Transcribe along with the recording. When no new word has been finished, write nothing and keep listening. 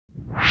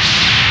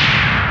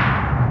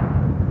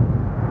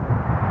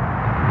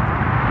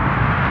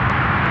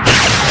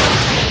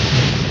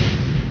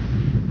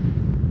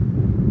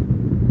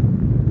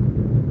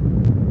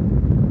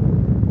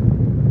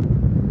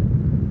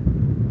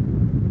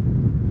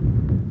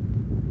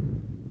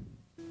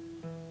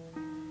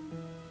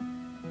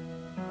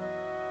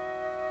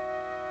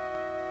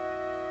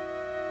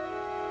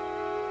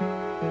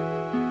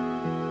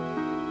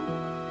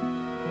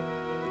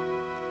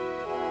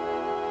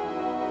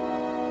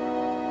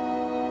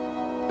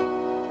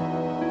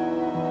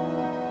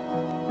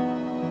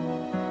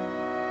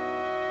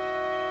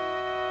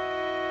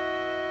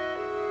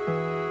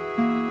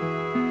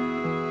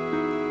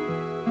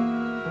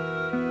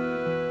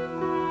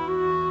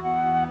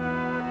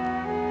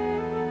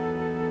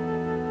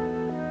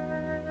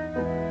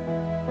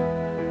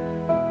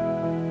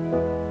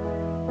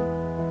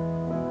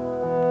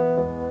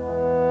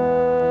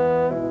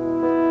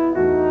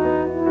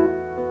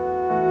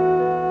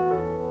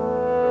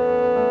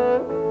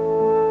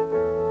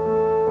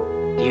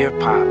Dear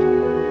Pop,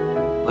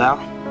 well,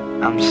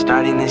 I'm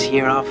starting this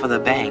year off with a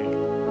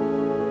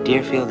bang.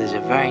 Deerfield is a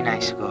very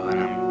nice school, and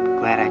I'm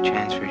glad I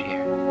transferred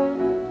here.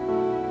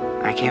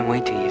 I can't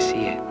wait till you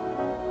see it.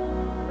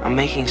 I'm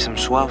making some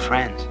swell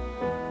friends,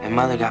 and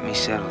Mother got me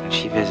settled, and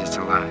she visits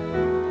a lot.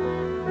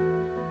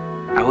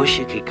 I wish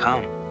you could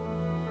come,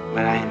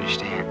 but I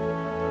understand.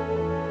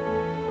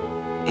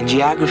 In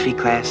geography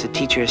class, the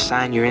teacher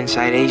assigned your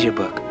Inside Asia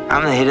book.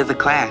 I'm the hit of the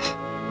class.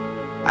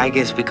 I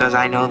guess because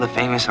I know the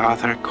famous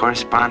author,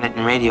 correspondent,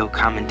 and radio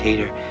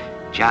commentator,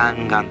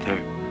 John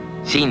Gunther.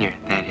 Senior,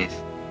 that is.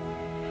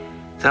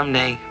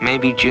 Someday,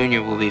 maybe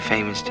Junior will be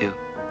famous too.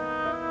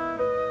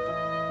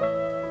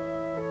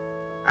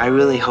 I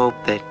really hope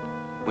that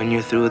when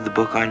you're through with the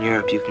book on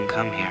Europe, you can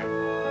come here.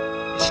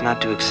 It's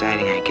not too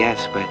exciting, I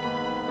guess, but,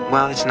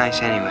 well, it's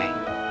nice anyway.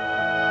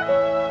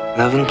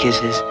 Love and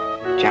kisses,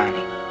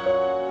 Johnny.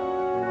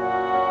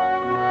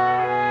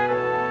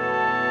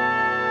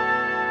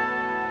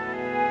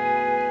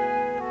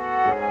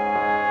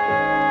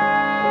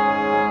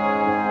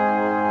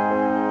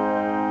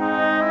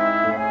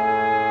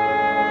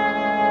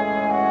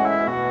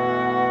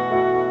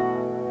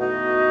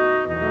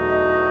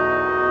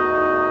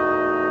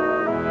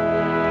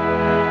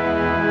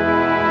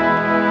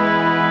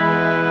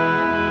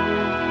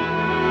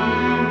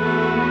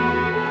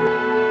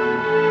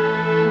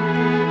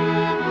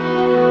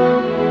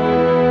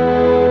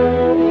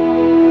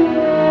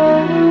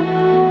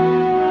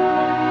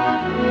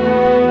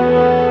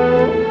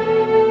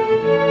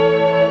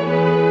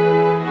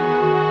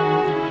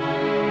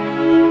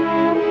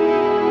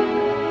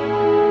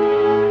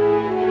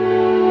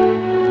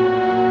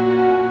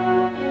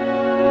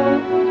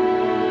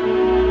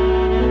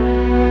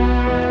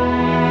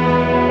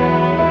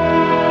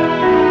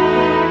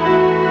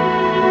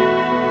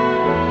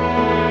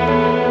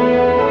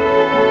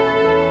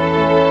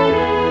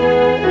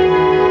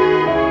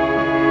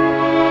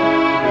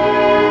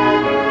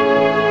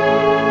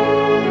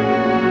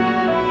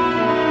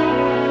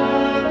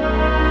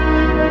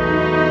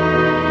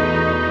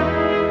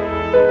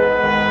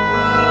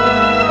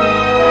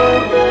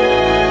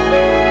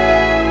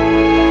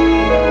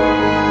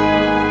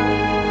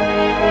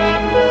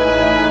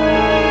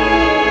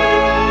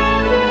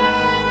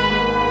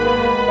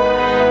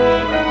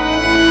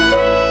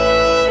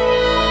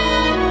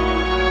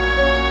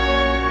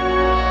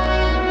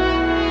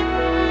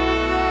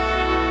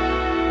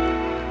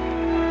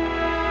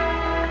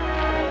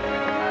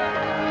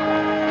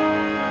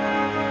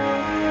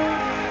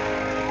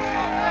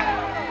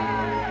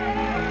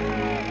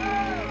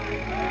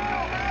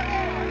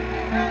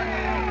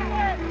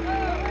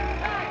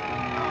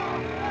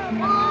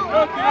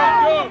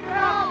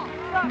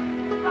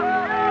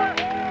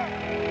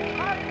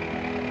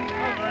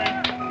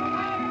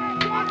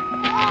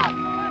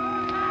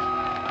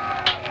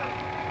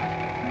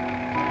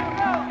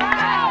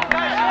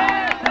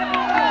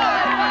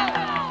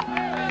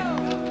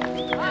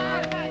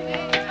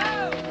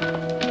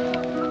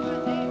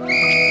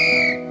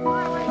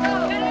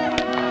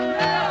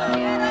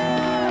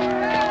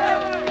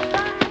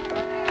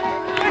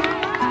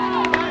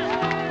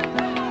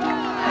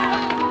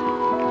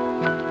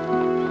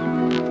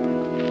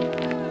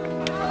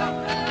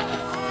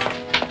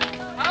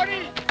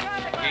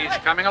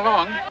 Coming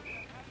along.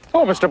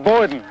 Oh, Mr.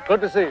 Boyden,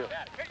 good to see you.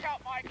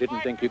 You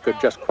didn't think you could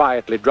just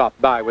quietly drop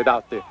by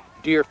without the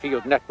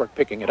Deerfield network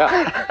picking it up?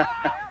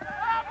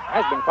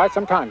 Has been quite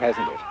some time,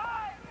 hasn't it?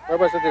 Where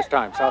was it this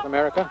time? South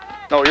America?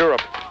 No,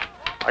 Europe.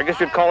 I guess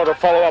you'd call it a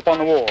follow-up on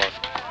the war.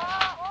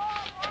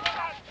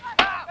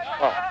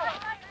 Oh,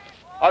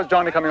 how's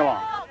Johnny coming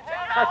along?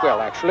 Quite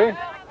well, actually.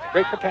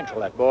 Great potential,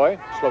 that boy.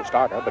 Slow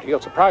starter, but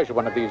he'll surprise you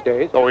one of these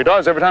days. Oh, he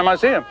does every time I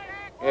see him.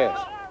 Yes.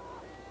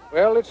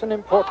 Well, it's an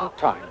important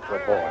time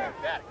for a boy.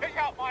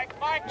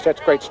 He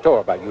sets great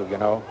store by you, you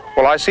know.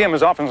 Well, I see him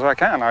as often as I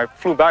can. I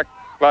flew back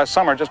last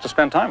summer just to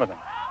spend time with him.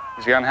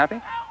 Is he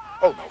unhappy?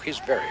 Oh, no, he's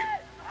very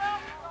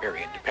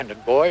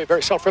independent boy,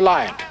 very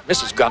self-reliant.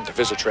 Mrs. Gunther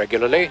visits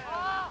regularly.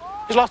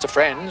 He's lots of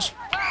friends.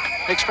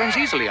 Makes friends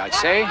easily, I'd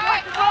say.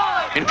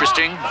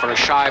 Interesting for a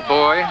shy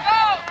boy.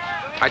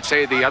 I'd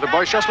say the other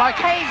boys just like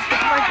him. Hey, it's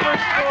my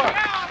first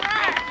store.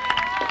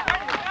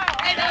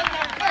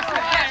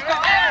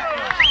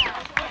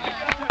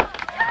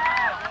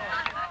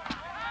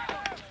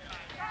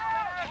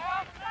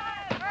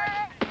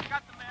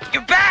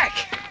 You're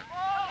back!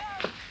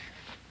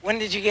 When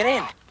did you get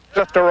in?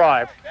 Just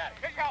arrived.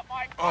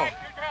 Oh,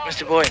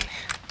 Mr. Boyden.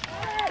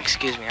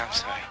 Excuse me, I'm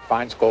sorry.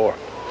 Fine score.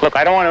 Look,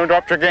 I don't want to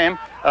interrupt your game.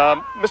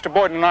 Mr.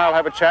 Boyden and I will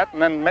have a chat, and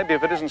then maybe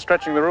if it isn't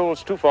stretching the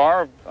rules too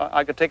far,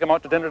 I could take him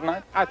out to dinner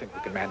tonight. I think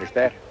we can manage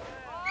that.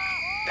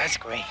 That's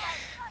great.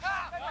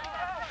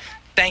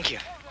 Thank you.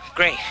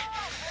 Great.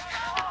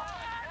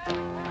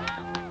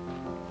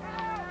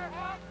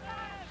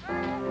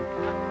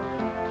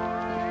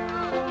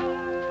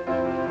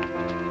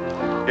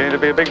 Getting to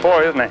be a big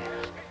boy, isn't he?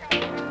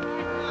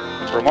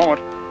 For a moment,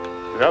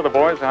 the other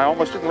boys I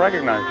almost didn't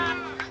recognize.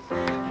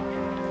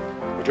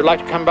 Would you like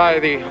to come by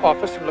the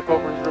office and look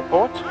over his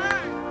reports?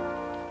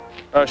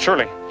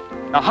 Surely.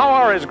 Now, how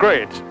are his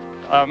grades?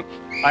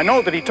 I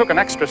know that he took an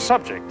extra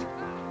subject.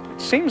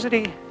 It seems that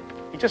he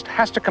just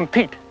has to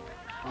compete.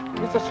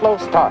 He's a slow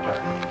starter,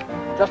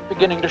 just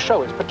beginning to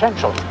show his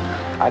potential.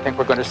 I think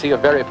we're going to see a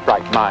very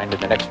bright mind in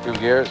the next few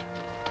years.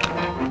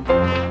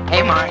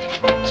 Hey, Mark.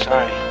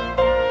 Sorry.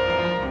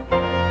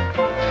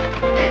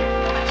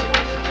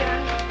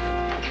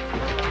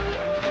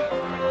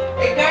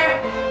 Edgar?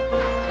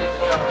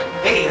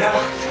 Hey,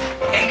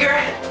 Edgar?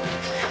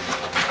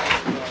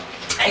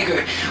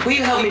 Edgar, will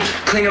you help me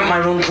clean up my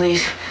room,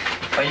 please?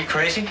 Are you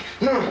crazy?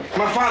 No,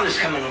 my father's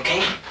coming,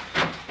 okay?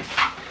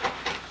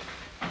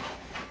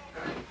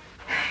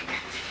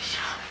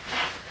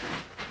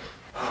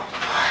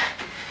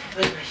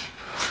 Where's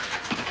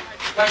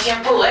my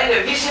shampoo? Edgar,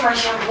 have you seen my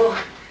shampoo?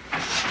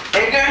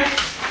 Edgar?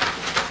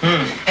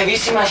 Have you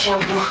seen my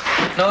shampoo?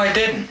 No, I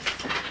didn't.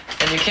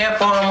 And you can't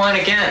borrow mine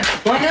again.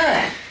 Why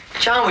not?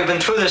 John, we've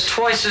been through this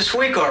twice this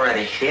week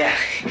already. Yeah,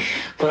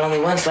 but only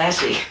once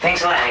last week.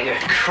 Thanks a lot, Edgar.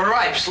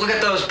 Cripes, look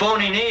at those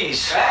bony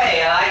knees.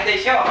 Hey, I like the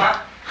show,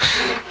 huh?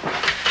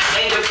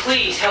 Edgar,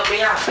 please help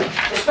me out.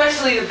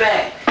 Especially the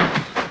bed.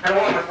 I don't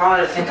want my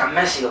father to think I'm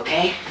messy,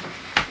 okay?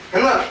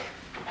 And look,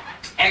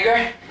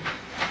 Edgar,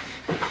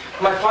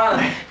 my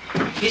father,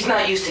 he's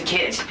not used to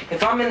kids.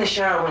 If I'm in the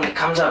shower when he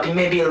comes up, he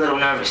may be a little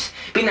nervous.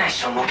 Be nice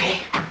to him,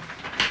 okay?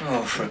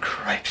 Oh, for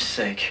cripes'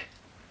 sake.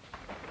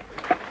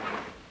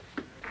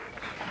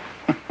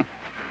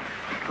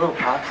 Hello,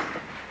 Pops.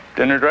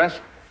 Dinner dress?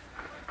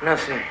 No,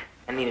 sir.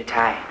 I need a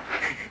tie.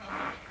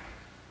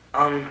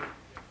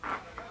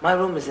 My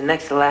room is the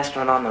next to last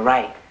one on the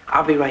right.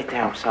 I'll be right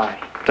there, I'm sorry.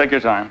 Take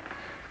your time.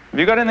 Have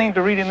you got anything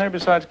to read in there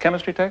besides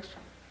chemistry text?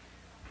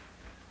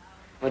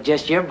 Well,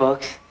 just your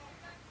books.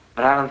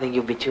 But I don't think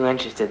you'll be too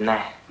interested in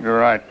that. You're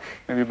right.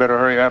 Maybe you better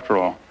hurry after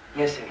all.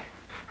 Yes, sir.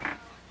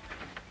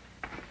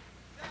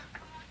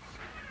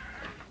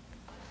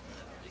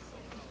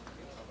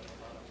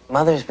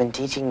 Mother's been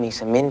teaching me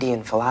some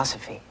Indian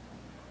philosophy.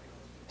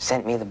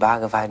 Sent me the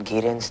Bhagavad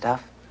Gita and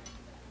stuff.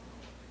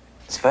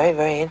 It's very,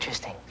 very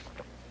interesting.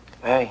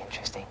 Very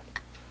interesting.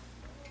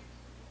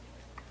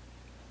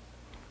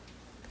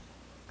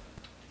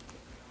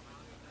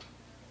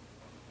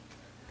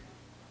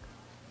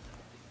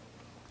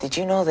 Did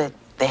you know that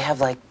they have,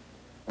 like,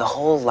 the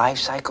whole life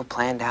cycle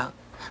planned out?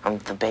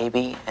 The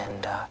baby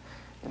and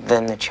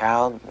then the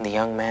child, the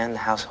young man, the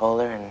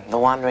householder, and the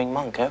wandering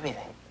monk,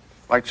 everything.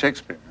 Like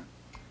Shakespeare.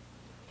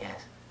 Yes.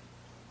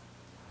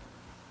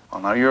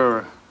 Well, now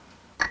you're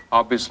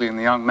obviously in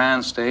the young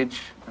man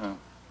stage.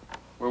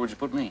 Where would you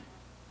put me?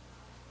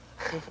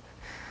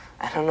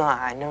 I don't know.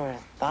 I never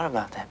thought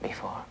about that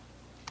before.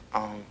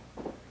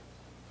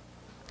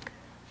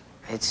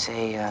 I'd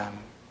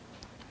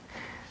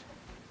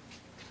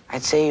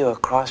say you're a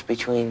cross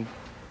between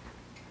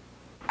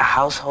a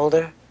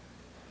householder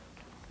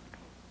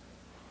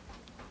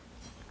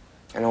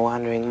and a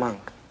wandering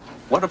monk.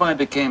 What if I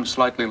became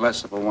slightly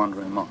less of a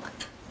wandering monk?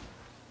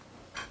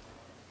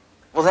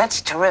 Well,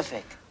 that's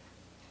terrific.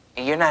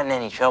 You're not in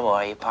any trouble,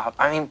 are you, Pop?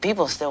 I mean,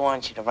 people still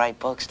want you to write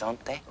books,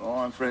 don't they? Oh,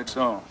 I'm afraid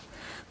so.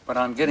 But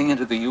I'm getting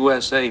into the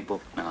USA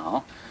book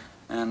now,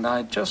 and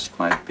I just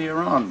might be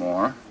around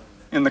more.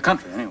 In the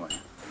country, anyway.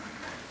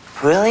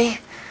 Really?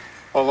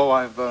 Although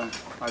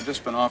I've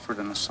just been offered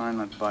an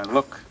assignment by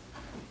Look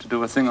to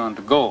do a thing on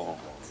To Go.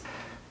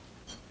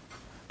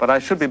 But I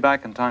should be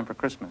back in time for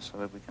Christmas so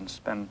that we can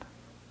spend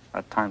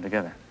that time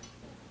together.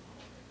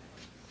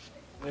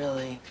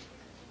 Really?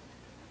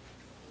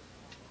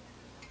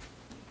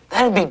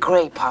 That'd be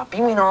great, Pop.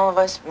 You mean all of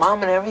us?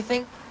 Mom and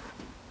everything?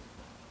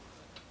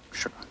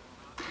 Sure.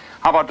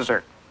 How about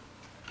dessert?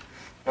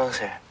 No,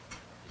 sir.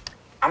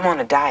 I'm on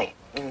a diet.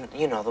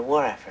 You know, the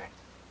war effort.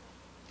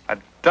 A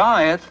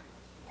diet?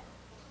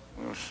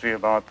 We'll see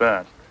about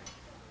that.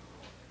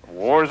 The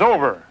war's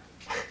over.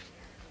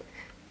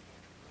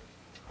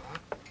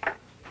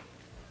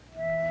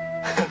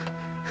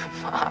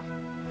 Mom.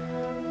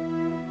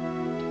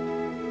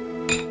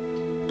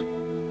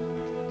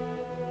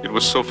 It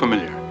was so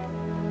familiar.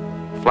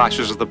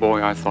 Flashes of the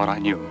boy I thought I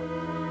knew.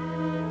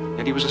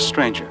 Yet he was a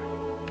stranger.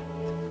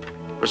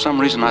 For some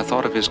reason, I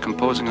thought of his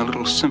composing a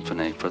little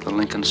symphony for the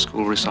Lincoln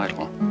School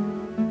recital.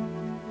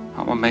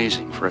 How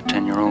amazing for a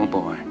 10-year-old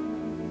boy.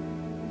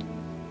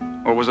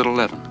 Or was it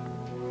 11?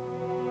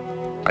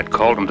 I'd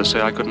called him to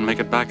say I couldn't make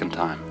it back in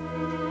time.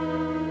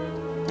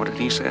 What had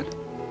he said?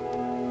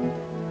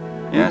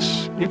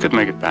 Yes, you could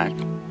make it back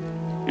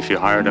if you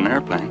hired an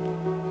airplane.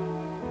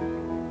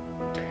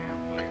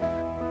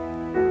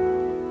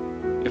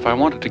 If I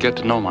wanted to get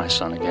to know my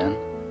son again,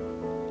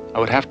 I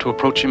would have to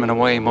approach him in a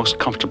way most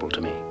comfortable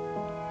to me,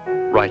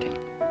 writing.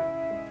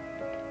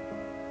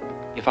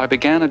 If I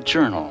began a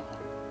journal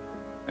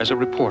as a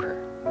reporter,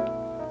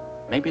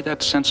 maybe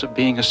that sense of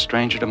being a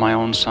stranger to my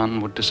own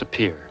son would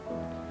disappear,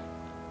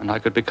 and I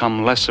could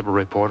become less of a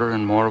reporter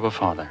and more of a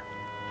father.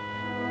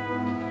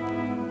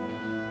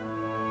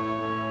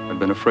 I'd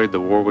been afraid the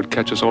war would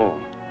catch us all.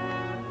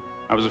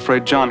 I was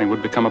afraid Johnny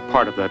would become a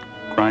part of that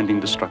grinding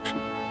destruction.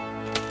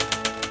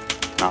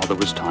 Now there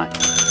was time.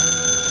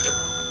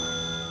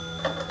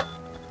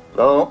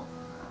 Hello?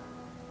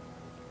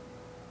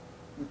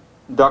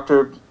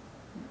 Dr.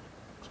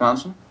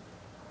 Johnson?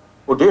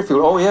 Oh,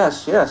 Deerfield. Oh,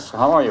 yes, yes.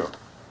 How are you?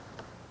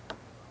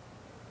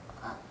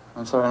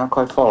 I'm sorry, I don't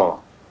quite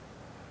follow.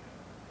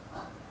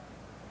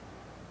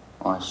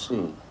 Oh, I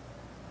see.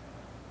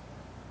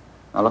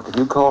 Now, look, if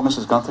you call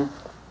Mrs. Gunther?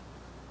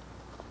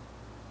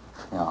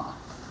 Yeah.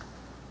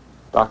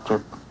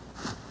 Dr.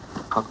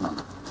 Huckman.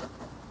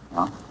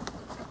 Yeah?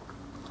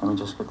 Let me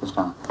just get this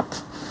down.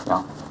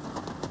 Yeah.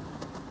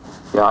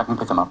 Yeah, I can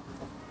pick him up.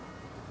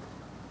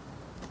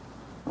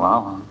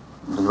 Well,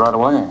 I'll be right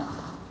away.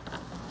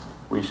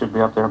 We should be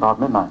up there about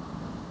midnight.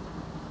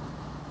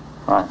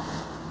 Right.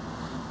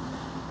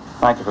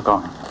 Thank you for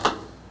calling.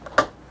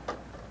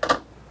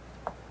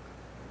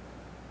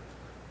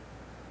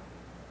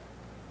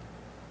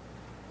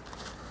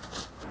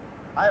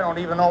 I don't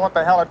even know what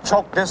the hell a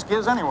choke disc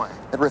is anyway.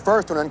 It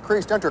refers to an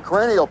increased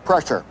intracranial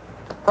pressure.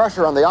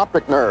 Pressure on the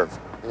optic nerve.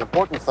 The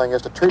important thing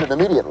is to treat it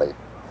immediately.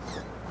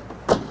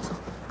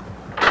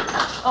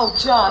 Oh,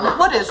 John,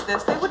 what is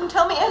this? They wouldn't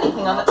tell me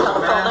anything on the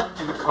telephone. A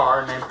man in the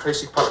car named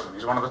Tracy Putnam.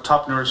 He's one of the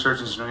top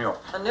neurosurgeons in New York.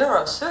 A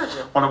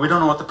neurosurgeon? Well, we don't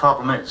know what the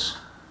problem is.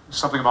 It's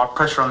something about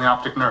pressure on the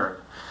optic nerve.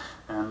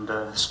 And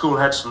the school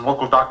had some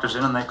local doctors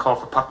in and they called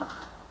for Putnam.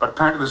 But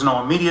apparently there's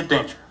no immediate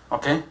danger,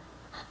 okay?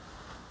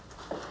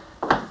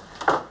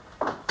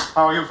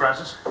 How are you,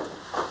 Francis?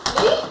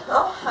 Me?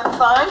 Oh, I'm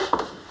fine.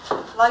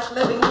 Like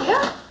living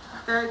here.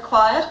 Very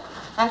quiet.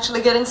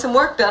 Actually getting some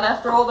work done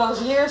after all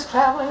those years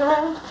traveling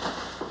around.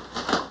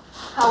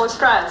 How was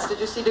France? Did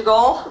you see de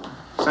Gaulle?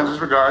 Send his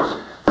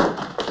regards.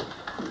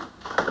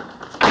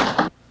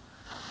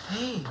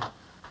 Hey,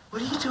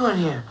 what are you doing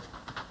here?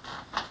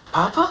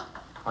 Papa?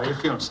 How are you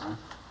feeling, son?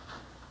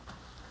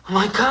 Oh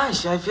my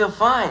gosh, I feel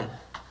fine.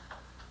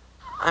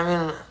 I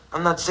mean,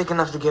 I'm not sick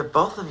enough to get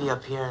both of you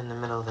up here in the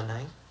middle of the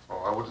night.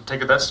 Oh, I wouldn't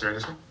take it that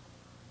seriously.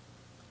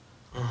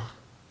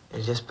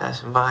 You're just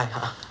passing by,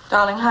 huh?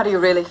 Darling, how do you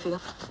really feel?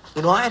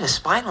 You know, I had a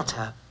spinal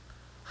tap.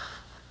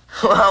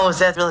 Wow, was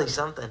that really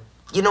something?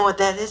 You know what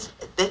that is?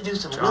 They do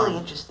some really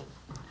interesting...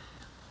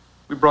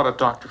 We brought a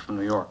doctor from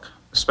New York,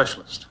 a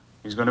specialist.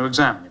 He's going to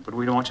examine you, but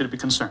we don't want you to be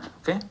concerned,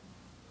 okay?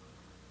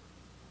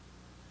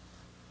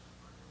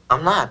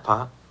 I'm not,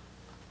 Pop.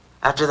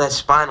 After that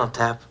spinal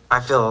tap, I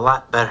feel a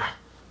lot better.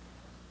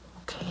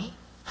 Okay?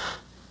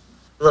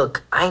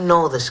 Look, I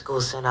know the school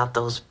sent out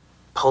those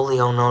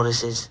polio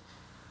notices.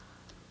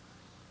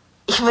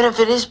 Even if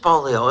it is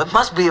polio, it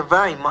must be a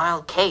very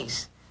mild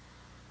case.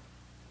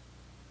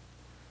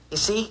 You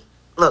see?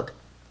 Look,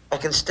 I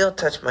can still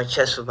touch my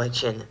chest with my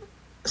chin.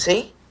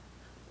 See?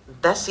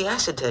 That's the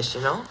acid test,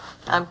 you know?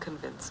 I'm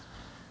convinced.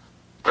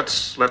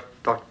 Let's let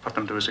Dr.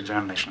 Putnam do his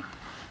examination.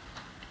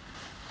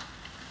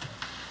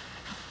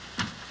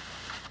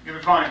 You'll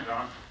be fine,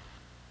 John.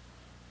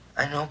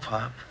 I know,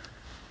 Pop.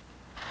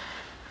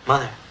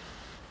 Mother.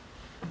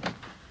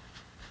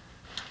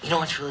 You know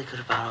what's really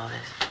good about all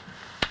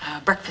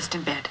this? Breakfast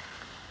in bed.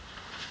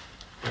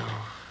 No.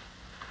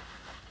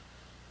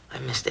 I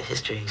missed the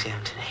history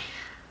exam today.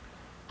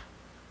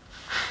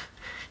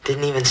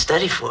 Didn't even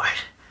study for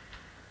it.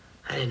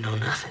 I didn't know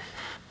nothing.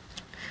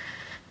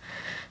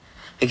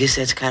 I guess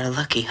that's kind of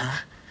lucky,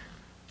 huh?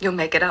 You'll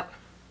make it up.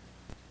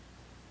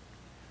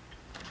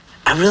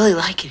 I really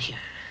like it here.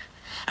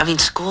 I mean,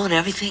 school and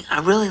everything, I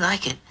really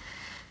like it.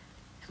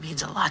 It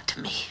means a lot to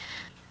me.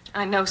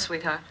 I know,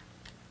 sweetheart.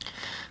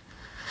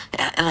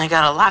 And I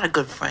got a lot of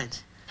good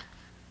friends.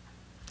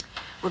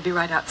 We'll be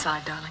right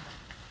outside, darling.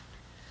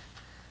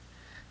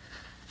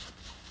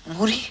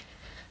 Moody?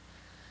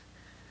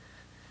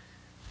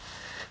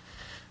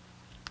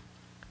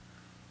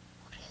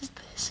 What is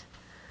this?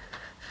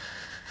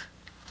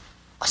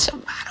 What's the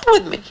matter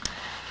with me?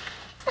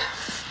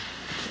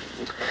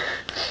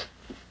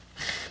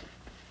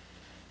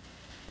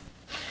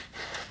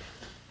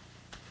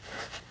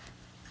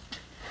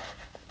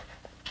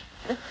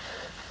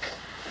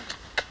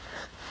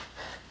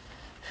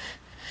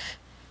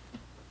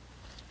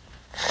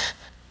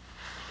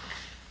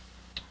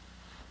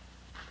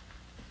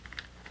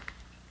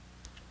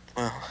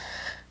 Well,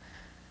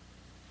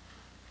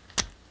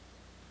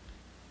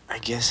 I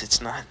guess it's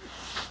not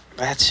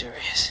that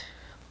serious,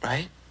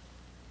 right?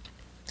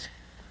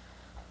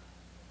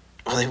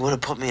 Or they would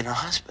have put me in a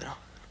hospital,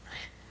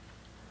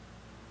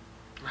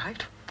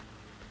 Right?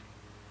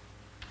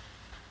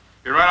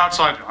 You're right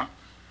outside, John.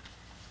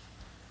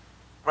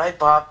 right,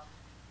 Bob?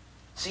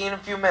 See you in a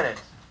few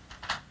minutes.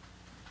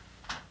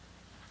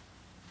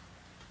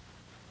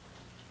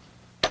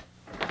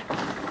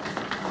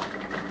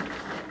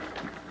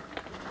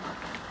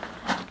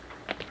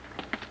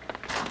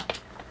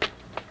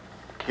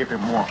 Keep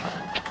him warm.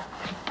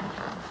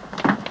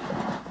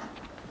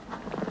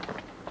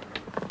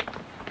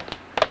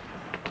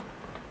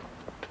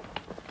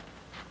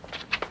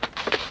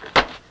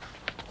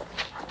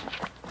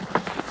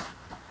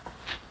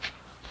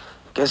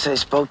 Guess I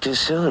spoke too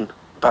soon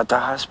about the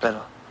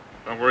hospital.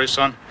 Don't worry,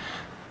 son.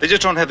 They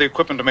just don't have the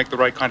equipment to make the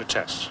right kind of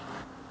tests.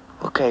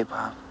 Okay,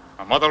 Bob.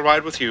 My mother will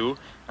ride with you,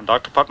 and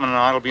Dr. Putnam and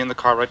I will be in the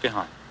car right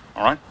behind.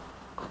 All right?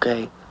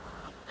 Okay.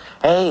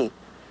 Hey,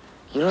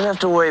 you don't have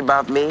to worry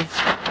about me.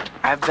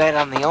 I bet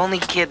I'm the only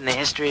kid in the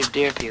history of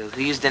Deerfield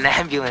who used an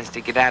ambulance to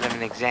get out of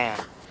an exam.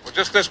 Well,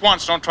 just this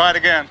once. Don't try it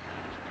again.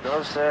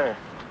 No, sir.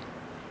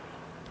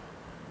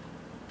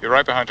 You're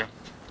right behind you.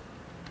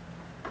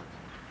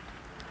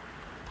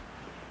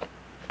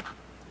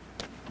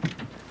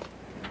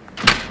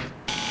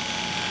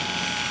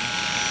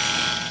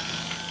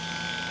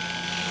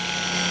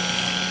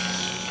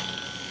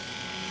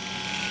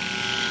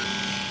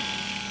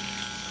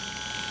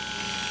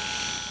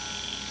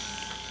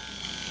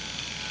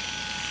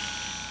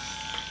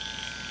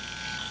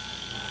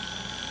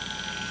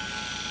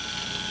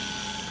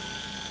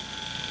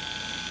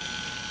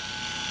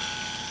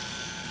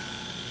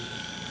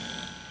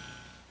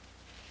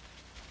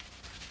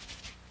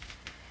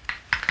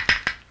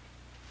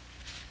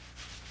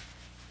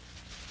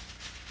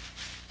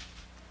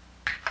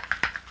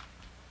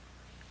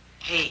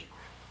 Hey,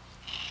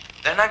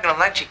 they're not gonna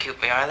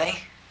electrocute me, are they?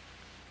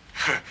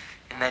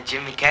 In that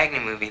Jimmy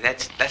Cagney movie,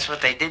 that's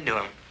what they did to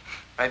him.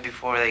 Right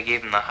before they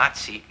gave him the hot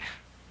seat.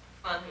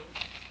 Funny.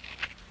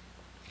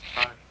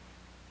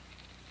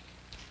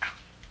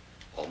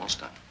 Almost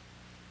done.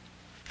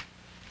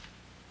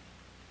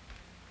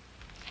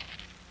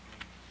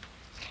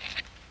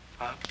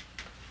 Pop?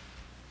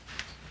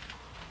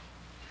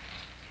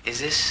 Is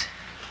this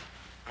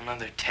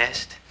another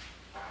test?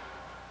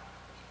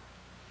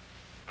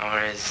 Or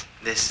is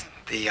this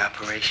the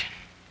operation?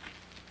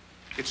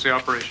 It's the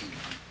operation.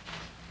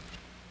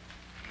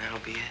 And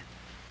that'll be it?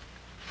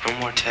 No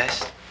more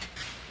tests?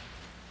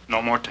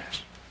 No more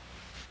tests.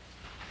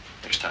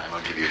 Next time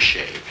I'll give you a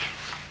shave.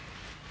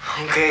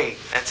 Okay,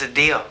 that's a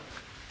deal.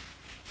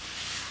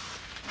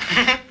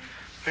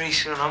 Pretty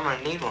soon I'm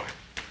gonna need one.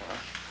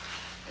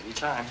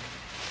 Anytime.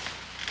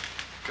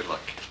 Good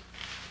luck.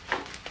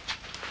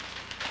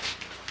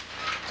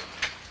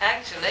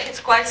 Actually, it's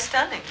quite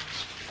stunning.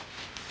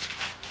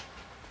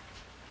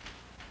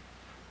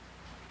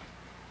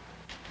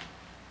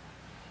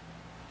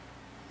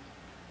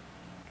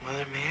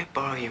 Mother, may I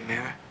borrow your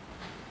mirror?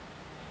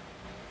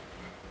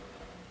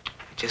 I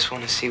just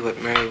want to see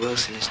what Mary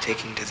Wilson is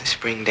taking to the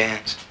spring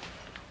dance.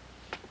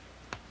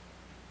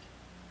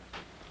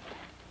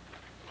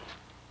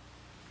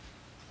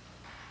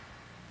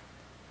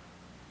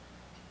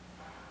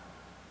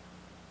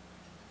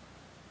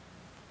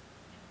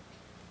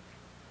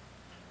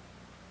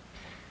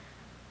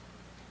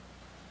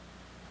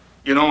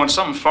 You know, in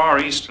some Far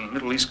East and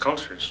Middle East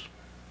cultures,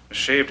 a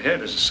shaved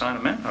head is a sign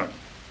of manhood.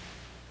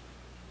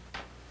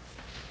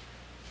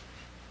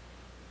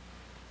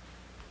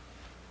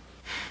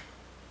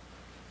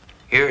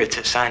 Here it's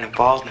a sign of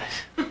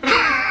baldness.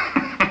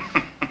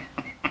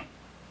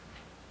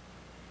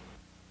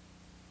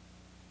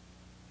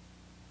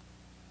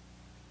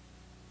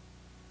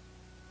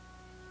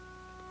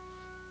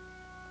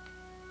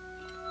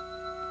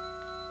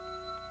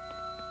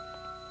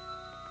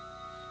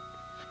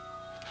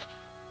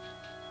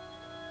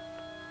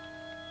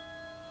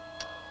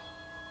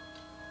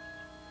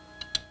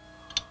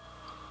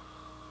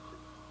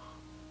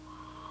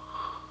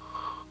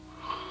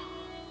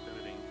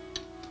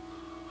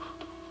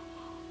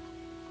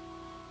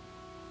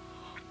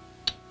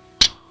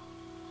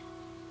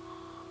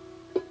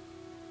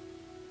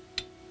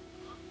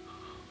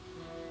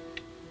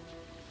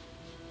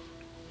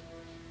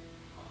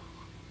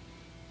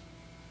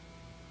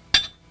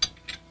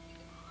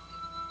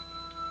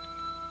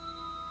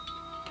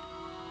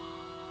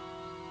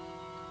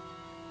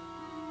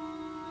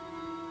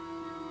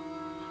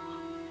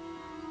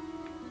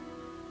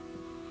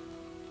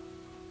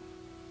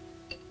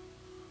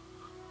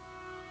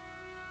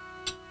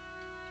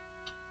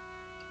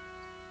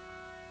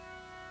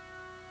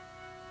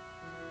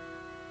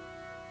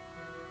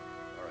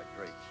 All right,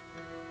 great.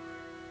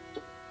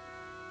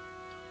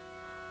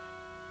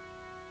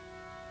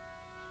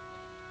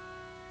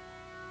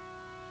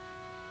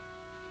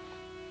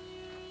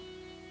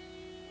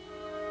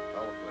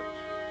 Towel clips.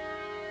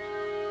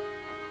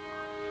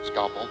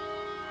 Scalpel.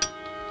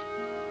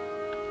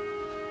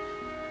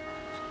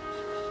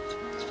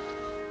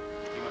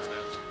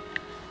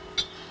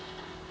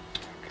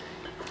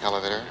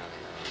 Elevator.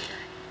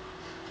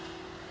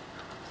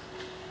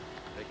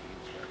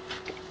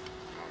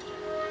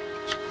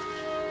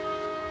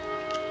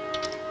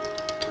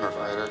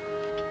 Refrigerator.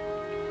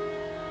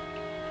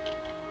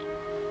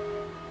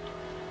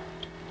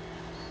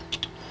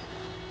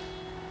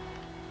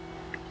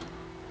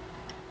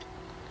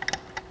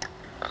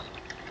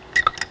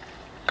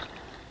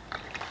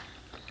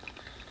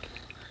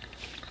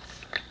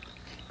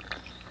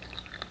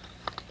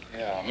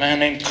 Yeah, a man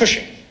named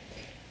Cushing.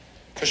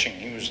 Cushing,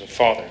 he was the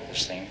father of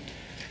this thing.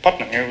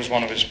 Putnam here was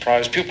one of his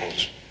prize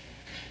pupils.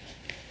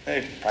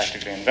 They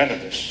practically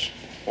invented this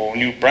whole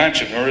new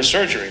branch of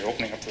neurosurgery,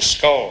 opening up the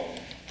skull,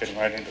 getting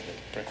right into the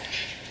brain.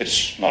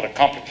 It's not a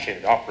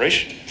complicated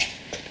operation. It's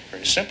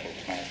very simple,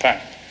 as a matter of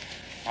fact.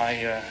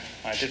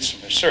 I did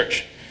some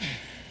research.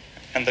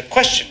 And the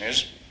question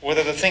is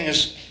whether the thing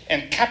is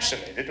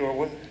encapsulated or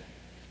whether...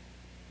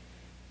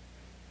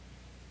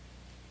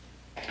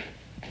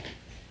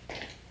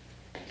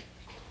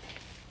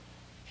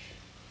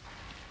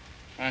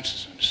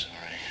 Francis, I'm sorry.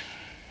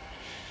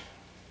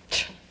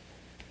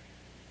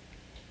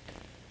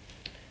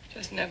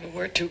 Just never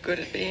were too good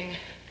at being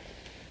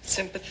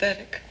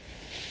sympathetic.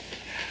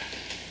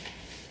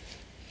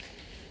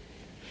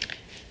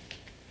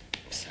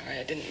 I'm sorry,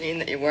 I didn't mean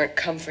that you weren't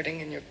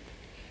comforting in your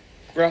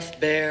gruff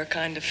bear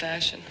kind of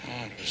fashion.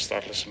 Oh, it was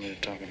thoughtless of me to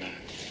talk about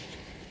it.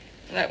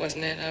 That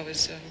wasn't it. I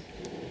was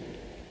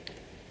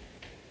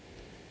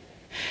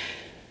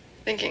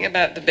thinking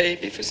about the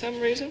baby for some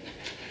reason.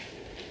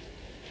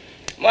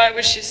 Why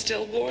was she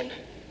stillborn?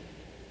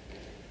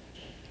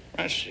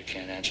 Francis, you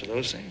can't answer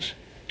those things.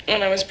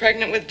 When I was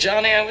pregnant with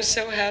Johnny, I was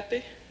so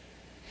happy.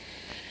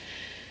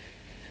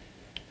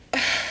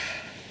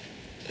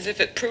 As if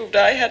it proved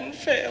I hadn't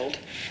failed.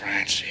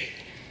 Francie.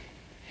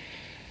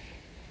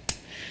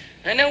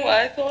 I know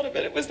why I thought of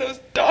it. It was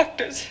those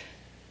doctors.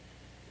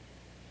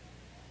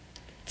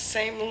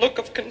 Same look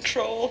of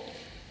control.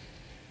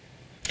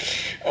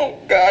 Oh,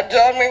 God,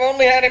 John, we've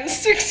only had him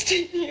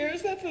 16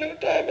 years. That's no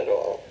time at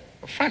all.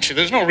 Well, Francie,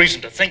 there's no reason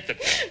to think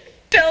that...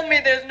 Tell me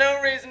there's no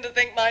reason to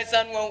think my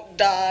son won't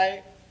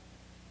die.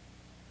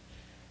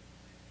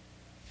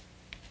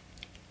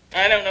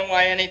 I don't know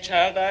why any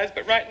child dies,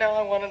 but right now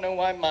I want to know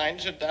why mine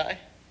should die.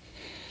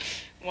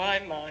 Why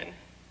mine?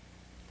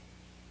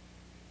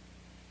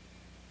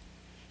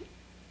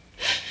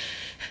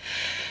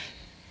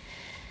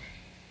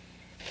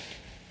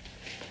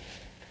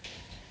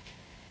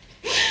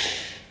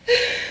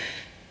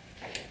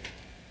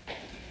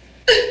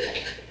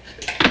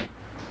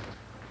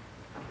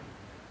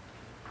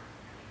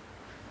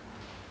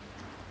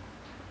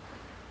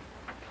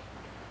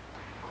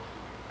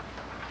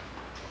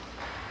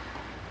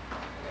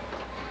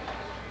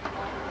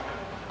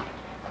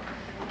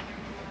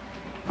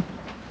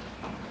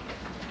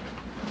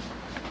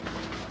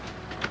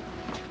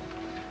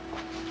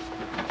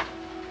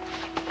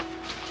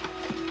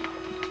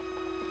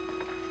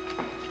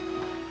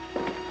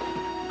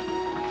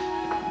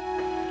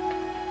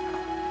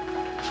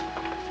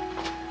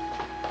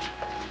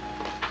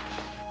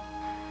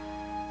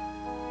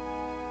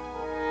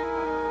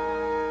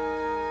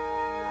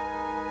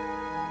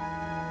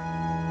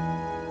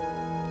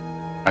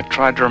 I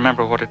tried to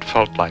remember what it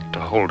felt like to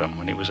hold him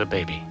when he was a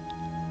baby.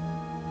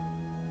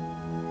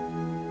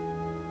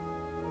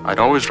 I'd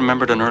always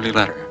remembered an early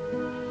letter.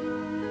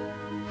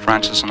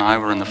 Francis and I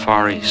were in the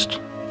Far East,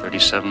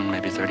 37,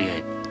 maybe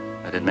 38.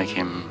 That'd make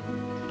him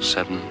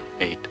 7,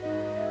 8.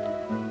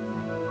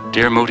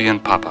 Dear Moody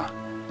and Papa,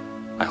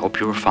 I hope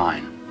you are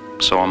fine.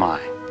 So am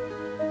I.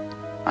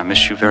 I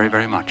miss you very,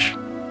 very much.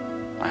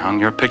 I hung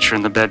your picture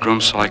in the bedroom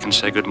so I can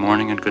say good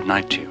morning and good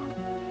night to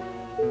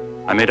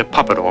you. I made a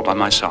puppet all by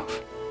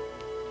myself.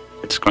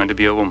 It's going to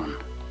be a woman.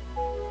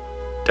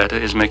 Detta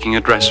is making a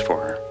dress for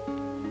her.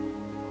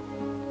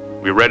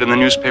 We read in the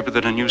newspaper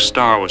that a new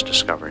star was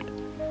discovered.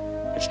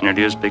 It's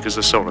nearly as big as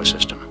the solar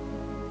system.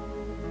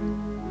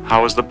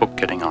 How is the book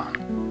getting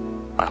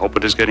on? I hope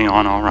it is getting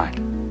on all right.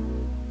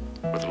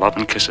 With love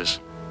and kisses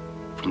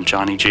from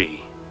Johnny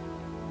G.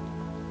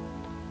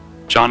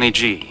 Johnny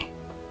G,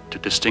 to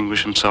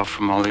distinguish himself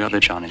from all the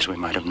other Johnnies we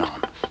might have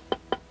known.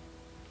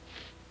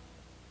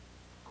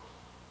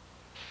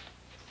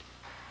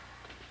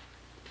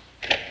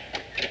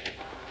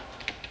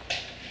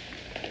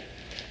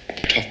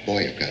 Tough boy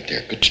you've got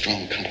there. Good,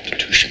 strong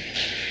constitution.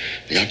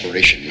 The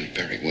operation went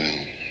very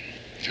well.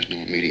 There's no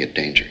immediate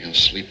danger. He'll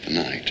sleep the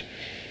night.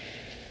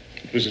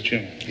 It was a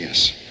tumor?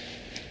 Yes.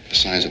 The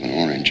size of an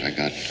orange. I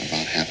got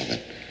about half of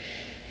it.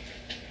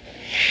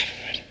 Half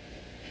of it?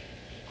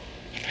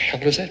 What the hell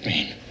does that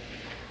mean?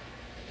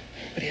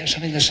 But he has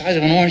something the size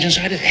of an orange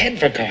inside his head,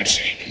 for God's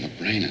sake. And the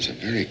brain is a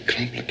very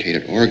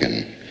complicated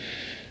organ.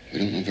 We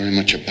don't know very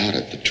much about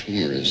it. The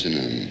tumor is in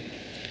a,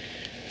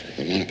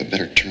 for want of a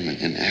better term, an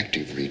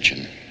inactive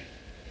region.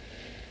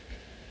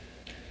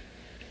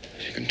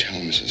 You can tell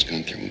Mrs.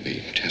 Gunther will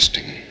be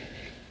testing.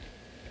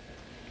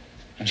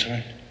 I'm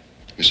sorry?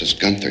 Mrs.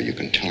 Gunther, you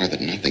can tell her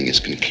that nothing is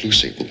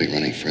conclusive. We'll be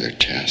running further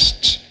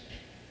tests.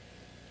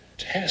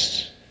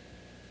 Tests?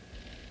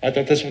 I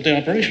thought that's what the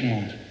operation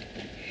was.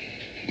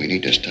 We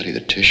need to study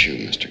the tissue,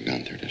 Mr.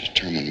 Gunther, to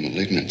determine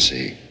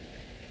malignancy.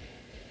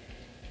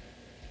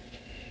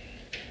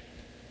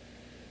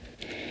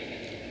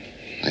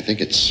 I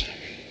think it's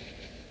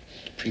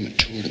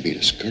premature to be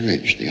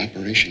discouraged. The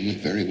operation went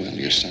very well.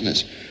 Your son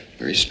is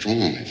very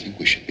strong. I think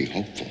we should be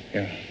hopeful.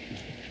 Yeah.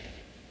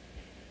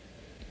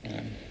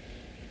 I'm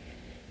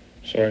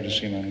sorry to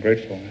seem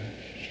ungrateful.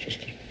 It's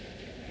just...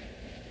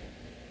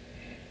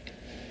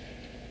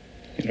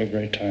 You look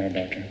very tired,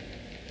 Doctor.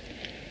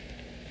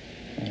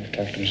 I'll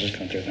talk to Mrs.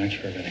 Gunther. Thanks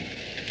for everything.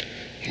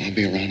 Well, I'll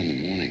be around in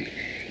the morning.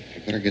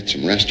 You better get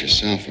some rest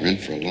yourself. We're in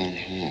for a long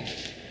haul.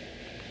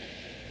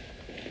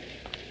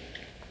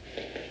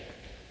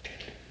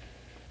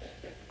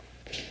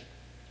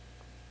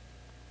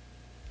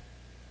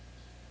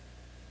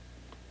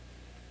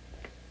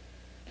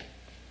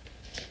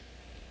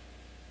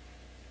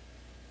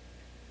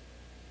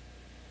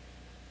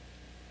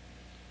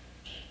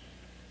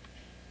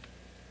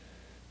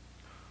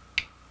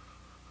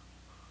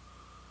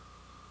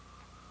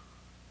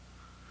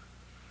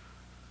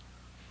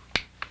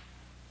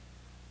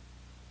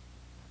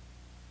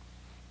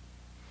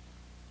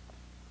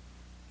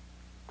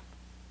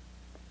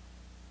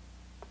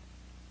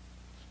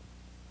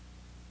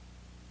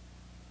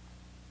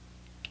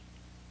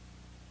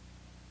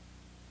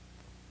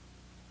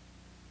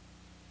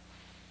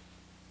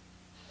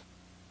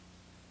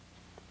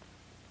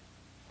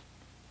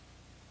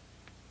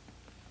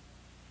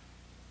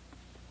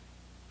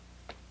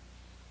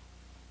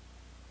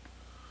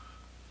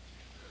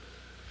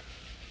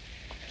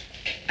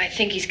 I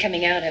think he's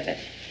coming out of it.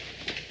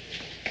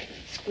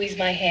 Squeeze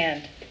my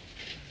hand.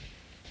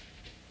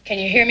 Can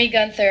you hear me,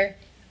 Gunther?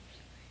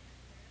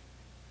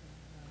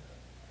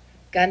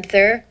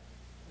 Gunther?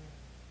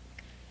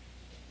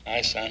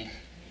 Hi, son.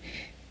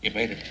 You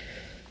made it.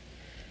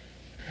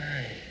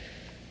 Hi.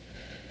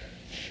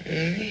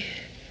 Really?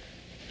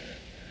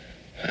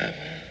 Papa?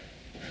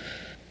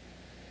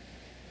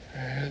 I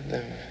heard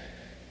them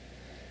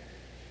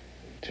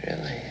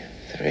drilling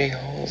 3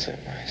 holes in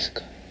my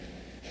skull.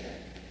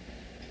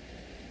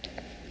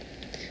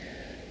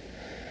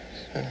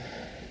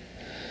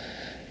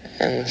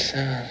 And the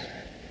sound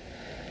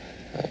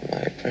of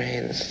my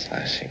brain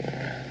slashing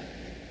around.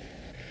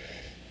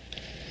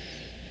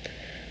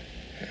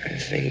 I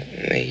think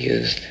they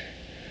used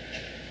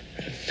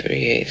a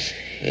 3/8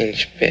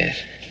 inch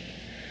bit.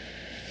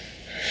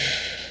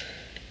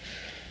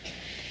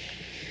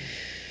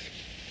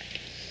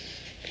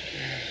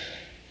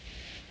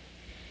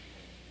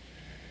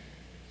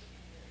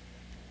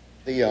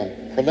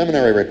 The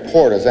preliminary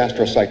report is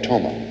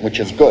astrocytoma, which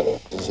is good.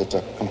 It's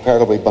a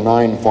comparatively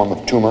benign form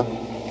of tumor.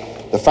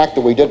 The fact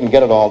that we didn't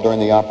get it all during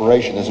the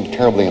operation isn't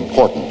terribly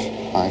important.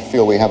 I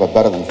feel we have a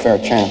better than fair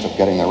chance of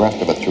getting the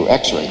rest of it through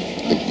X-ray.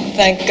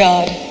 Thank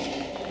God.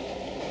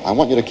 I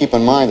want you to keep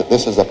in mind that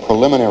this is a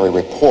preliminary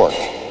report.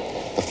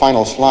 The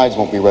final slides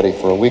won't be ready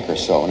for a week or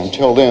so, and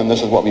until then,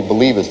 this is what we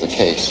believe is the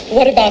case.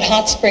 What about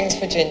Hot Springs,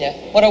 Virginia?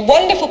 What a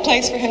wonderful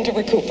place for him to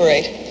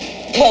recuperate.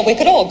 Well, we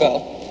could all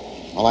go.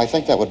 Well, I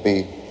think that would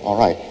be all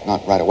right.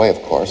 Not right away,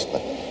 of course,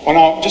 but... Well,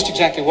 now, just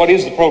exactly what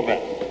is the program?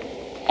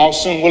 How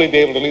soon will he be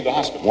able to leave the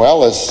hospital?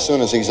 Well, as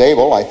soon as he's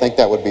able. I think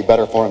that would be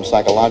better for him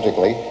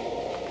psychologically.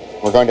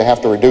 We're going to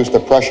have to reduce the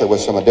pressure with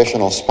some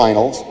additional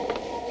spinals.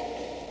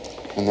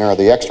 And there are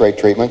the X-ray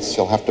treatments.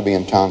 He'll have to be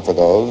in town for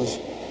those.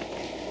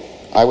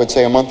 I would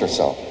say a month or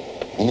so.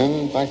 And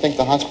then I think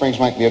the Hot Springs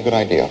might be a good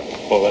idea.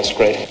 Well, that's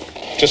great.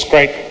 Just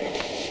great.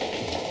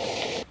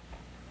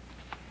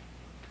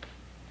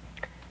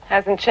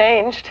 Hasn't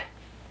changed.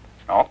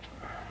 No.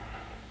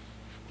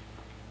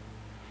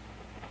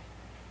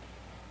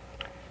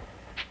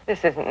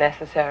 This isn't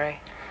necessary.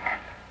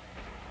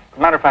 As a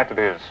matter of fact, it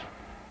is.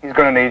 He's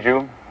going to need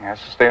you. He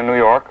has to stay in New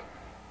York.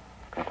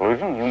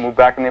 Conclusion, you move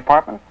back in the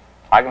apartment.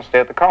 I can stay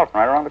at the Carlton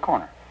right around the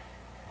corner.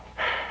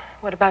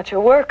 What about your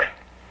work?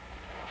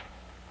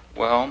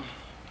 Well,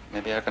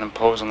 maybe I can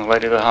impose on the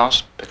lady of the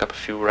house, pick up a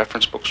few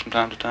reference books from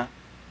time to time.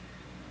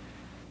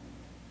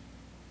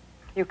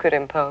 You could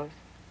impose.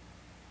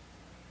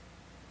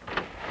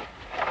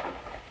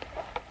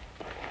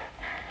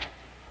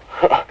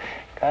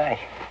 Guy,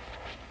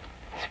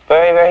 it's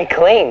very, very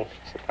clean.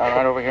 Sit down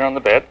right over here on the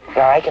bed.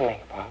 No, I can make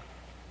it, Bob.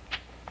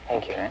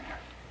 Thank you. Okay.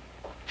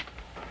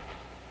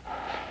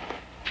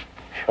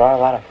 Sure are a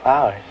lot of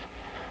flowers.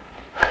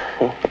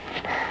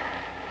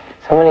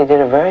 Somebody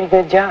did a very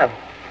good job.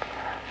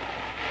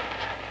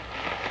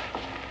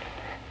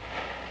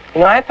 You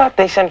know, I thought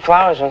they sent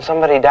flowers when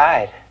somebody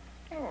died.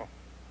 Oh,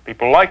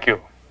 people like you.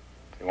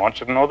 They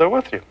want you to know they're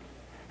with you.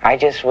 I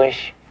just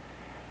wish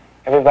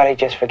everybody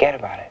just forget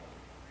about it.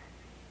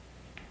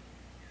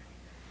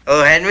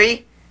 Oh,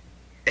 Henry?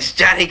 It's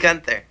Johnny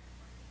Gunther.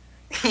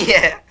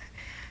 Yeah,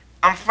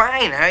 I'm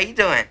fine. How are you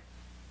doing?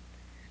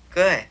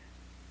 Good.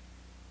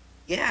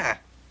 Yeah.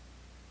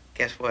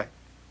 Guess what?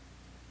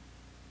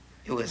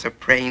 It was a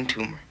brain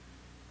tumor.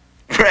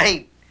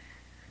 Right.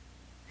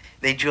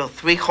 They drilled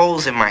 3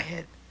 holes in my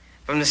head.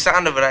 From the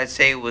sound of it, I'd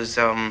say it was,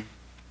 a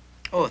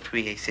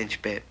 3/8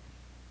 inch bit.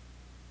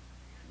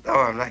 Oh,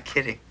 I'm not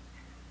kidding.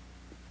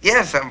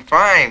 Yes, I'm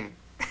fine.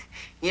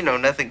 You know,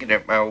 nothing can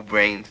hurt my old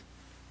brains.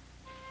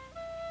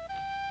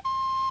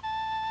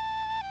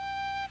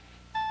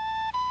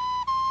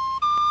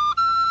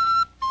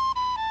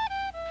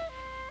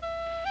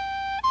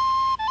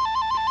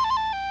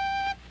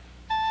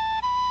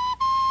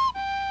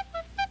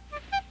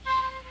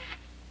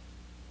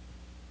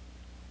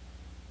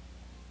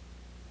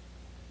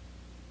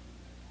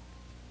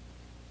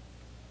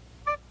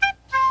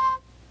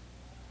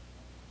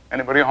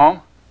 Anybody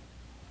home?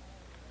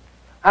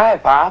 Hi,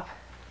 Pop.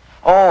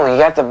 Oh, you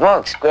got the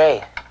books.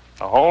 Great.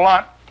 A whole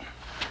lot.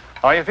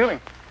 How are you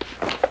feeling?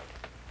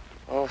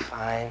 Oh,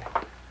 fine.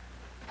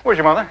 Where's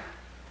your mother?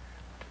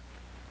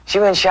 She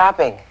went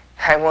shopping.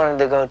 I wanted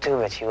to go too,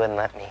 but she wouldn't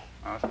let me.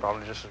 Oh, that's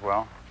probably just as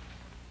well.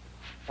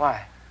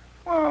 Why?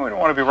 Well, we don't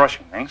want to be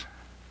rushing things.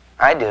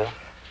 I do.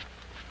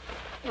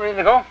 You ready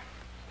to go?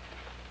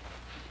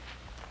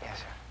 Yes,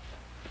 sir.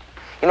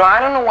 You know,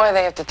 I don't know why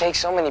they have to take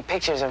so many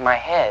pictures of my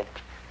head.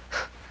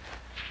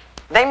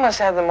 They must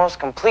have the most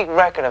complete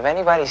record of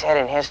anybody's head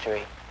in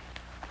history.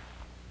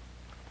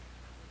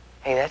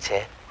 Hey, that's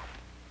it.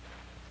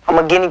 I'm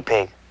a guinea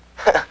pig.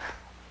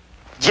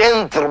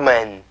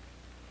 Gentlemen,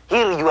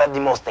 here you have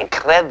the most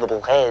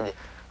incredible head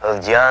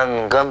of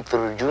John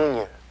Gunther,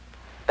 Jr.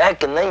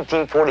 Back in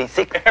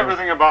 1946.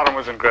 Everything about him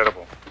was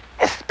incredible.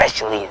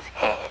 Especially his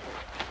head.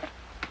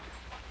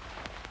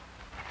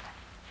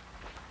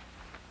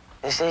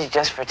 This is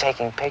just for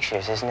taking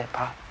pictures, isn't it,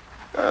 Pop?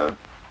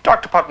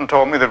 Dr. Putnam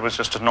told me that it was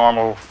just a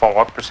normal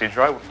follow-up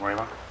procedure. I wouldn't worry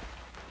about it.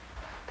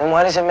 Then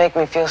why does it make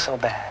me feel so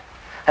bad?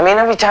 I mean,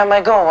 every time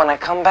I go, when I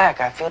come back,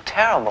 I feel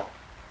terrible.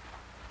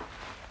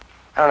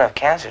 I don't have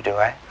cancer, do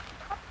I?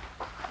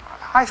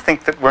 I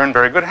think that we're in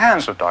very good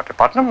hands with Dr.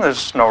 Putnam.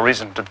 There's no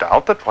reason to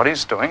doubt that what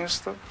he's doing is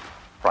the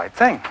right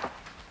thing.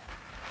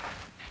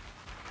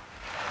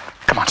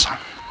 Come on, son.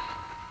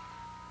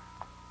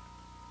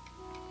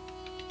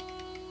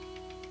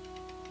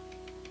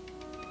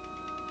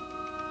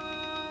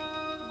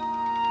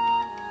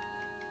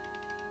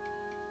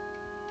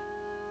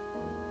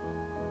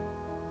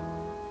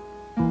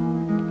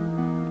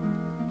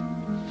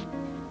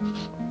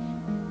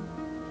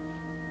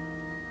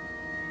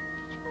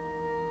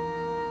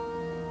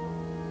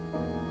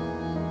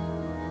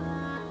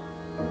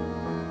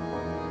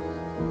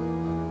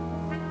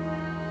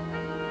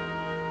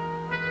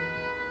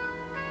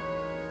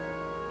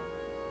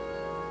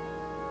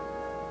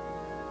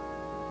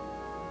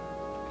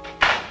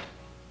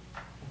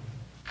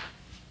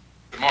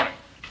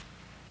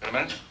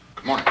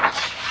 Good morning.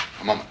 Yes,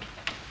 a moment.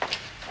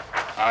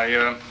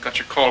 I got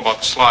your call about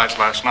the slides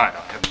last night.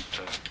 I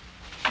hadn't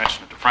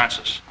mentioned it to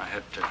Francis. I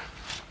had to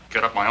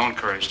get up my own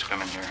courage to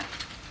come in here.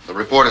 The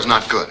report is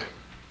not good.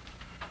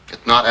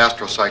 It's not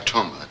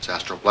astrocytoma. It's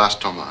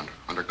astroblastoma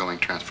undergoing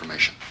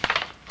transformation.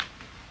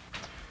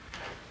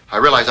 I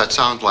realize that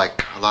sounds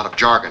like a lot of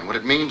jargon. What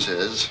it means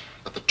is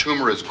that the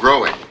tumor is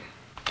growing.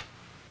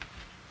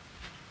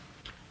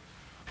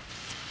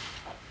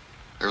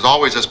 There's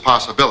always this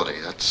possibility.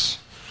 That's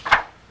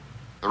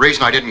the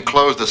reason I didn't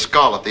close the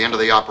skull at the end of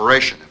the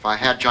operation. If I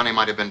had, Johnny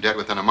might have been dead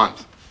within a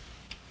month.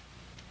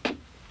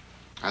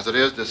 As it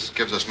is, this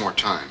gives us more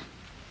time.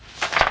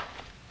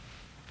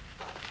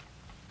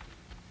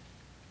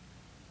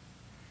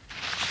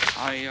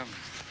 I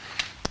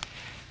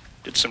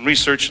did some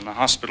research in the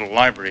hospital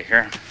library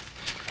here.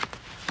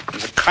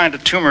 There's a kind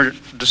of tumor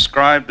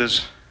described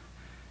as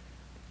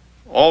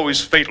always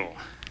fatal.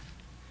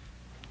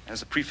 It has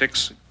the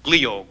prefix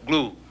glio,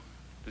 glue.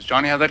 Does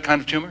Johnny have that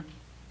kind of tumor?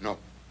 No.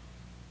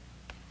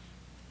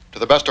 To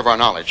the best of our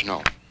knowledge,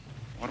 no.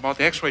 What about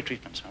the X-ray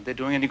treatments? Aren't they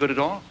doing any good at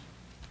all?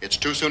 It's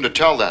too soon to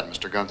tell that,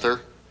 Mr. Gunther.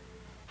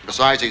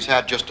 Besides, he's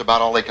had just about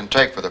all he can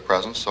take for the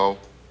present, so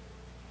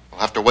we'll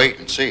have to wait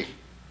and see.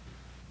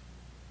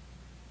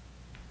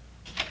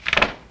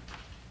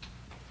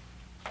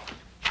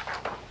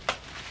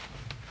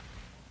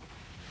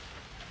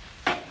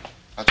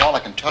 That's all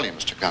I can tell you,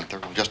 Mr. Gunther.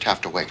 We'll just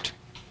have to wait.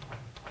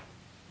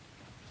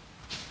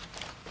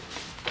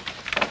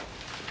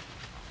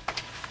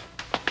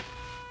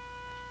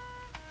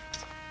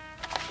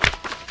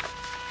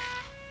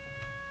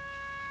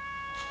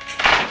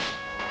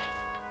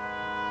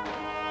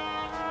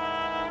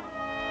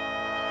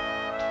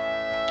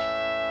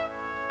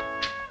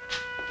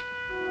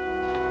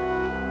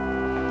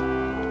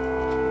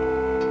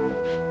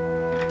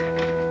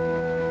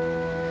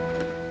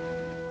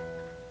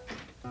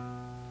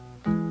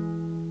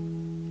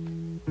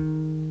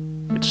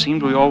 It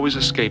seemed we always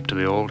escaped to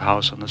the old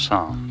house on the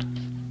Sound,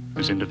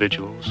 as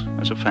individuals,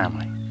 as a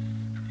family.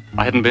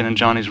 I hadn't been in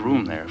Johnny's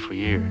room there for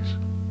years.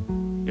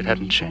 It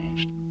hadn't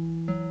changed.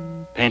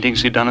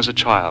 Paintings he'd done as a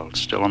child,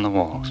 still on the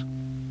walls.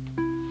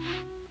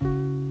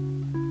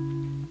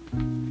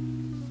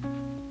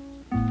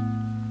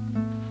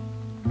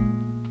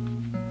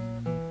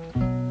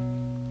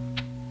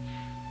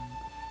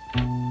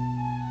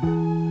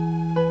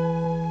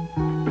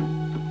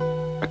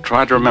 I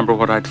tried to remember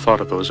what I'd thought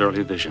of those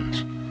early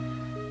visions.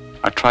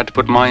 I tried to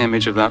put my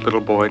image of that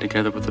little boy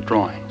together with the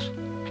drawings.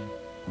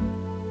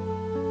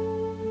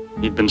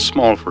 He'd been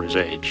small for his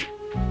age.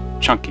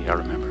 Chunky, I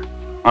remember.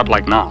 Not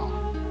like now.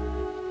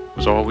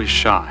 Was always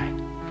shy.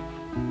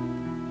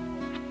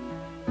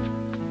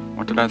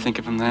 What did I think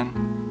of him then?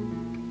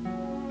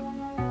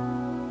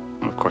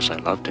 Well, of course I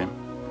loved him.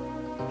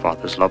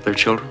 Fathers love their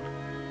children.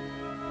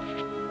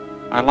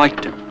 I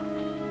liked him.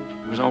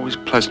 He was always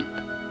pleasant.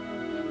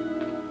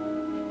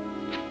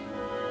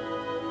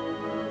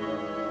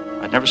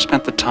 I'd never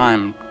spent the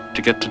time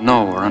to get to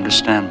know or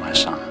understand my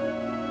son.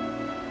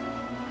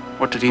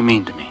 What did he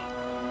mean to me?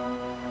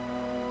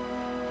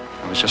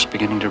 I was just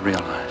beginning to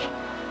realize.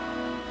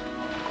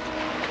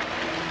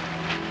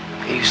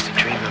 I used to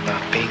dream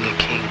about being a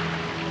king.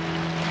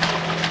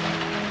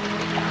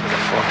 With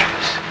a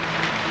fortress.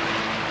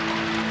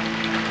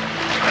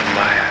 On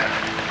my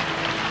island.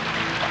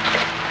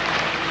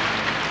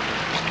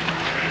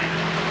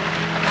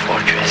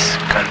 Fortress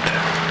Gunther.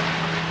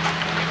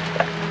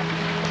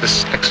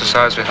 This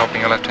exercise for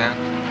helping your left hand?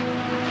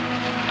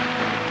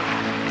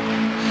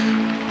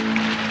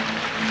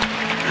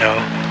 No.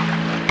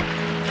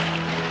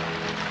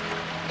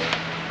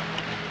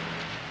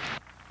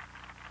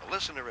 A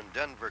listener in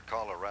Denver,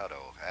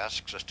 Colorado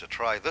asks us to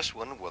try this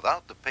one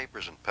without the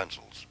papers and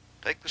pencils.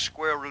 Take the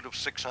square root of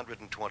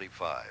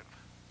 625.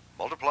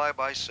 Multiply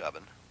by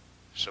 7.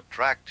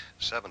 Subtract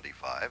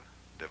 75.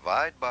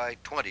 Divide by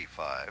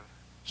 25.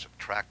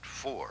 Subtract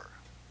 4.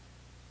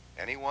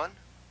 Anyone?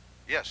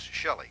 Yes,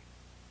 Shelley.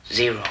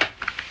 0.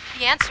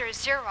 The answer is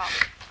 0.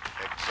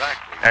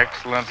 Exactly.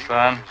 Excellent,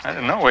 son. I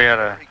didn't know we had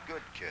a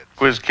kids.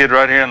 Quiz kid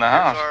right here in the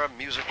house. Here's our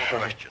musical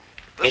question.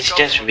 It's This just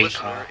comes from a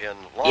recall. listener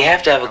in You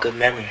have to have a Long good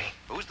memory.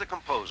 Who's the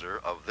composer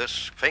of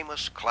this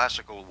famous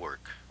classical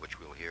work, which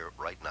we'll hear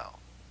right now?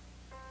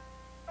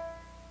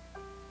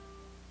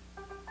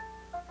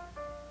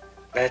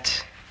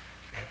 That's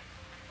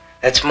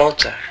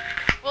Mozart.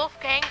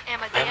 Wolfgang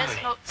Amadeus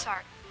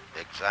Mozart.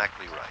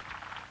 Exactly right.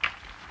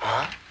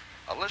 Huh?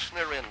 A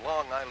listener in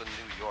Long Island,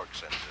 New York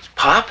sends this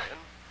Pop? question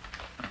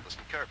in.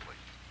 Listen carefully.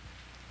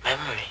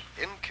 Memory.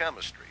 In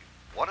chemistry,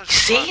 what is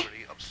See? the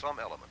property of some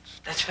elements?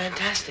 That's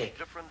fantastic.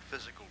 Different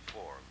physical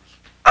forms.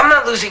 I'm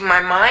not losing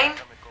my mind.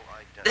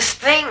 This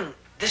thing,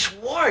 this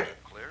ward,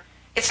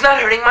 it's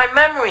not hurting my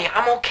memory.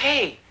 I'm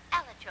okay.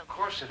 Of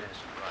course it is.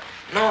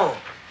 Right.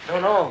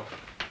 No.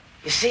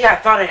 You see, I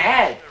thought it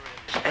had.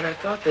 And I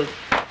thought that...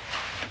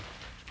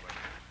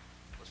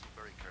 Listen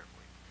very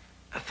carefully.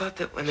 I thought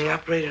that when they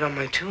operated on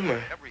my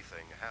tumor...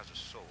 Everything has a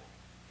soul,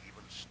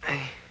 even stone and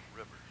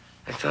rivers.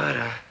 I thought,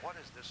 What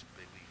is this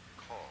belief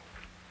called?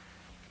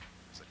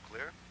 Is it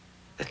clear?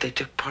 that they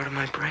took part of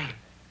my brain.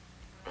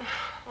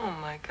 Oh,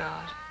 my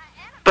God.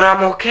 But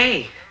I'm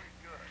okay.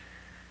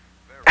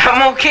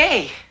 I'm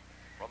okay.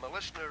 From a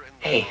listener in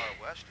the Hey.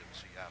 far west in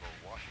Seattle,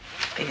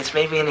 Washington. Think it's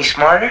made me any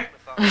smarter?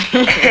 I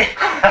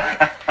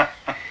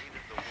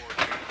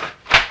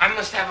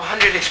must have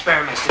 100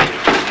 experiments to do.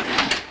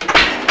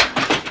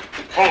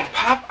 Oh,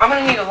 Pop, I'm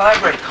gonna need a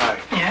library card.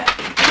 Yeah?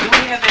 Can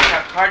we have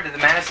a card to the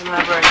Madison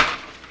Library?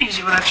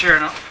 Easy with that chair,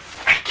 no?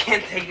 I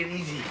can't take it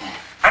easy.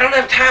 I don't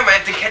have time. I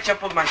have to catch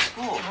up with my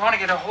school. You want to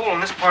get a hole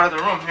in this part of the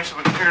room here so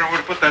we can figure out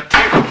where to put that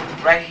table.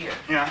 Right here.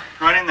 Yeah,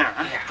 right in there,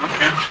 huh? Yeah.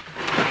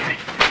 Okay.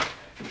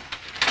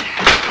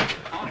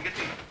 I want to get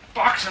these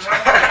boxes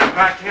out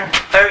back here.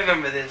 I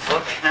remember this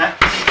book. Huh?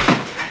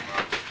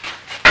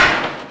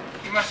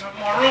 You must have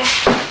more room.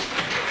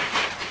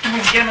 We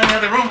can get them in the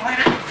other room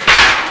later.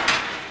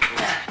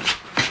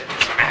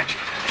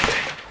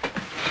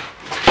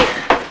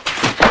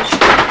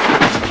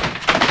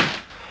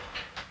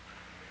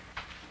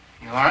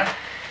 You all right?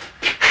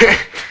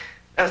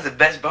 That was the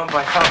best bump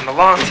I caught in a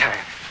long time.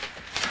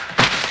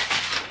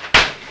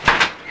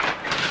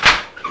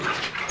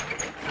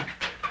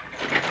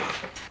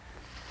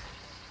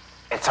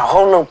 It's a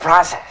whole new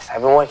process.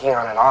 I've been working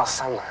on it all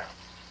summer.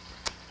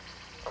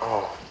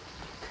 Oh,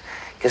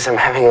 guess I'm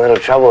having a little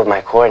trouble with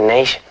my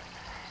coordination.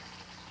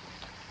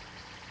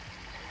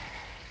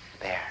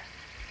 There.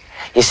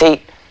 You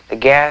see, the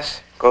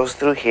gas goes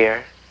through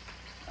here,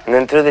 and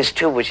then through this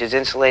tube, which is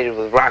insulated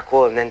with rock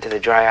wool, and then to the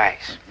dry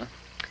ice.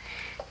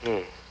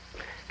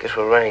 Guess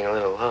we're running a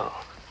little low.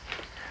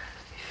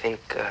 You think,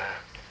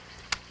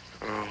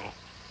 Would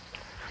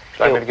you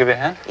like me to give you a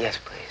hand? Yes,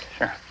 please.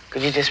 Sure.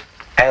 Could you just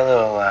add a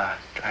little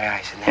dry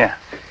ice in there? Yeah.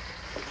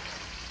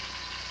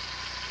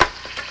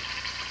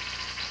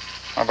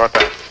 How about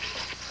that?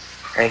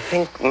 I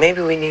think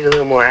maybe we need a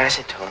little more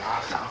acetone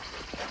also.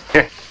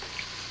 Here.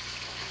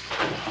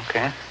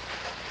 Okay.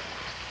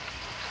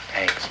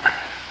 Thanks.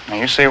 Now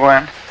you say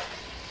when.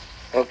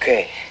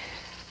 Okay.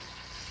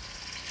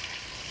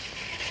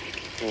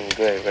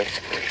 Good, that's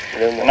good. A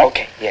little more.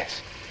 Okay,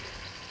 yes.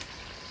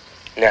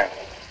 Now,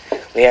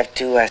 we have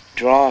to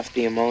draw off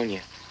the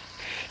ammonia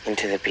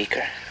into the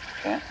beaker.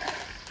 Okay.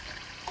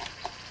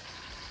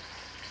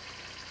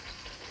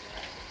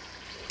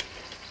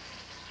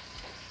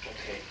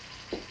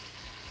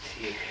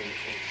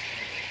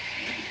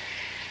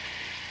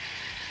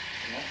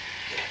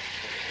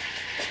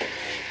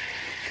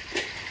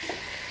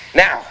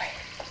 Now,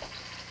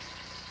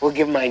 we'll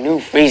give my new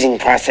freezing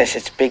process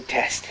its big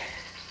test.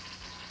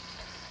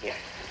 Here.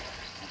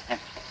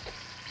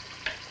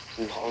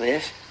 You hold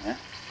this. Yeah.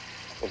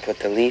 We'll put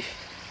the leaf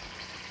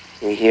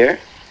in here.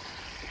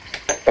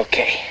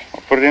 Okay.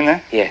 I'll put it in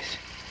there? Yes.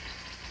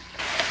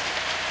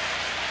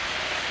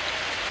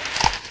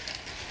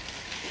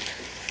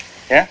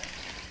 Yeah?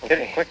 Okay. Get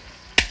it, quick.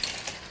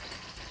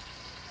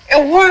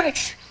 It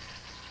works!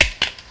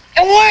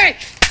 It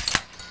works!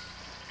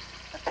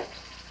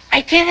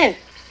 I did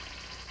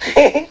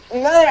it!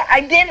 Mother,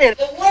 I did it!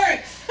 It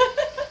works!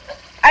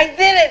 I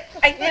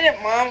did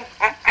it, Mom!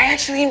 I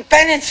actually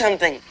invented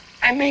something!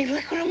 I made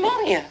liquid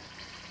ammonia!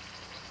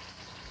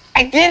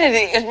 I did it!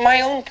 It's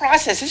my own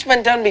process. It's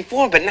been done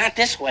before, but not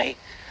this way.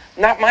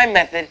 Not my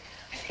method.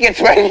 I think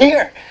it's right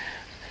here.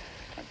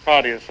 I'm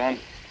proud of you, son.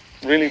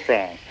 Really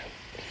proud.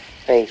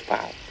 Thanks,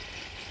 Pop.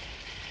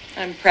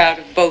 I'm proud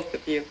of both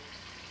of you.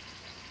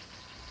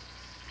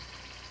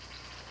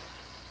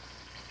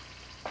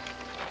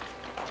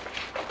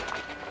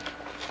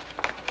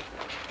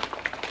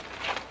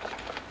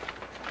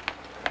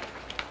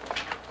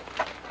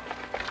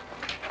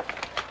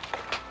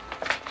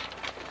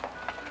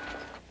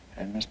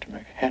 And Mr.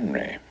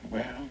 McHenry,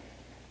 well,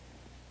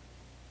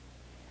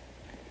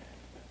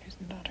 he's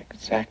not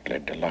exactly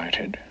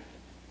delighted.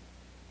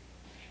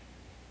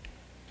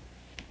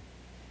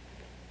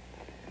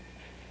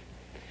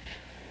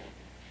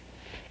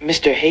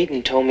 Mr.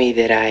 Hayden told me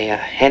that I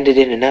handed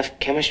in enough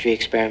chemistry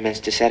experiments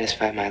to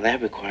satisfy my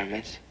lab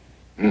requirements.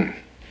 What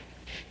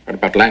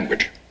about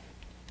language?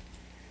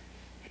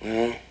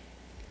 Well,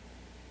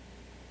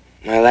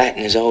 My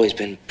Latin has always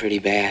been pretty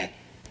bad.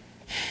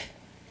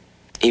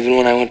 Even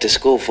when I went to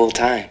school full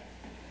time.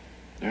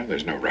 No,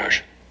 there's no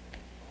rush.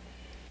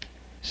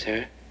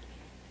 Sir,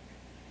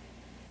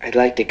 I'd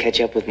like to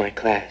catch up with my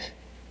class.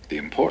 The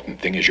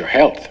important thing is your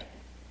health.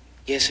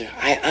 Yes, sir.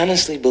 I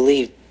honestly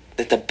believe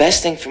that the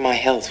best thing for my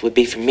health would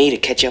be for me to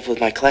catch up with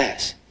my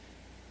class.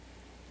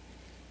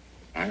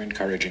 I'm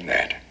encouraging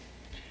that.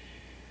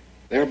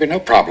 There'll be no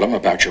problem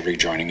about you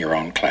rejoining your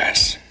own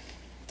class.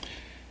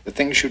 The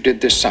things you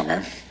did this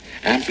summer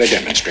amply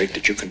demonstrate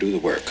that you can do the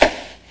work.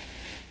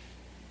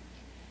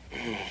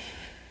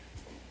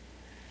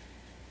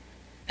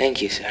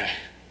 Thank you, sir.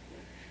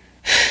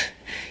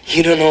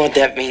 You don't know what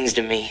that means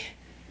to me.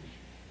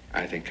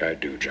 I think I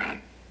do,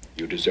 John.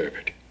 You deserve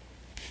it.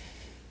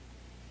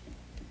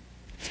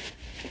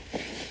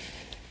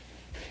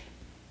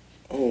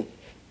 Oh,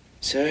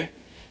 sir?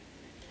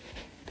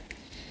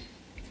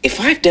 If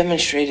I've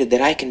demonstrated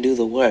that I can do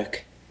the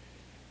work,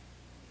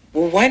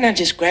 well, why not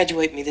just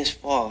graduate me this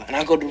fall and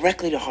I'll go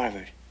directly to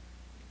Harvard?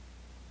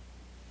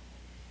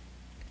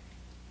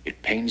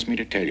 It pains me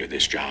to tell you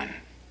this, John.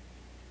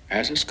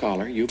 As a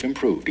scholar, you've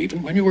improved,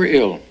 even when you were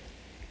ill.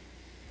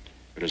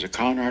 But as a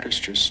con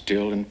artist, you're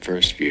still in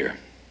first year.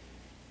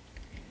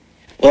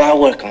 Well,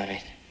 I'll work on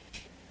it.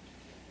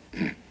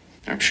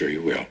 I'm sure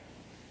you will.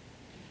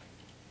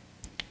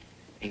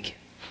 Thank you.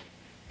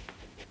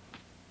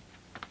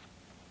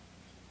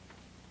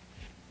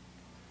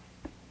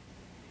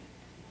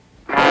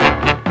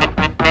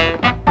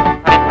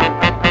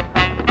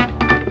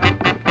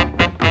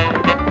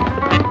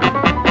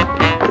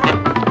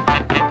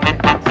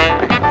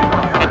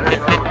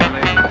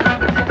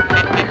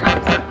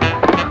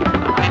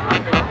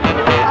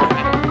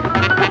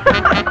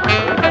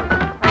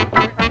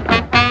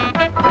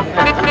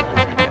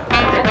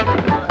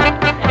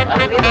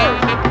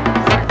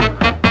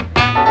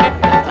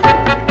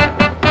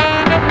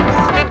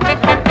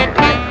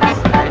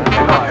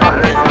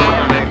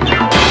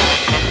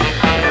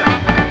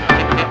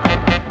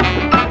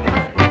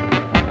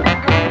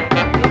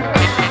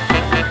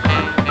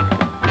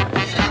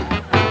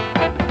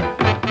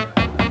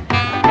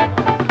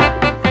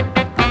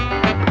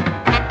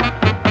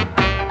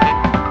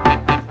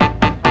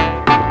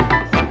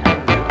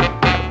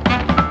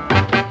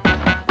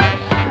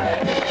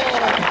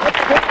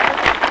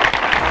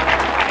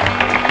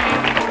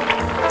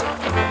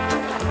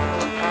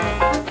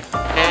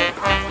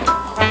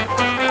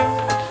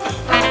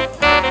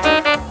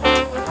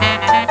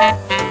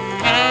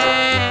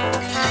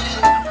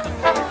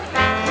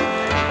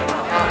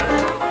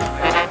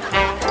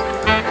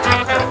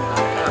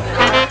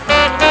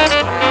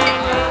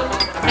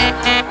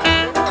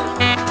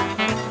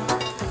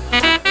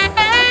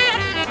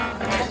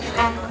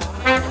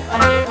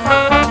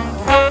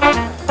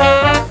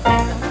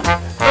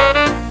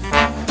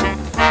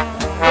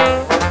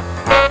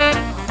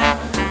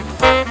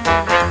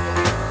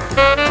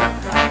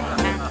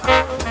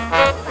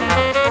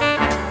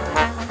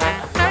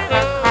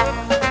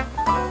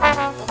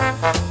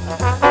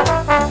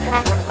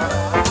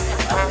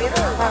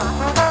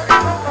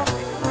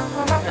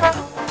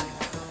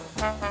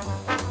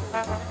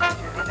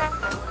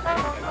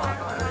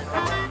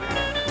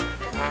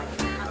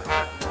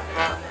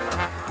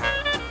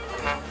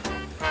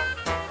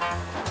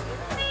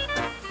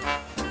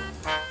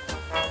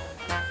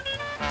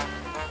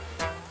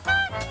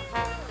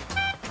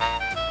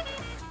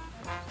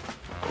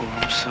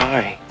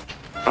 Sorry.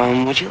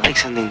 Would you like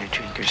something to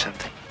drink or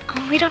something?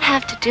 Oh, we don't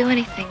have to do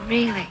anything,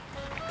 really.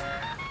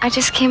 I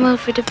just came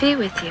over to be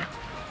with you.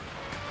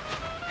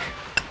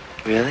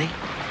 Really?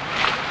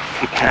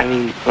 I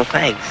mean, well,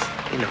 thanks.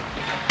 You know.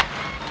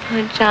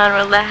 Oh, John,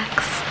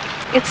 relax.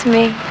 It's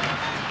me.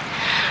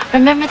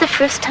 Remember the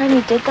first time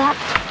you did that?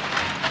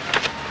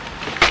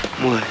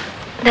 What?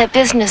 That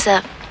business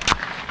of,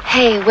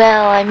 hey,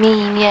 well, I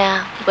mean,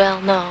 yeah,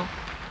 well, no.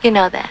 You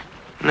know that.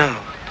 No.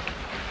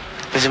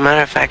 As a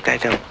matter of fact, I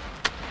don't.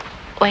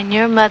 When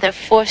your mother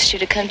forced you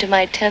to come to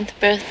my 10th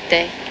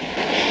birthday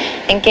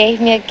and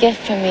gave me a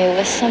gift from you, it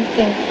was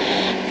something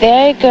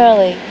very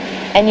girly,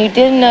 and you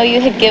didn't know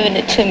you had given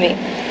it to me.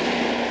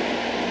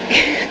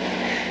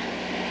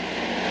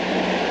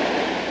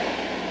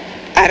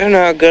 I don't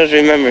know how girls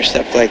remember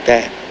stuff like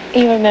that.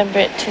 You remember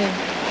it, too.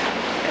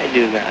 I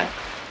do not.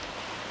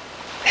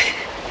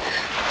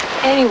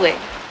 Anyway,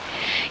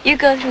 you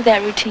go through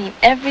that routine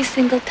every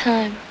single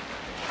time.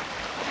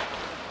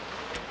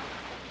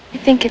 I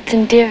think it's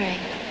endearing.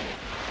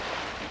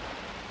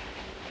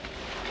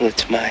 Well,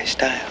 it's my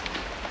style.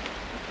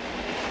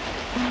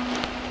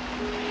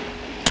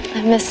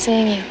 I miss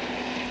seeing you.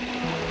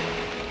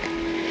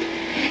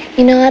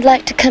 You know, I'd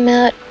like to come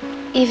out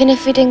even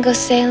if we didn't go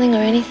sailing or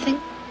anything.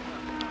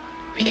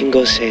 We can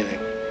go sailing.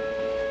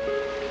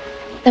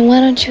 Then why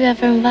don't you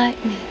ever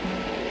invite me?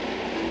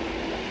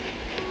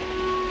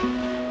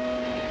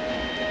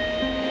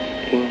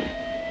 Well,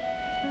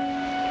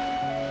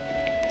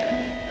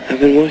 I've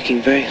been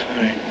working very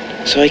hard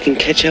so I can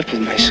catch up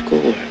with my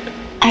schoolwork.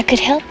 I could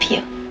help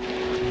you.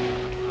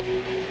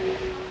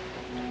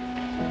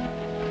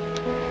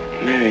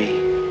 Mary,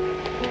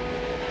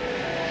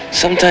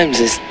 sometimes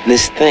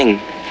this thing,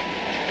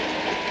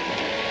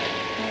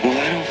 well,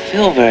 I don't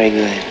feel very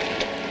good.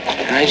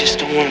 And I just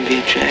don't want to be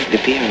a drag to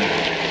be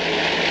around.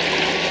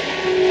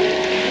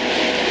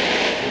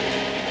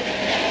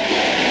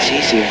 It's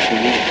easier for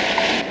me.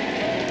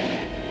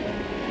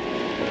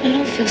 I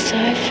don't feel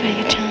sorry for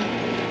you, John.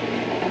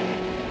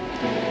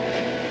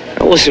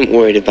 I wasn't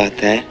worried about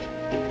that.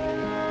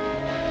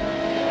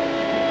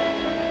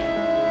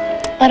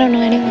 I don't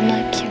know anyone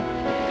like you.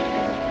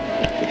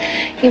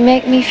 You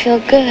make me feel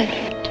good.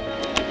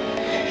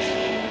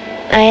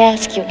 I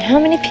ask you, how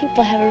many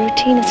people have a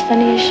routine as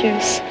funny as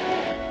yours?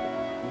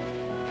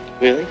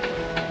 Really?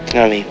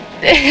 I mean,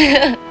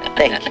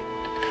 thank you.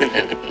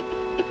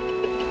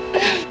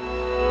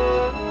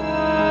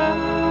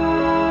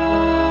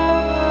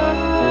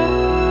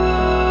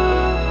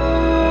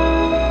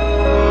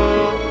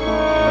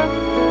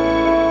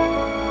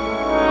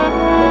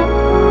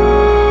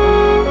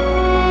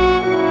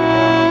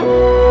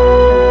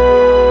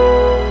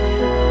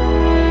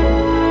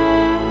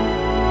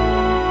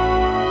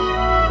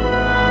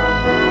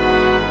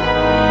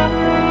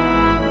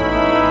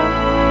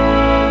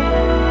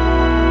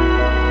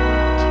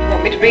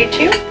 Read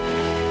to you?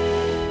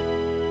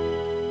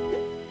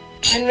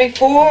 Henry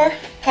IV,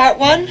 Part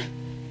 1.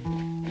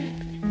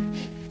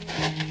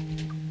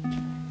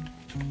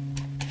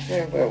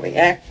 Where were we?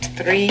 Act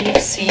 3,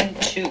 Scene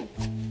 2.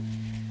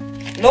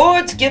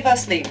 Lords, give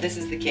us leave. This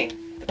is the king.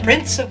 The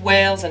Prince of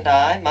Wales and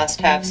I must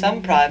have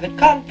some private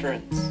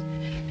conference.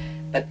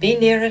 But be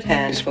near at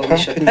hand, for we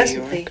shall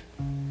presently...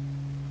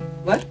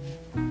 What?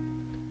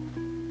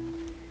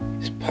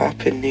 Is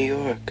Pop in New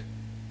York?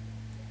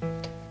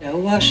 No,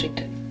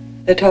 Washington.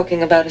 They're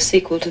talking about a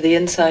sequel to the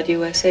Inside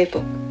USA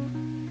book.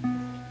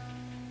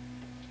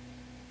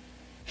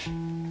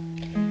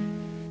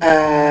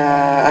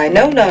 I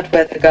know not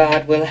whether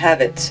God will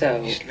have it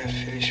so. He's not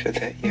finished with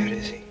that yet,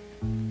 is he?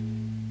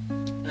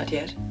 Not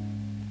yet.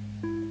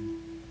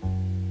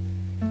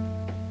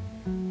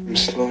 I'm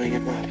slowing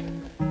him up.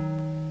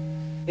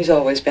 He's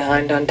always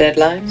behind on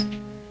deadlines.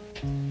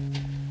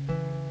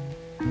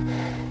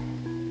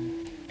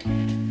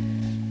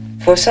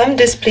 For some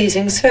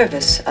displeasing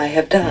service I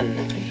have done.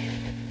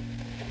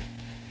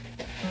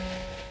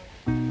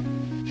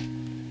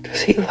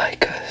 Does he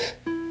like us?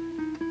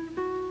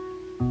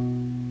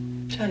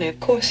 Johnny, of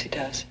course he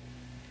does.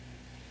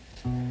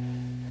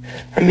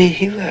 I mean,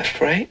 he left,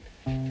 right?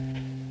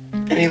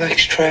 And he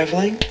likes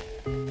traveling?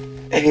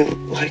 And he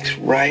likes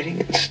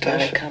riding and stuff?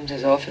 And he comes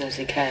as often as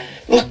he can.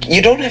 Look,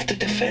 you don't have to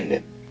defend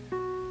him.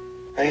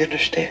 I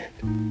understand.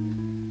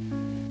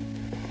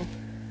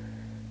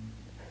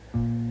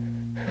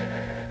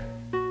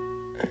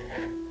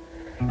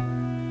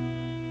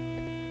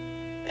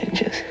 I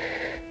just...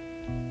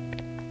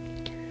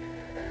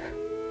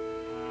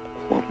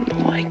 want him to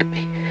like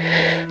me.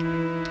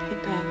 He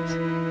does.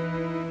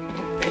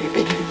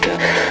 Baby, he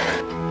does.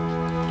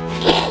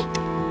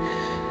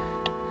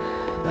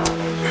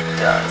 He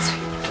does.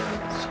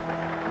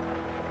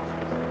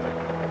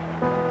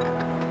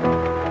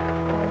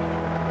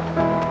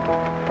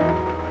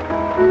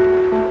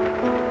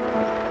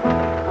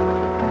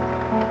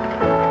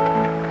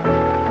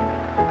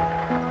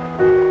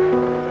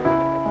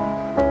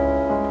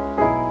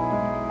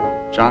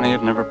 Johnny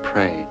had never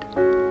prayed.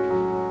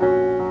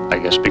 I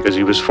guess because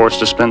he was forced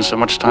to spend so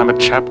much time at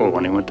chapel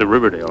when he went to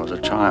Riverdale as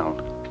a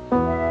child.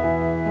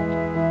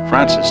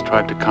 Frances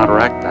tried to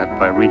counteract that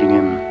by reading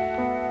him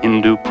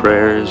Hindu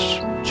prayers,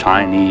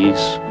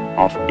 Chinese,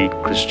 offbeat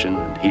Christian,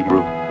 and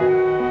Hebrew.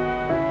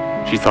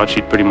 She thought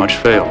she'd pretty much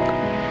failed.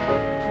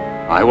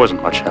 I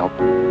wasn't much help.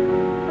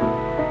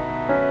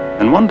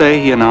 And one day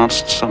he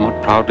announced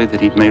somewhat proudly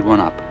that he'd made one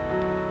up.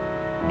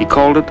 He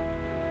called it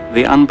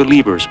the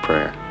Unbeliever's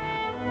Prayer.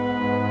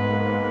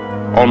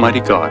 Almighty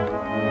God,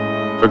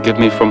 forgive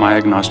me for my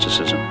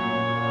agnosticism,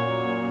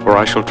 for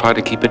I shall try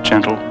to keep it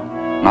gentle,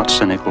 not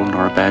cynical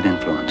nor a bad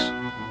influence.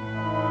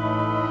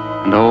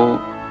 And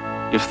oh,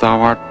 if thou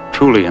art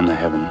truly in the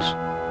heavens,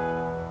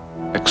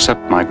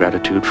 accept my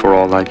gratitude for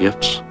all thy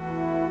gifts,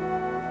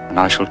 and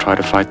I shall try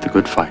to fight the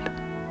good fight.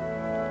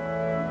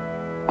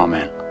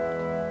 Amen.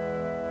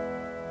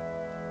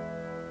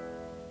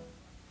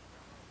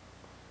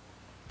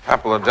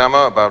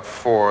 Papilledema about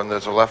 4, and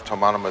there's a left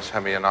homonymous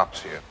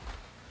hemianopsia.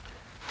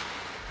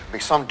 Be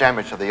some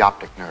damage to the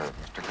optic nerve,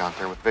 Mr.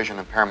 Gunther, with vision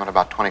impairment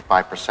about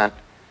 25%.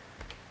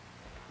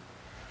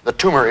 The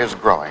tumor is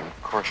growing.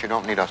 Of course, you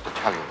don't need us to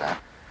tell you that.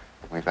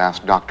 We've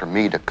asked Dr.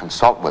 Mead to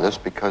consult with us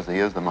because he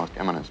is the most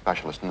eminent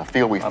specialist in the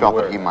field. We felt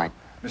that he might...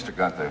 Mr.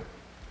 Gunther,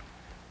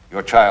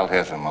 your child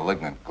has a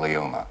malignant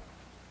glioma,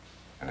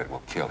 and it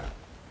will kill him.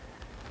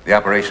 The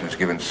operation has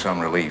given some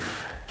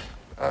relief,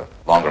 a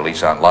longer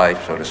lease on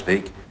life, so to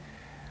speak.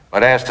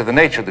 But as to the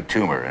nature of the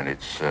tumor and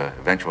its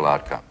eventual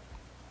outcome,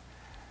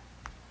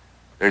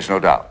 there's no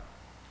doubt.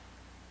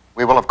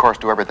 We will, of course,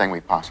 do everything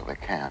we possibly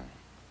can.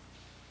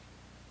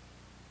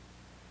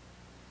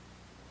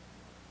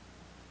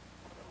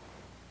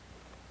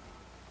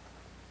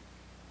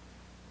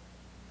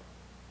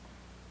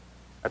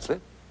 That's it?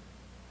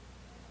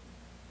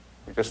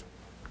 You're just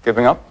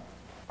giving up?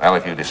 Well,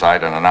 if you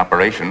decide on an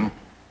operation,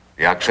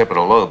 the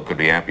occipital lobe could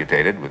be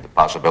amputated with the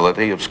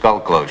possibility of skull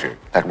closure.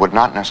 That would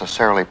not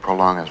necessarily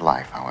prolong his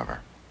life, however.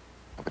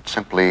 It would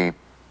simply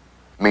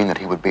mean that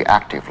he would be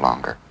active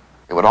longer.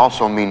 It would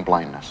also mean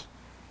blindness.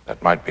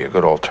 That might be a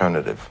good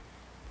alternative.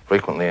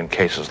 Frequently in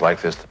cases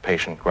like this, the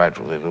patient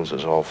gradually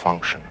loses all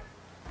function.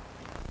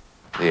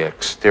 The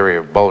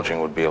exterior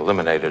bulging would be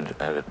eliminated,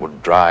 and it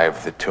would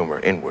drive the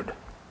tumor inward.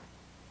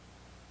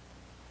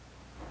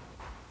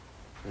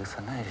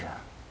 Euthanasia.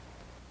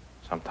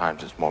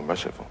 Sometimes it's more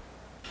merciful.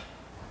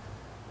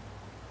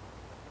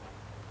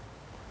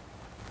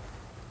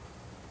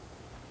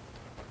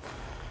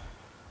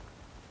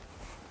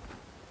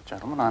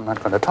 Gentlemen, I'm not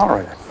going to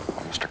tolerate it.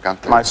 Mr.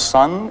 Gunther. My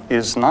son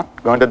is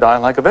not going to die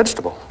like a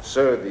vegetable.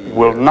 Sir,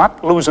 We'll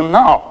not lose him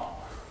now.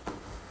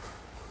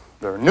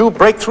 There are new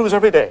breakthroughs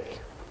every day.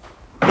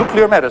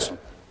 Nuclear medicine.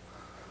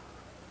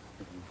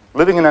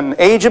 Living in an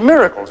age of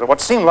miracles, or what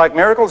seemed like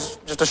miracles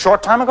just a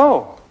short time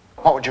ago.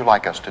 What would you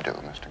like us to do,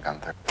 Mr.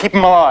 Gunther? Keep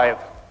him alive.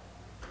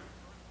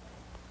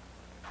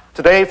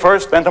 Today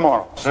first, then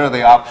tomorrow. Sir,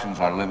 the options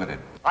are limited.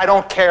 I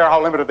don't care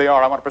how limited they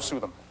are. I want to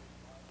pursue them.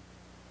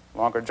 The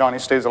longer Johnny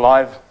stays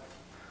alive,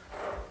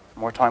 the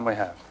more time we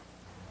have.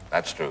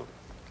 That's true.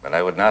 But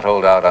I would not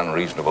hold out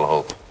unreasonable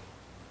hope.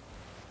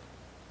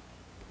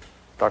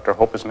 Dr.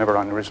 Hope is never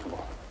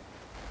unreasonable.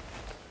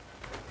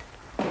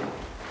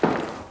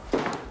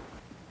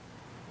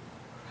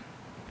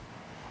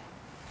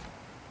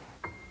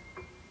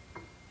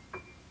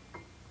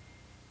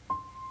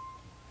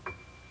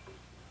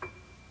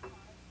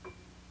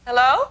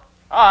 Hello?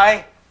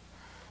 Hi.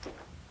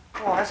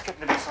 Oh, that's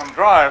getting to be some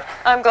drive.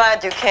 I'm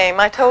glad you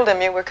came. I told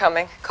him you were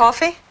coming.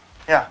 Coffee?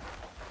 Yeah.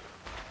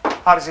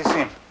 How does he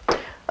seem?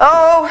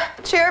 Oh,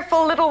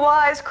 cheerful little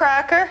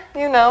wisecracker,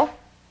 you know.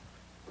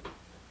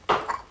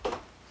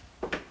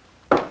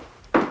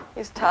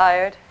 He's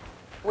tired,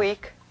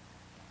 weak.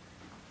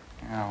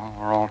 Yeah, well,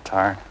 we're all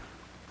tired.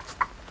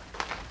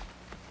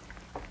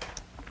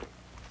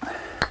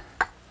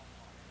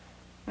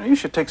 You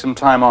should take some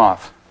time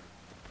off.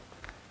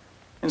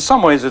 In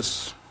some ways,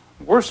 it's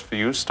worse for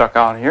you stuck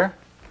out here.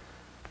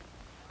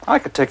 I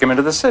could take him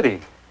into the city,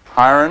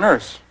 hire a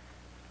nurse.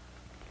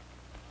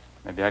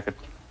 Maybe I could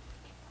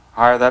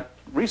hire that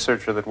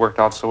researcher that worked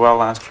out so well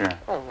last year.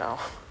 Oh, no.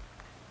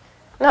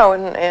 No,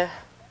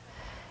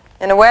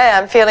 in a way,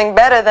 I'm feeling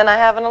better than I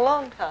have in a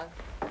long time.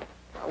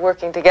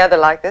 Working together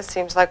like this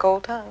seems like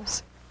old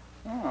times.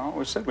 Oh, I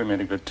always said we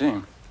made a good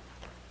team.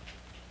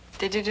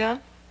 Did you, John?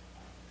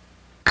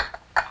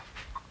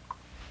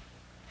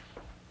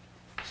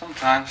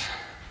 Sometimes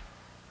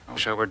I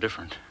wish I were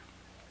different.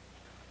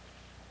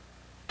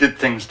 Did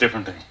things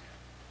differently.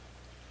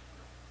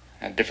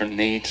 Had different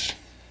needs.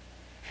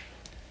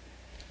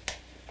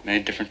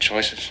 Made different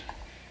choices.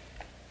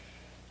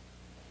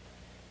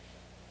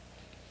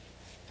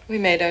 We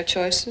made our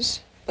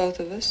choices, both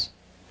of us.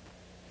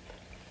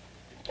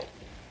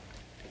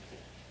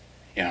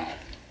 Yeah.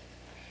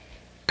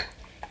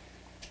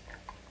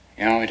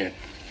 Yeah, we did.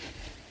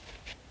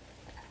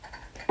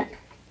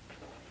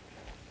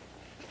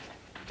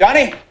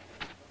 Johnny!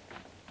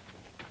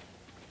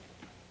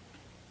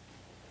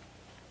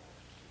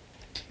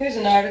 Here's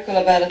an article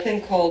about a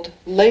thing called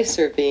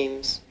laser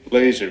beams.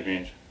 Laser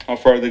beams. How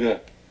far they go?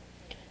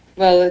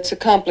 Well, it's a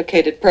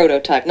complicated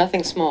prototype,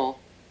 nothing small.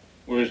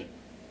 Where is it?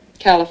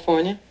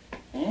 California.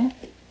 Huh?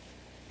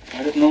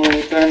 I didn't know it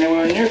was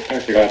anywhere near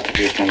factory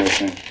application on this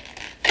thing.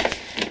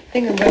 I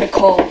think I'm going to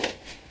call.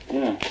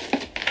 Yeah.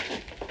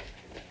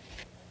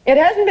 It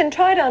hasn't been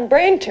tried on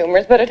brain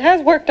tumors, but it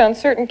has worked on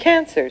certain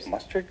cancers.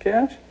 Mustard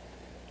gas?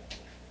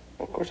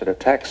 Well, of course, it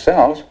attacks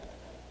cells.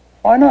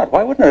 Why not?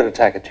 Why wouldn't it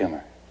attack a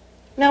tumor?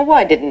 Now,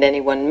 why didn't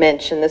anyone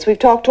mention this? We've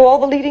talked to all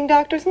the leading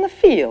doctors in the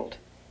field.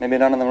 Maybe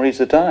none of them reads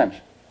the Times.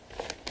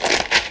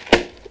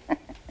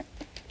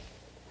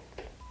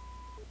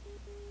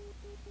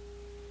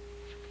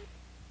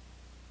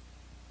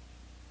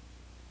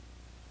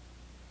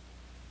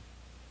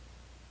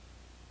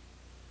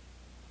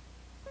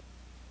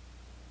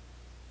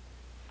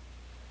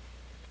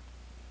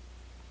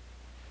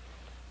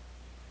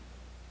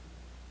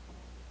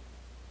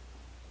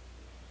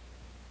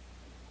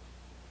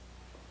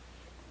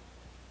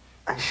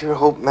 I sure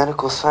hope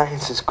medical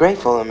science is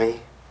grateful to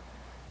me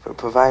for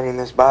providing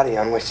this body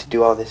on which to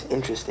do all this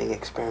interesting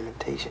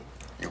experimentation.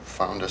 You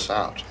found us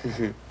out.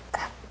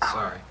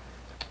 Sorry.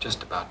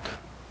 Just about done.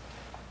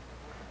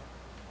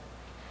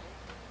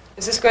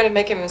 Is this going to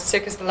make him as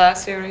sick as the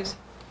last series?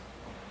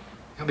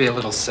 He'll be a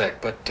little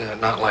sick, but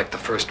not like the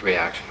first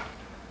reaction.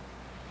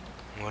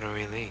 What a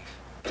relief.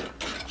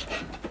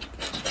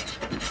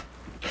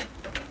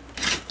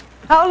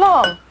 How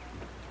long?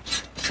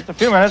 Just a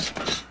few minutes.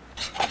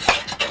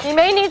 He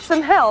may need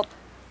some help.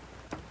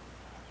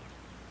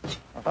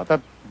 I thought that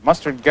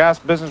mustard gas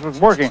business was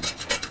working.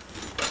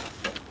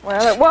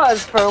 Well, it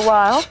was for a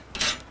while.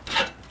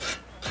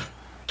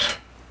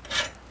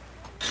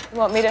 You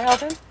want me to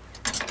help him?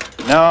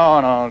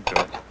 No,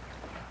 do it.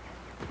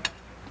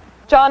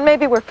 John,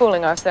 maybe we're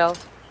fooling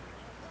ourselves.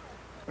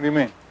 What do you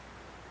mean?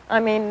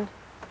 I mean,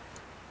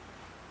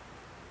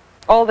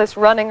 All this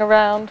running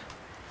around,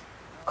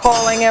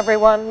 calling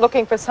everyone,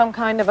 looking for some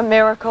kind of a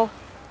miracle.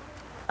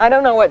 I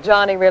don't know what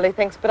Johnny really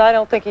thinks, but I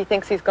don't think he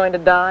thinks he's going to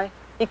die.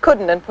 He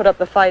couldn't and put up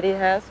the fight he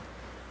has.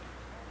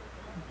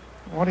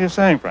 What are you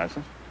saying,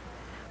 Francis?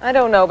 I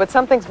don't know, but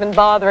something's been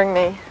bothering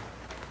me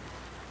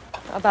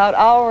about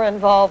our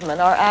involvement,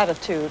 our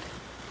attitude.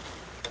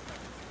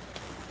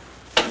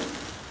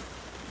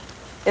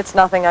 It's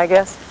nothing, I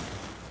guess.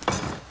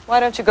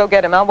 Why don't you go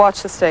get him? I'll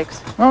watch the stakes.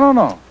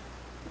 No.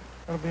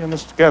 We'll be in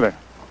this together.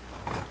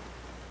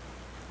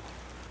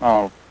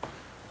 Now,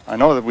 I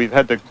know that we've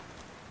had to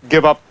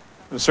give up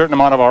a certain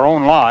amount of our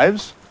own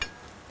lives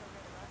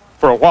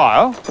for a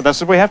while, but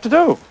that's what we have to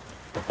do.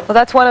 Well,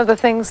 that's one of the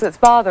things that's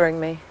bothering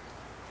me.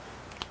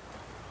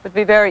 It would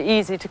be very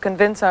easy to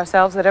convince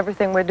ourselves that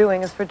everything we're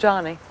doing is for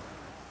Johnny.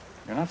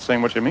 You're not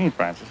saying what you mean,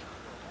 Francis.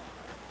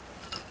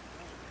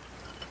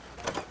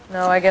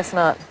 No, I guess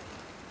not.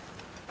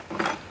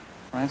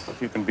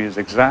 Francis, you can be as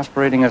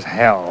exasperating as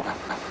hell.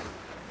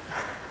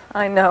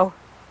 I know.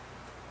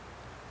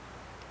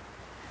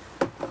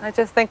 I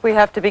just think we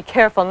have to be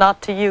careful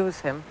not to use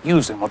him.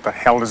 Use him? What the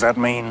hell does that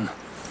mean?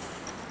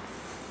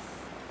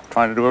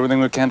 Trying to do everything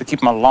we can to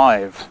keep him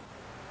alive.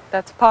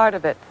 That's part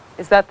of it.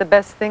 Is that the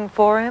best thing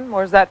for him,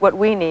 or is that what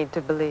we need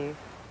to believe?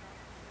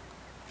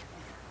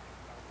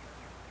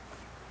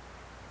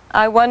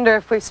 I wonder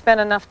if we've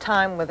spent enough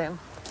time with him.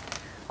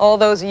 All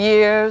those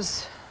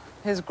years,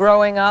 his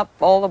growing up,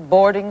 all the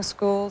boarding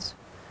schools.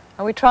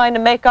 Are we trying to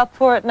make up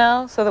for it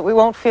now so that we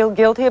won't feel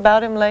guilty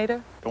about him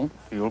later? Don't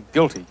feel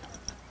guilty.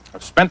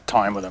 I've spent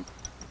time with him.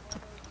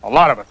 A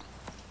lot of it.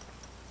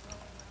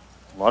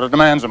 A lot of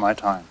demands of my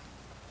time.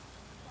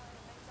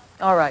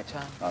 All right,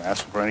 John. Not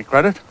asking for any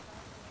credit.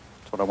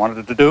 That's what I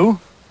wanted to do.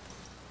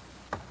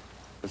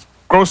 It's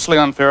grossly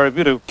unfair of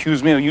you to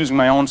accuse me of using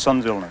my own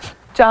son's illness.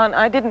 John,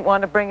 I didn't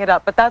want to bring it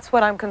up, but that's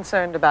what I'm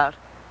concerned about.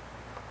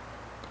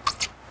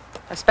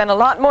 I spent a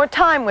lot more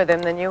time with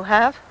him than you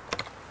have.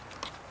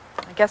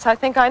 I guess I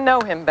think I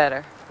know him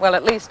better. Well,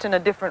 at least in a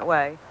different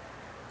way.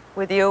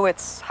 With you,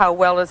 it's how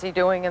well is he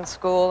doing in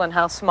school and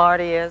how smart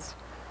he is.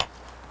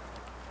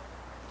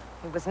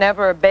 He was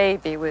never a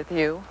baby with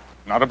you.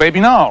 Not a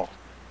baby now.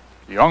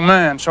 A young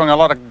man showing a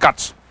lot of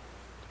guts.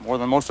 More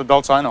than most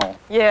adults I know.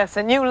 Yes,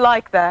 and you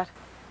like that.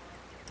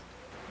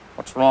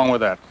 What's wrong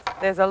with that?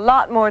 There's a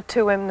lot more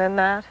to him than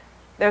that.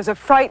 There's a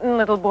frightened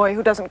little boy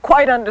who doesn't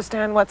quite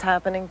understand what's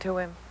happening to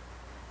him.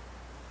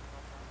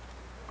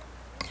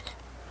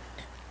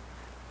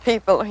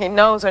 People he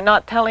knows are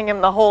not telling him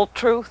the whole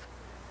truth.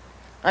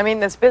 I mean,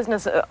 this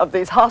business of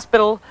these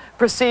hospital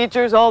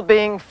procedures all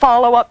being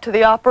follow-up to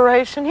the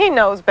operation, he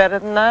knows better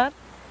than that.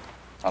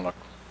 Now look.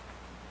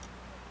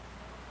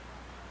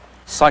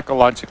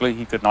 Psychologically,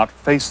 he could not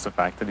face the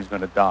fact that he's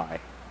going to die.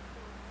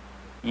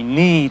 He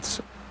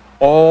needs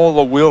all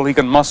the will he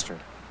can muster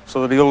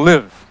so that he'll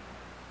live.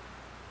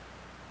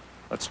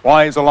 That's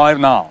why he's alive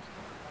now.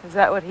 Is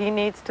that what he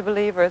needs to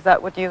believe, or is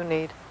that what you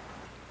need?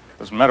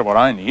 Doesn't matter what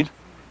I need.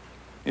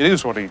 It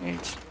is what he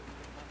needs.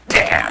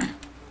 Damn!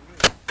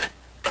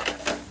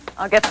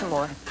 I'll get some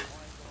more.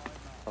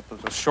 But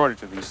there's a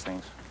shortage of these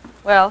things.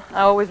 Well,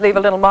 I always leave a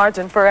little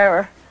margin for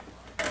error.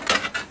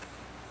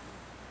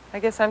 I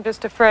guess I'm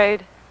just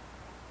afraid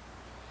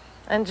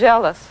and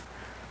jealous.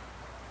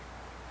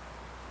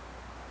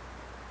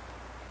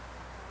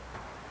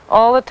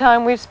 All the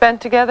time we've spent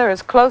together,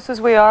 as close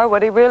as we are,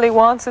 what he really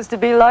wants is to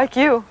be like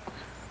you.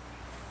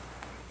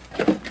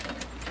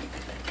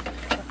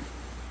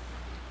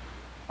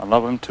 I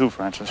love him too,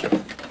 Francis.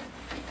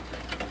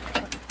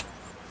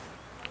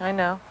 I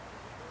know.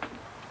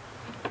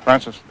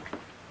 Francis.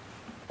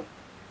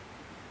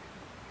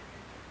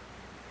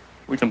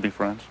 We can be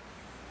friends.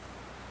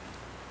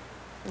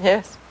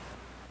 Yes.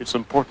 It's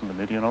important to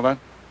me, do you know that?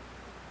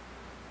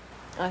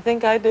 I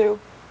think I do.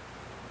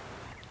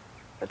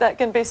 But that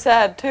can be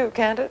sad too,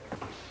 can't it?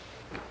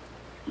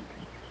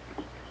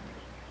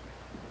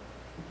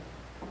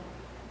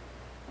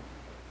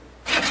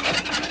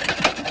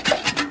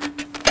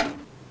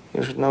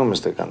 You should know,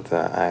 Mr.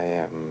 Gunther, I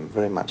am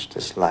very much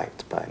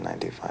disliked by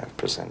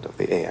 95% of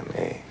the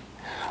AMA.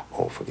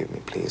 Oh, forgive me,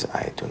 please.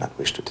 I do not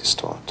wish to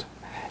distort.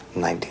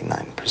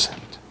 99%.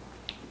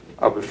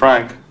 I'll be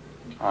frank.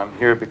 I'm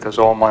here because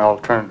all my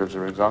alternatives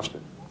are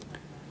exhausted.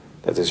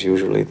 That is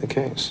usually the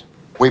case.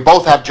 We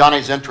both have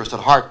Johnny's interest at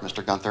heart,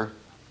 Mr. Gunther.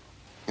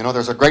 You know,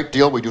 there's a great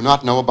deal we do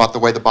not know about the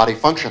way the body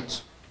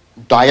functions.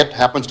 Diet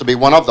happens to be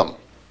one of them.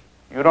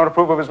 You don't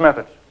approve of his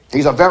methods?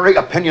 He's a very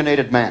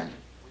opinionated man.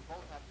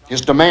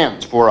 His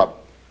demands for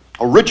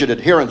a rigid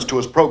adherence to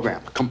his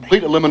program,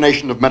 complete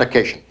elimination of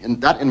medication,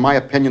 and that, in my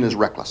opinion, is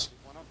reckless.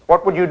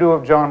 What would you do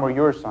if John were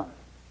your son?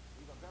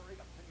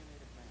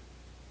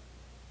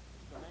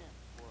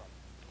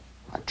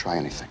 I'd try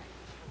anything.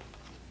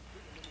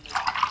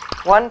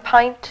 1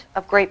 pint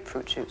of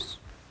grapefruit juice.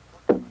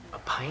 A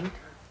pint?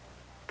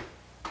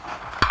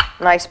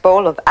 Nice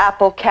bowl of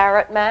apple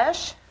carrot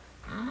mash.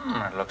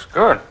 It looks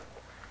good.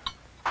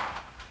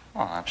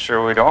 Well, I'm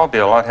sure we'd all be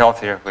a lot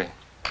healthier if we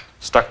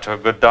stuck to a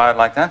good diet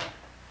like that.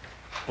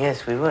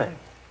 Yes, we would.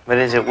 But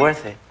is it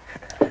worth it?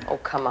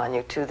 come on,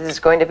 you two. This is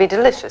going to be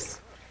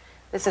delicious.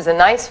 This is a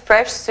nice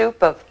fresh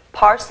soup of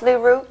parsley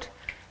root,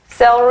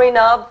 celery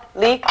nub,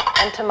 leek,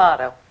 and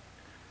tomato.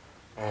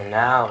 Well,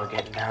 now we're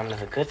getting down to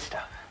the good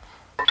stuff.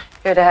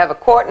 You're to have 1.5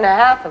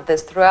 quarts of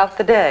this throughout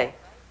the day.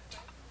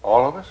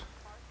 All of us?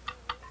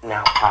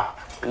 Now, Pop,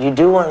 you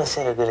do want to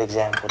set a good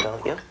example,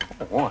 don't you?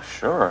 Oh,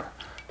 sure.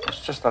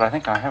 It's just that I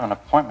think I have an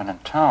appointment in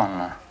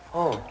town.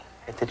 Oh,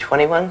 at the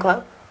 21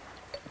 Club?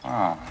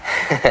 Oh.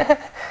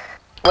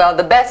 Well,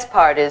 the best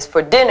part is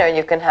for dinner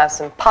you can have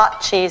some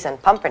pot cheese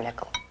and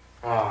pumpernickel.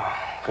 Oh,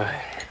 good.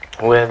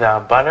 With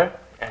butter?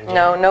 And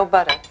No, no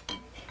butter.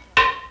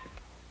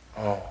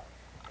 Oh.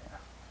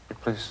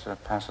 Please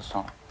pass the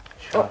salt.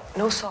 Sure. Oh,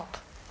 no salt.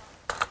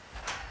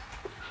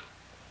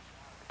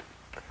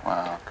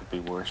 Wow, it could be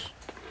worse.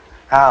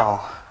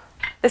 How?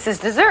 This is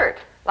dessert.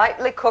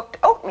 Lightly cooked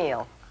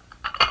oatmeal.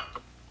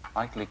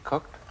 Lightly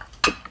cooked?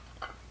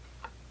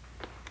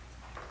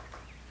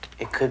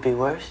 It could be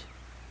worse?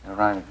 You're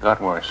right, it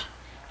got worse.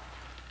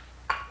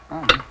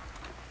 Oh.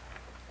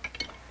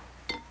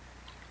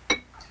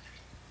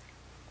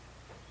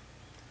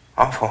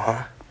 Awful,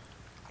 huh?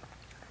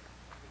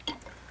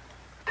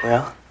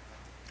 Well,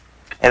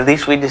 at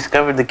least we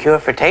discovered the cure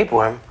for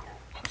tapeworm.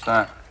 What's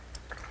that?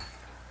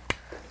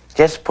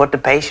 Just put the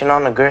patient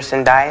on the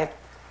Gerson diet,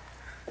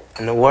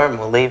 and the worm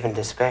will leave in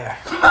despair.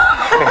 The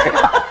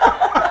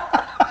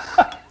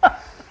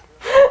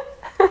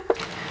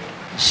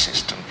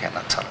system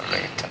cannot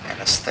tolerate an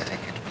anesthetic.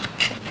 It will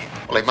kill you.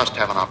 Well, he must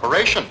have an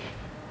operation.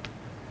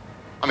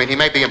 I mean, he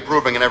may be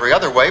improving in every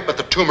other way, but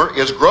the tumor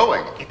is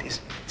growing. It is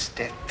in its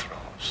death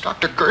throes.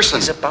 Dr. Gerson.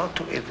 It's about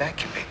to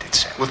evacuate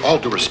itself. With all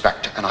due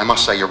respect, and I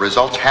must say your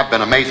results have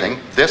been amazing,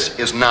 this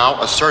is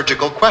now a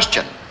surgical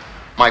question.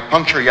 My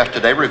puncture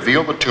yesterday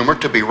revealed the tumor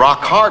to be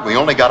rock hard. We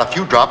only got a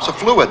few drops of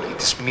fluid.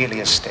 It's merely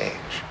a stage.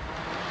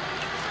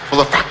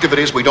 Well, the fact of it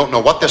is we don't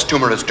know what this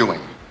tumor is doing.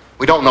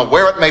 We don't know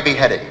where it may be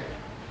heading.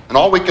 And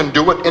all we can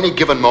do at any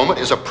given moment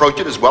is approach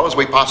it as well as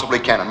we possibly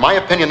can. In my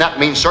opinion, that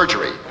means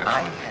surgery.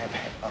 I have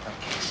had other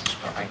cases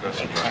where I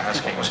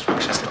asking us to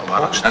accept a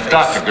lot of Now,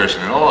 Dr.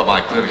 Gerson, in all of my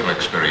clinical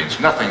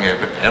experience, nothing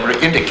ever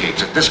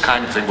indicates that this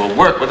kind of thing will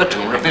work with a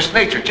tumor of this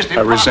nature. Just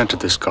I resented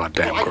this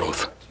goddamn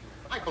growth.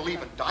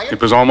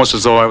 It was almost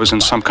as though I was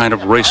in some kind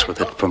of race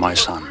with it for my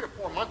son.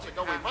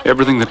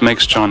 Everything that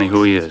makes Johnny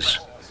who he is.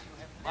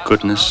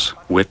 Goodness,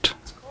 wit,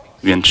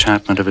 the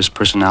enchantment of his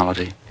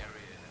personality,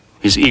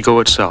 his ego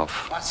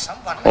itself.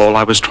 All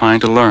I was trying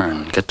to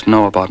learn, get to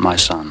know about my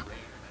son,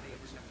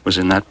 was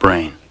in that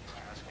brain.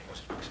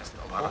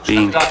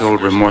 Being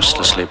killed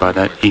remorselessly by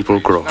that evil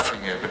growth.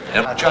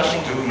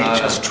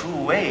 Nature's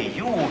true way.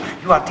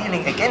 You are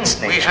dealing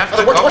against nature.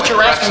 What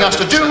you're asking us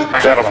to do...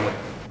 Gentlemen,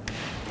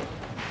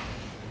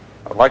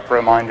 I'd like to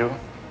remind you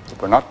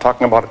that we're not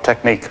talking about a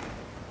technique.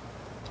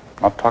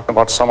 Not talking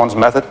about someone's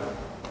method.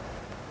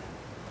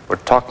 We're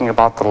talking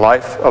about the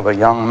life of a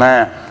young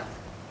man.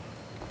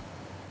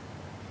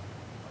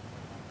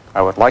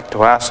 I would like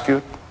to ask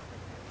you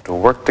to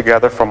work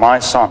together for my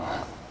son.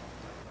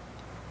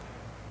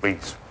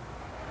 Please.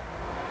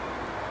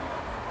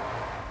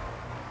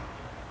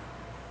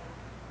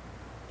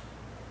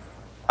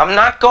 I'm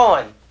not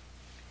going.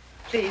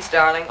 Please,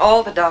 darling,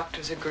 all the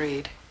doctors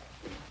agreed.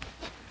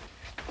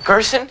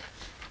 Gerson?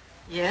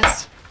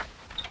 Yes?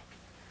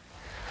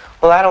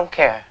 Well, I don't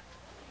care.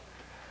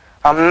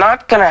 I'm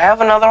not gonna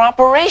have another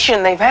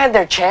operation. They've had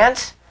their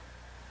chance.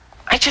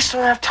 I just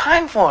don't have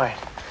time for it.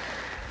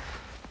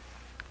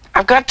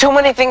 I've got too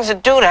many things to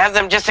do to have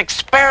them just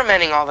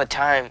experimenting all the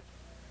time.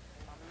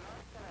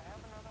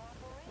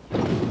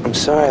 I'm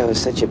sorry I was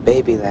such a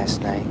baby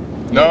last night.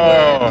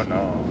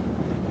 No.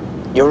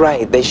 You're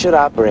right. They should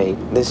operate.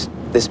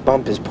 This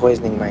bump is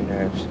poisoning my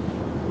nerves.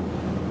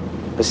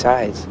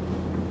 Besides,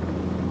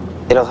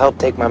 it'll help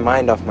take my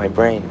mind off my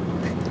brain.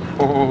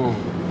 Ooh.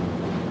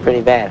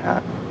 Pretty bad,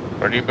 huh?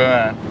 Pretty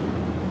bad.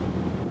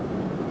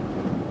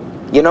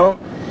 You know,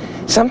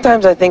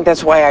 sometimes I think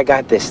that's why I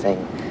got this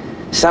thing.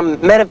 Some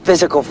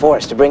metaphysical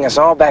force to bring us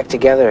all back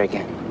together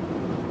again.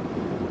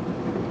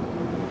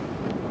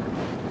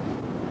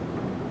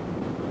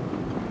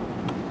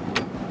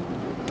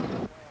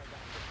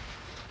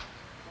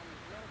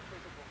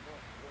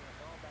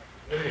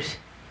 Nurse?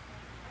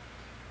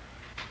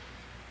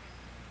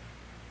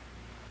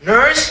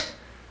 Nurse?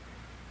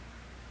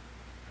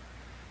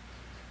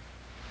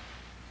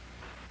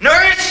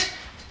 Nurse?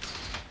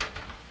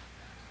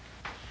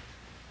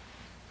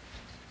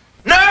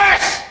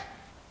 Nurse!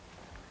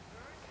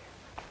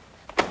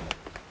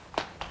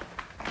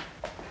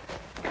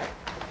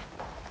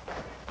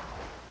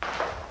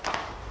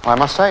 I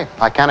must say,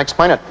 I can't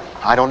explain it.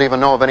 I don't even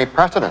know of any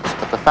precedents,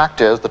 but the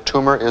fact is the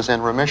tumor is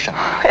in remission.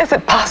 Is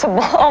it possible?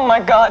 Oh, my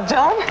God,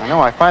 John. I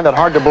know, I find that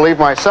hard to believe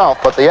myself,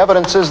 but the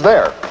evidence is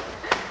there.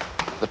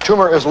 The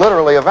tumor is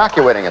literally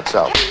evacuating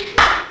itself.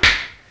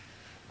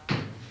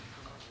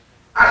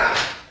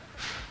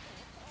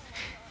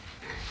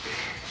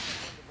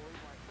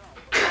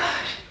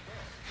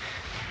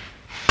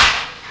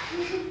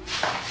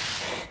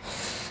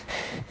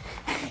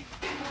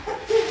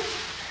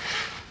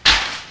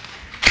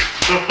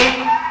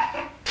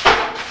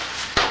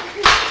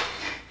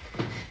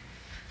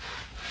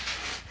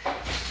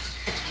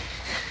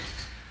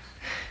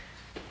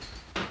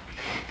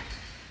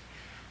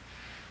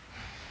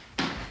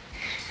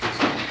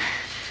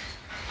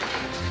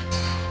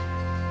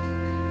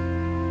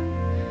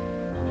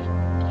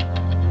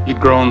 He'd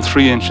grown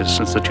 3 inches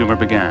since the tumor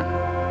began.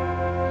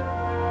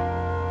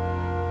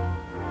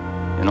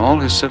 In all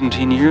his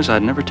 17 years,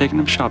 I'd never taken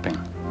him shopping.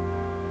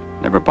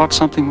 Never bought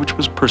something which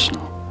was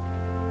personal.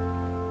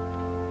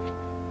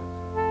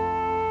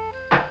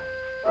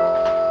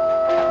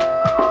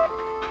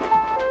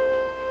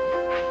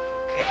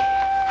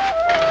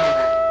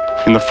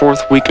 In the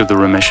 4th week of the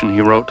remission,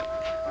 he wrote,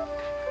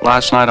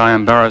 "Last night I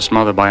embarrassed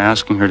Mother by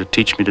asking her to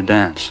teach me to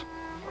dance.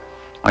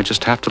 I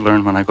just have to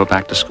learn when I go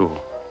back to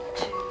school."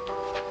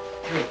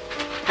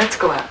 Let's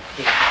go out.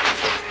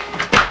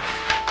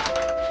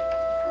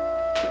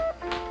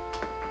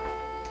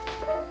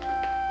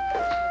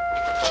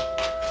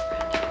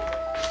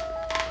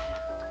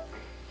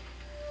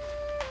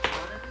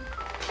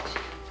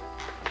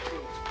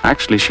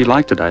 Actually, she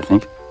liked it, I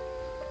think.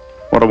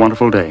 What a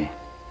wonderful day.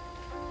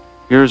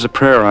 Here's a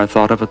prayer I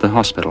thought of at the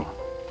hospital.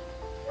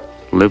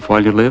 Live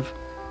while you live,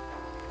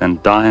 then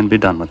die and be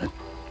done with it.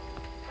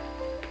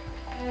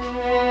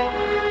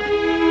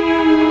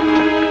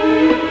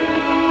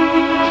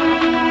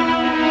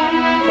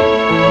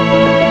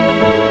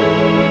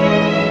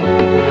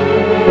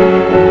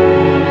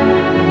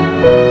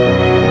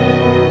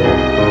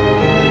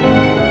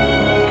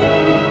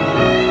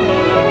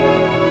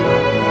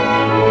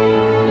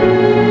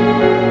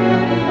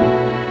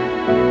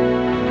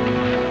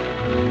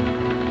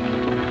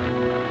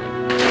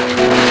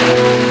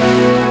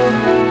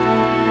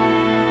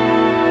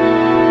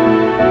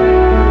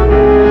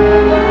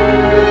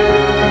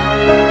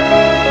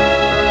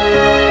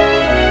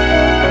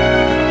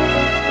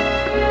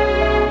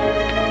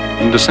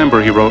 In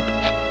December, he wrote,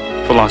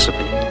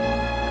 "Philosophy.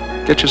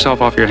 Get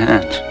yourself off your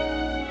hands.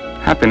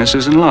 Happiness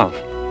is in love.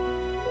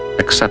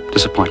 Accept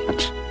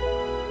disappointments.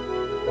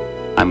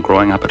 I'm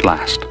growing up at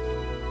last."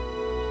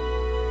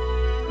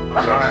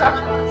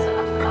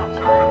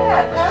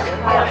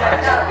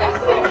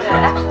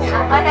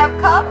 I have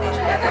coffee.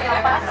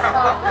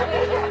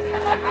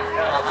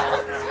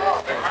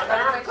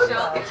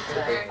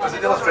 Was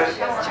it illustrated?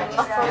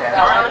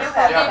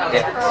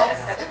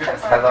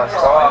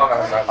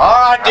 All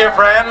right, dear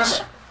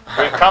friends,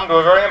 we've come to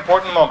a very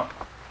important moment.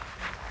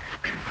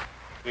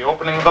 The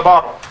opening of the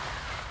bottle.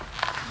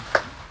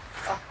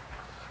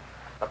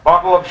 A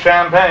bottle of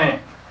champagne.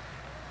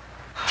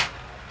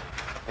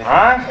 All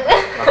right?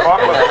 A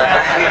bottle of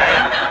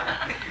champagne.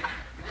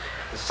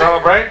 To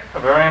celebrate a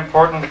very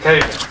important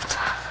occasion.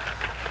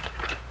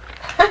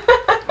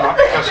 Not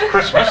just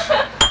Christmas.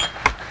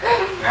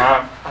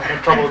 Now, I've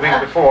had trouble with these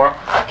before.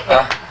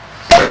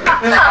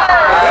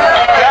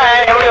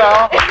 Okay, here we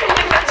go.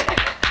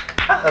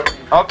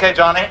 Okay,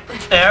 Johnny.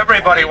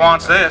 Everybody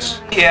wants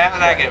this. Yeah, I'm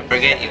not gonna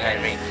forget you,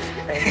 Henry.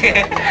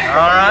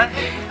 All right.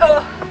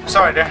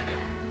 Sorry, dear.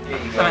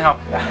 Let me help.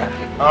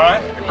 All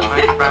right.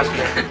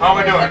 How are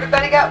we doing?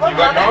 Everybody got one? You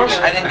got yours?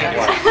 I didn't get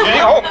one. You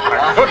didn't? Oh,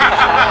 my goodness.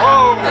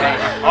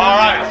 Whoa. All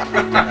right.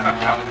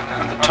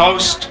 And the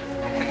toast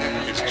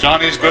is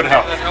Johnny's good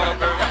health.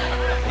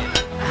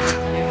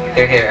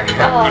 They're here.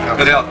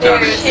 Good health,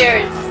 Johnny.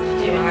 Cheers.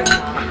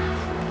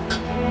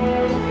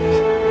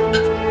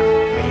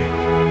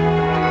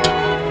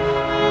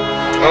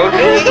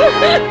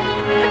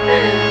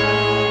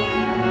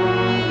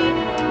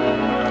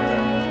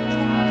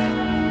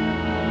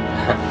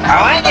 I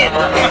like it.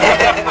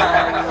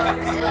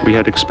 We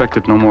had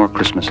expected no more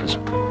Christmases.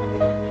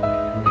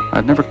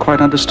 I'd never quite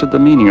understood the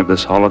meaning of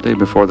this holiday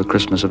before the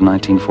Christmas of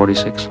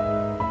 1946.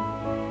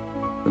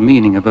 The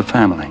meaning of a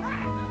family.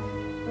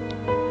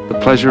 The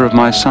pleasure of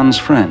my son's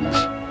friends.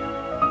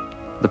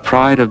 The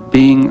pride of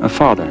being a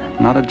father,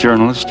 not a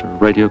journalist or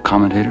radio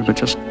commentator, but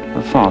just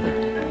a father.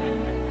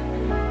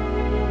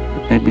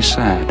 It made me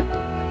sad,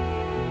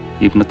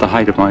 even at the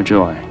height of my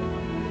joy,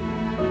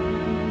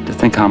 to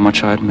think how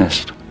much I'd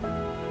missed.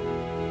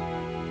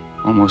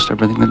 Almost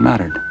everything that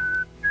mattered.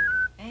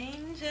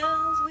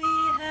 Angels we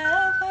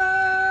have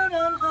heard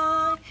on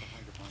high,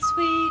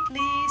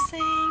 sweetly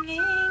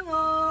singing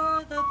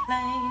o'er the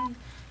plain,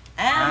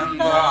 and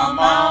the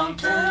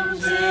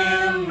mountains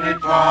in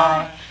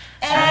reply,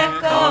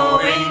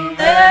 echoing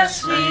their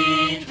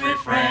sweet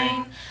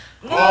refrain.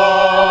 Gloria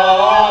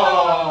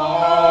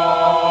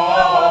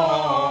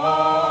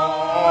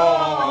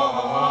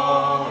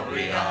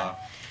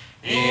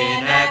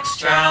in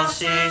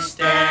excelsis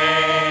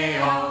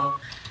Deo.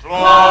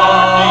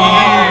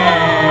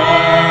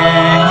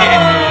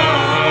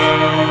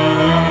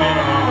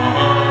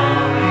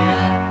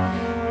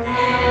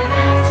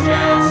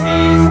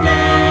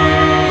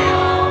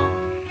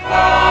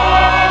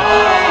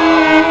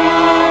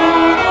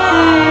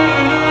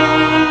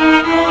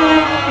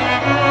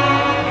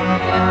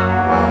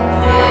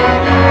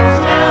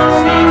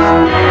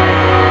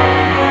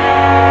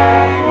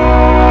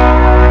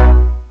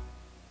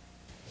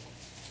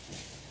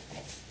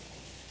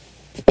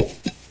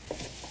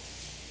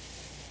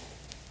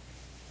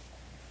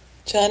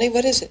 Johnny,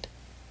 what is it?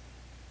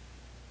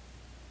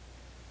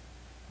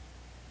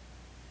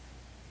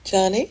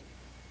 Johnny?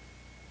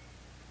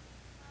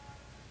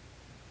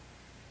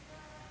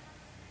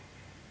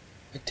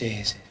 What day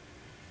is it?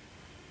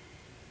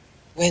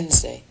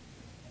 Wednesday.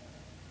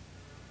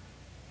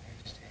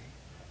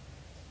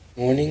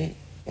 Morning,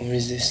 or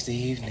is this the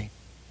evening?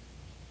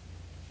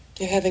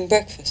 You're having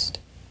breakfast.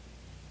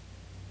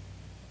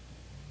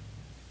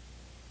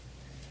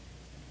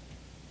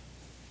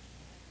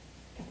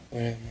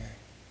 Where am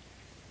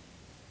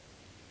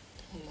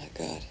Oh, my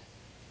God.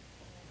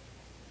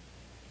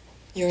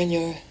 You're in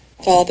your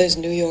father's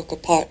New York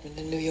apartment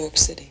in New York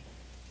City.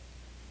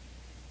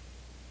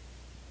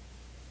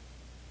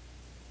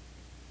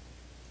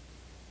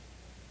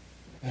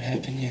 What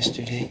happened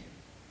yesterday?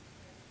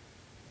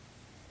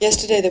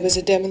 Yesterday there was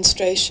a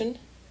demonstration.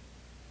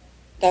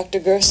 Dr.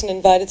 Gerson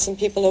invited some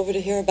people over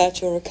to hear about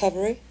your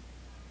recovery.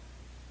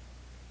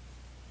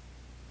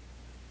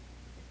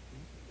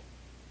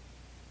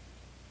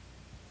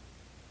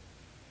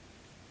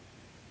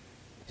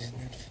 Isn't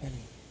that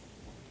funny?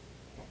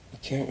 I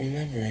can't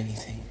remember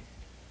anything.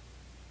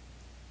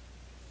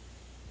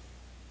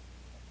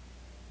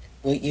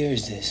 What year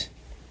is this?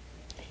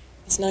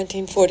 It's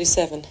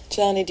 1947.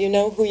 Johnny, do you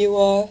know who you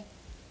are?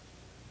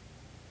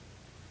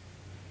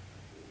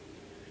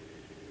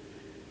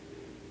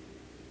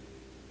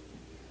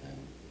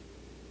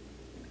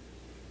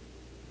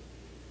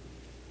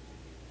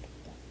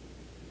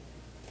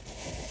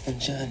 I'm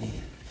Johnny.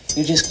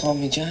 You just call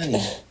me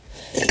Johnny.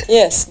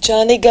 Yes,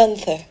 Johnny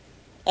Gunther.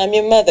 I'm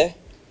your mother.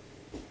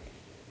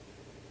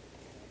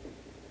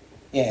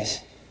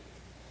 Yes.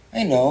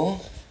 I know.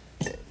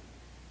 I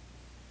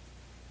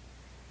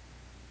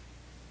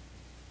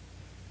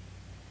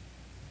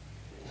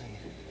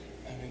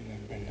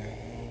remember now.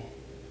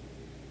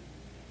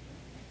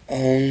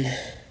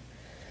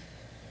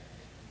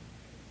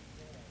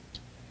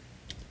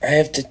 I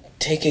have to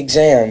take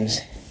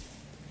exams.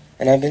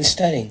 And I've been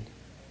studying.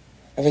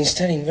 I've been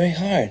studying very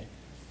hard.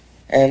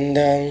 And,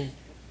 no.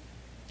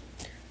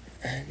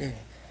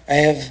 I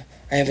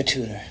have a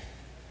tutor.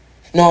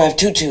 No, I have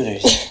two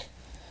tutors.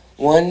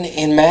 One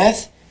in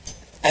math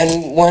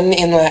and one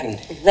in Latin.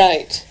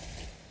 Right.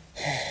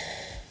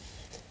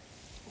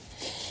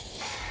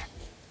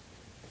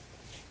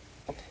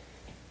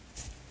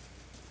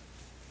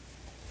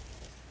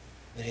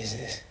 What is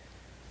this?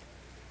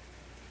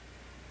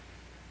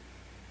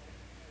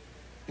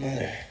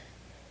 Mother,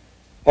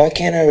 why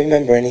can't I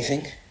remember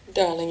anything?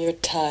 Darling, you're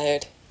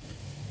tired.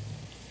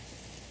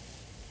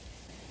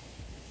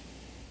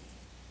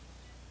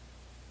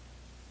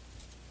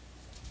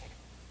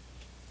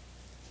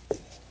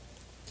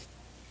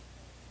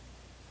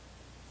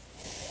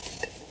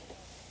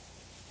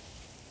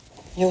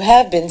 You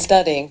have been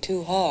studying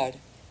too hard.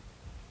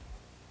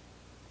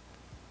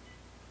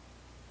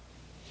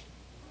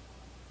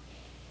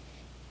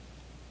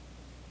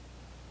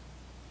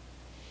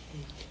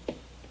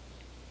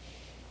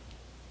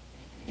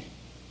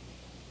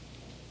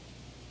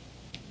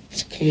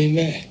 It's coming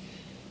back.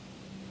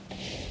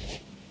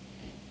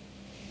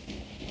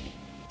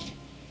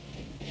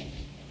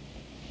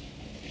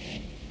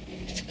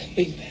 It's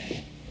coming back.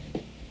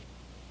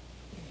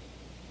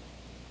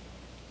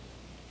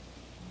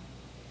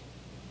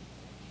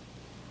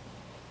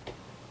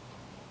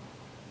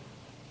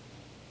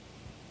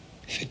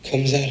 If it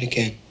comes out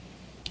again,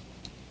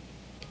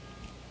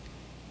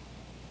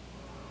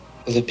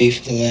 will it be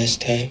for the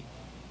last time?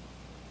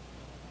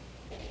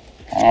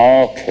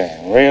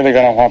 Okay, really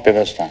gonna whomp you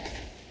this time.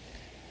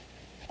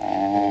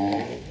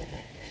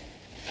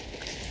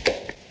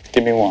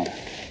 Give me one.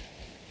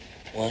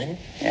 One?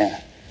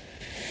 Yeah.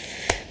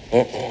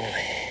 Uh-oh.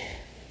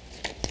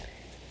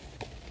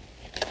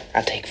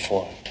 I'll take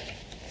 4.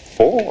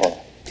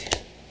 4?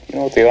 You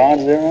know what the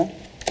odds there are?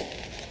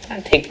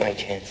 I'll take my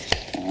chances.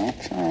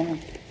 Okay.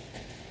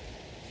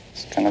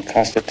 It's gonna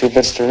cost you 2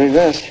 bits to read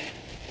this.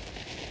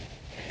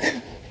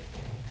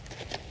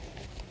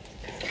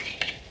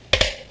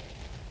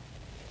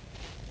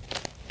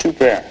 Two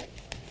pair.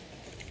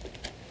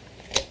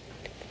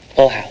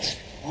 Full house.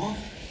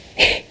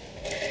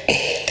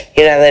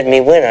 You're not letting me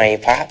win, are you,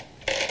 Pop?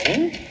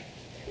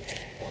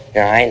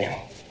 No, I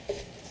know.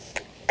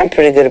 I'm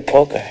pretty good at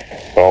poker.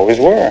 Always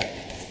were.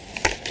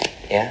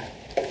 Yeah?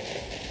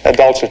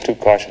 Adults are too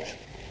cautious.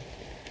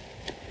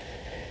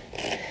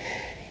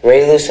 You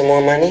ready to lose some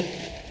more money?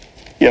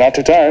 You're not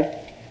too tired.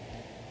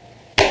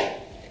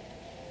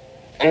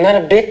 I'm not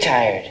a bit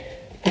tired.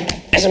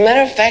 As a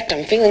matter of fact,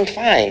 I'm feeling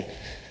fine.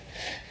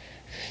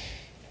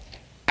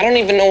 I don't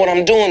even know what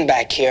I'm doing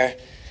back here.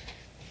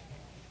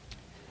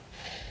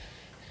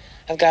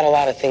 I've got a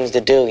lot of things to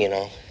do, you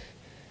know.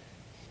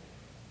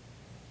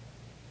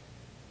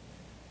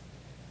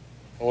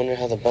 I wonder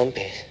how the bump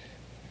is.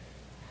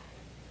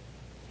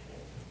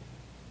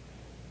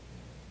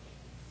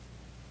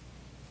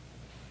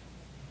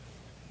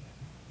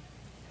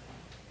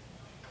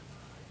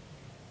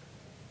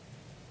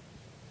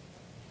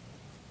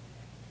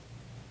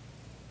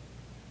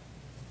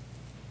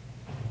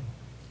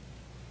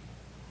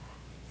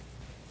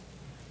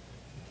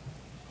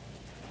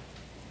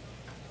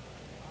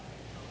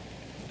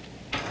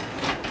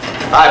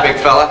 Hi,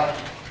 big fella.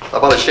 How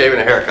about a shave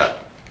and a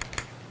haircut?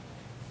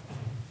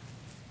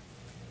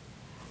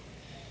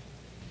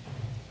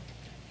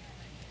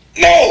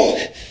 No!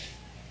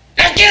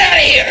 Now get out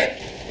of here!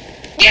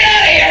 Get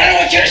out of here! I don't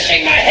want you to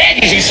shake my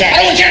head! Easy, sir. I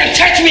don't want you to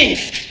touch me!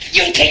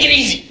 You take it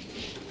easy!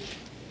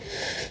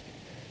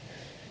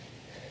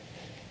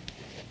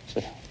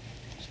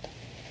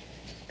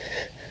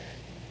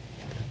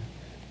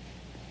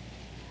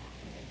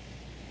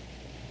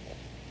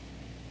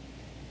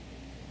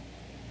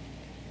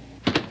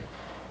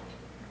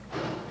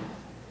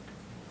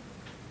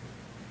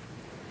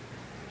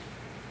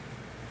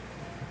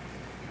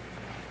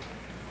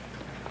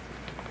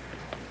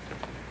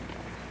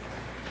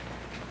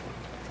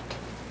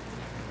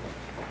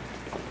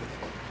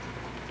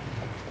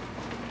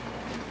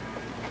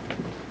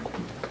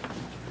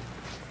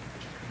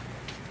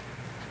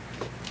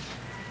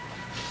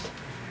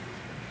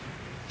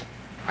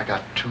 I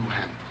got 2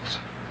 handfuls.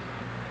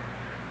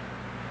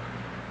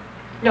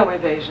 No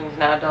evasions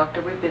now,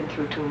 Doctor. We've been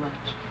through too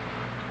much.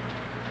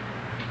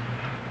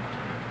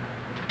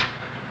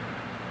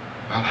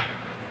 Well,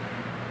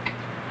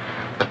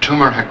 the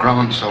tumor had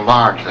grown so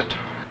large that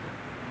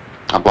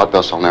a blood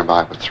vessel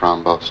nearby was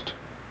thrombosed.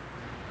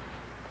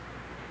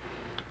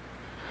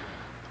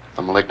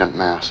 The malignant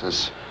mass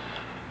is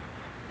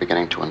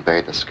beginning to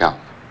invade the scalp.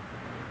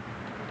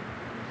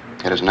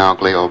 It is now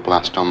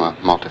glioblastoma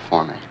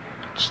multiforme.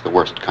 It's the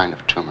worst kind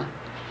of tumor.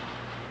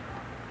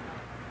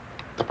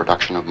 The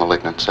production of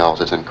malignant cells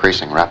is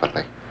increasing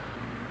rapidly.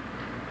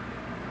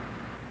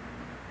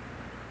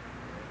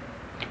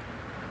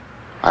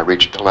 I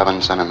reached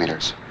 11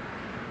 centimeters.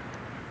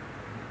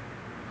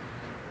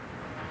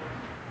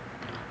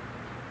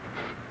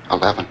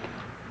 And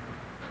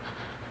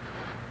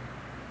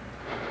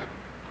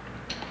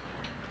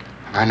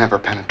I never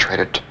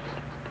penetrated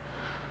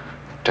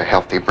to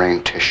healthy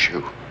brain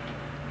tissue.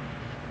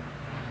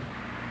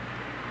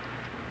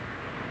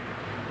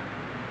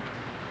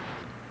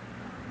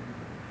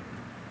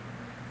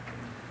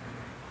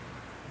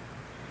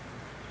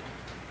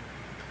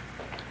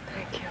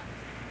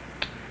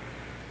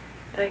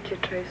 Thank you,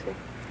 Tracy.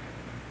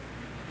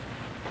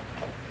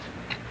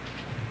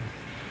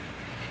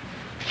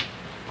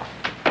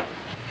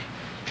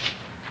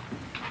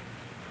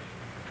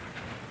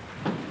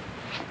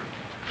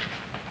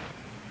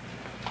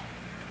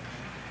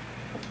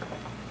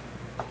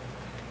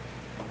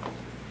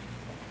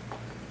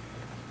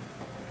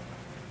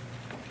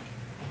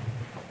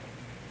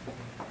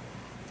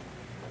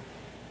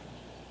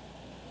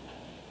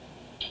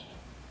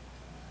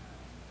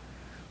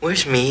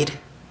 Where's Meade?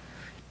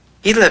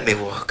 He'd let me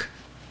walk.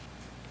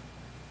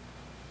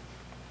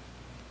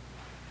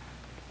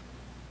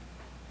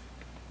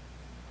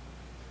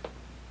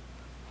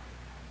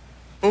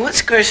 Well,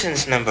 what's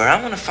Gerson's number?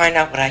 I want to find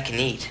out what I can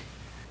eat.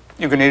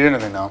 You can eat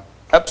anything now.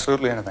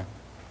 Absolutely anything.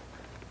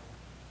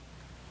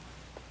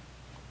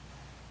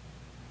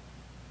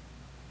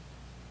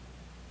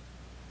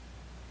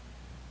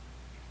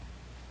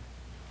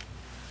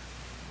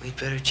 We'd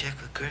better check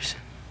with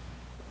Gerson.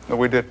 No,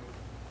 we did.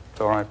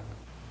 It's all right.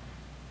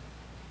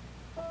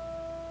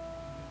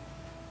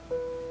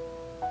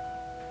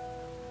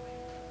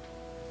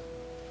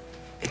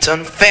 It's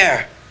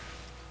unfair.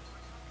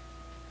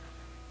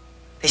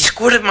 They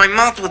squirted my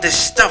mouth with this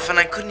stuff and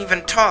I couldn't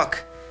even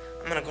talk.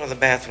 I'm gonna go to the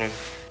bathroom.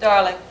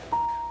 Darling.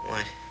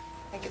 What?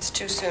 I think it's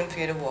too soon for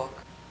you to walk.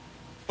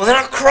 Well, then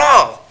I'll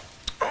crawl.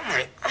 Oh,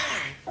 my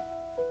arm.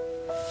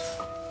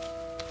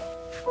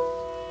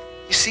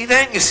 You see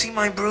that? You see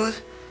my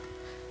bruise?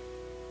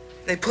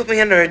 They put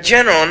me under a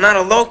general, not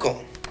a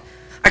local.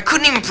 I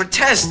couldn't even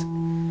protest.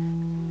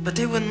 But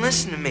they wouldn't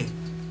listen to me.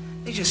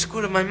 They just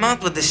squirted my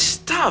mouth with this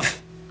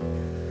stuff.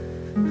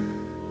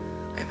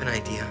 I have an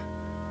idea.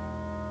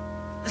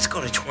 Let's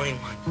go to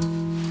 21.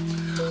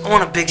 I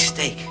want a big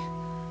steak.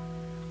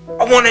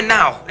 I want it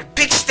now. A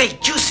big steak,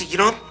 juicy, you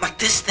know, like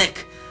this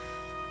thick.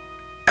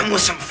 And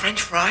with some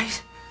French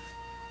fries.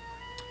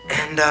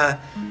 And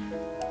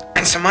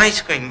some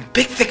ice cream.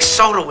 Big thick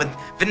soda with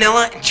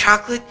vanilla and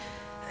chocolate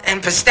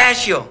and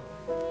pistachio.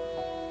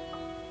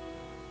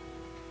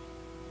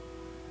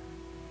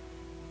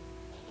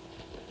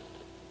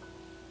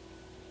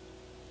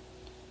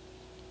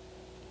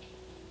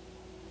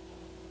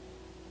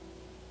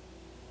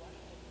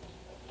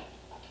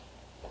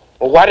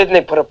 Well, why didn't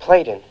they put a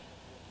plate in?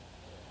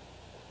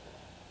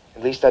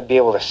 At least I'd be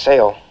able to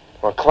sail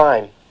or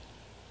climb.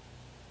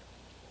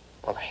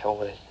 Well, the hell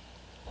with it.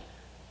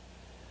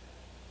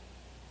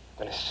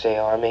 I'm gonna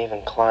sail, I may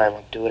even climb,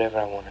 I'll do whatever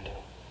I want to do.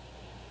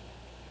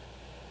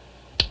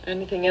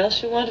 Anything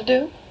else you want to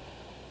do?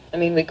 I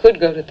mean, we could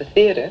go to the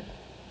theater.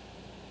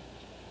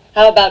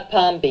 How about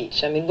Palm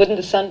Beach? I mean, wouldn't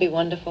the sun be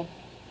wonderful?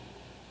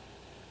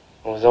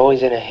 I was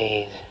always in a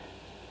haze.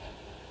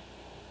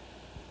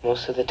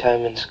 Most of the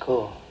time in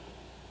school.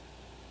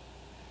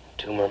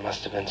 Tumor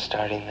must have been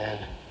starting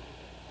then.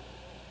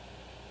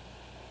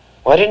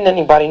 Why didn't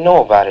anybody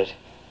know about it?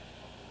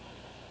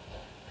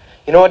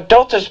 You know,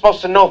 adults are supposed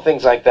to know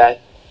things like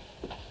that.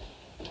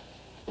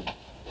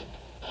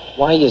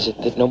 Why is it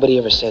that nobody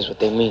ever says what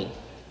they mean?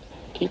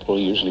 people are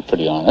usually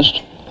pretty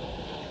honest.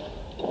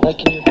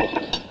 Like in your book.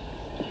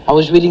 I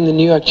was reading the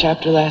New York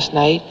chapter last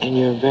night, and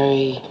you're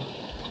very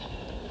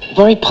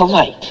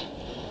polite.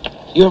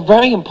 You're a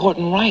very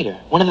important writer,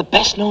 one of the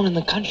best known in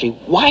the country.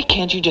 Why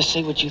can't you just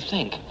say what you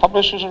think?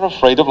 Publishers are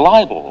afraid of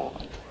libel.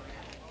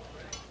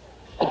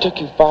 It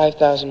took you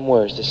 5,000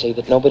 words to say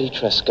that nobody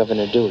trusts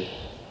Governor Dewey.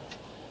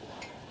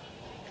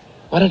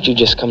 Why don't you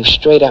just come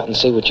straight out and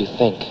say what you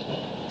think?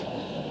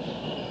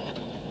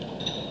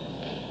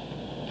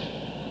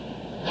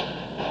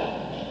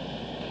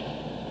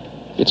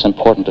 It's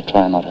important to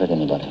try and not hurt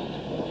anybody.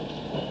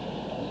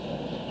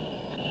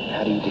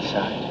 How do you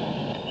decide?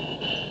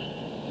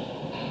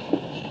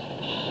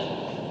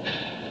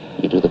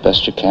 You do the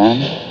best you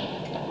can,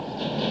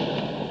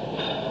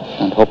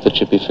 and hope that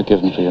you'll be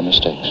forgiven for your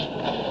mistakes.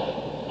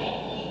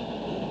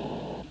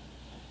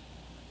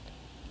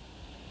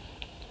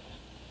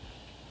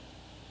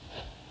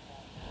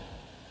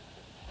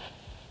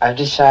 I've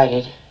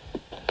decided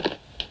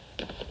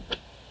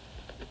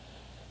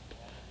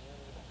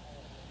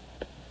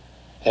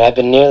that I've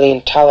been nearly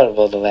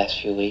intolerable the last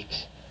few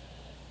weeks.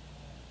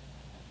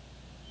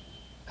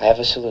 I have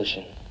a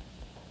solution.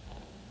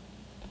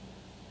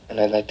 And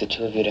I'd like the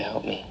two of you to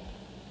help me.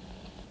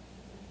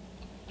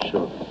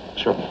 Sure.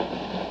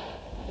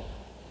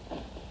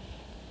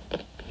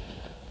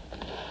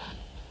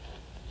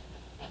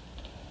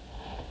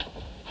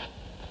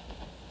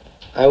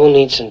 I will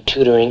need some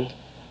tutoring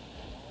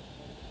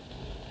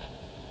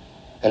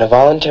and a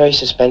voluntary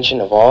suspension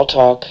of all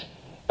talk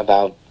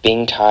about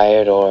being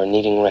tired or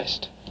needing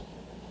rest.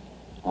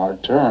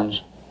 Hard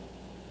terms.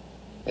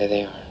 There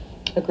they are.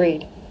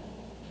 Agreed.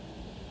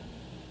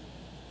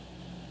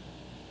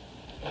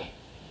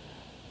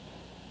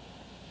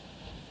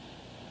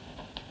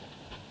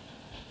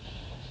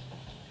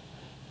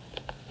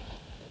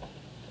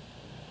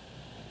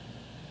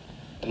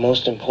 The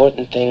most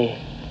important thing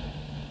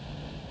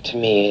to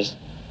me is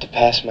to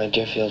pass my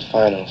Deerfield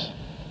finals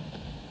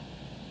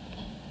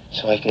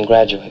so I can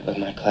graduate with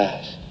my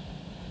class.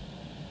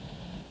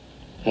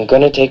 I'm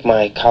going to take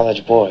my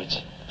college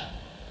boards.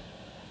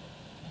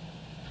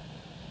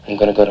 I'm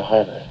going to go to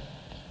Harvard.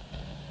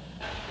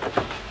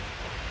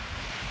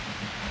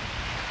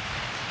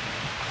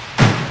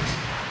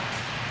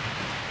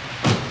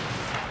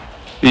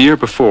 The year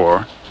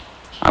before,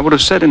 I would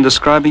have said in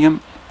describing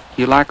him,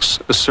 he lacks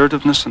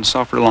assertiveness and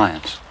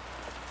self-reliance.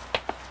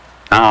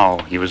 Now,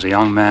 he was a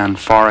young man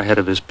far ahead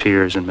of his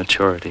peers in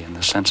maturity and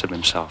the sense of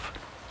himself.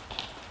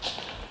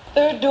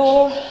 Third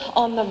door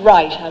on the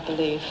right, I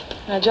believe.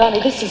 Now,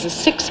 Johnny, this is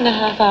a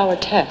 6.5-hour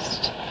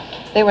test.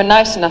 They were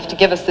nice enough to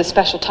give us this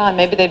special time.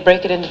 Maybe they'd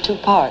break it into 2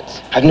 parts.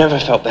 I've never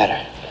felt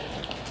better.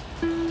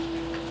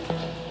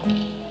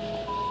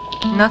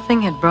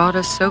 Nothing had brought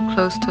us so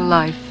close to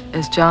life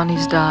as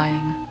Johnny's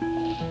dying.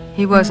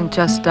 He wasn't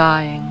just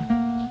dying.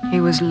 He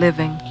was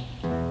living.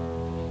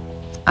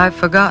 I've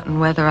forgotten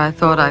whether I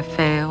thought I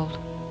failed.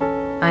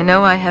 I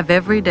know I have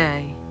every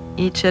day,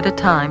 each at a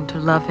time, to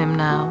love him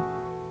now.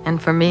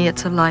 And for me,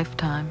 it's a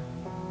lifetime.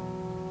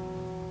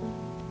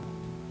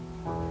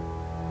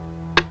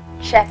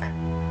 Check.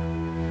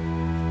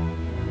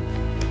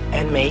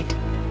 And mate.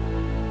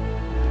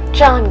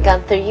 John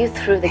Gunther, you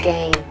threw the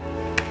game.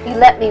 You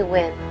let me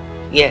win.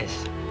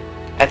 Yes.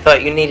 I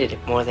thought you needed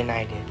it more than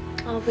I did.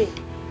 Oh, really?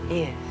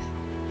 Yes.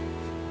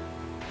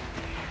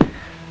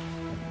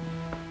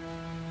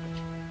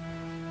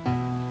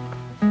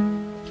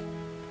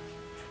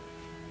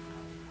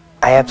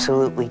 I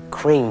absolutely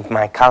creamed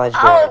my college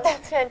board. Oh,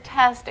 that's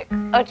fantastic.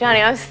 Oh,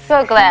 Johnny, I'm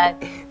so glad.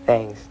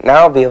 Thanks. Now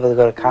I'll be able to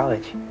go to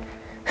college.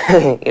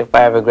 If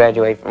I ever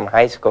graduate from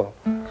high school.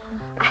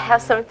 I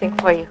have something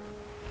for you.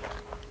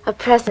 A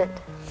present.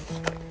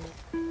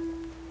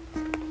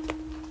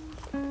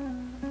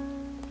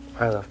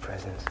 I love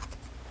presents.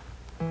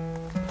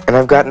 And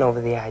I've gotten over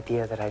the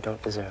idea that I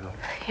don't deserve them.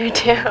 You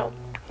do?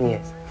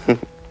 Yes.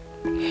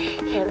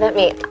 Here, let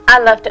me. I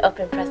love to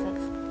open presents.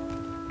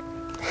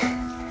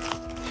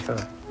 Sure.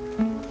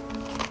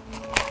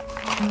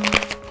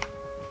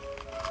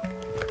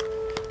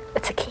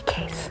 It's a key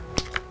case.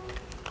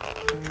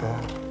 Oh.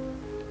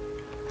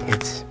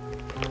 It's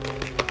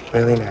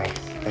really nice.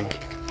 Thank you.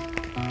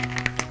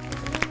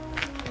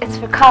 It's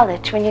for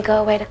college, when you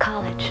go away to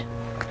college.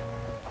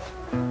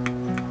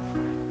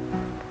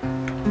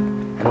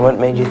 And what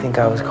made you think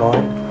I was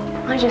going?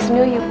 I just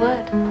knew you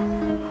would.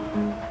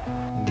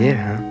 You did,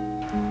 huh?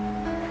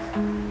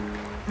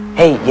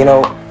 Hey, you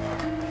know,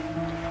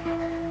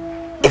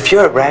 if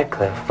you're at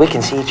Radcliffe, we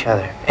can see each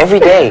other every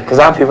day, because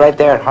I'll be right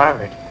there at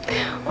Harvard.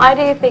 Why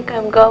do you think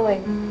I'm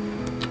going?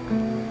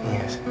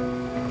 Yes.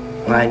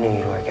 Well, I knew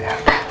you'd work it out.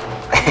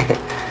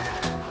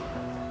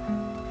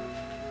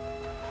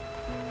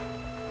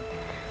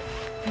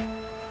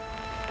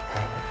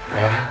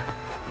 Ready?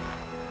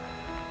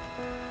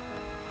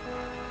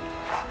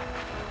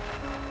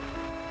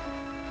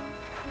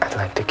 I'd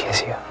like to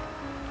kiss you.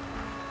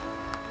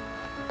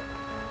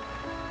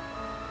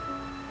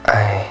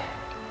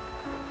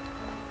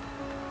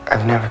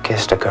 I've never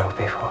kissed a girl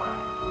before.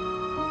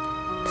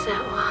 Is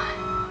that why?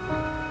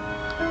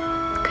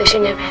 Because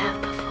you never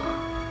have before.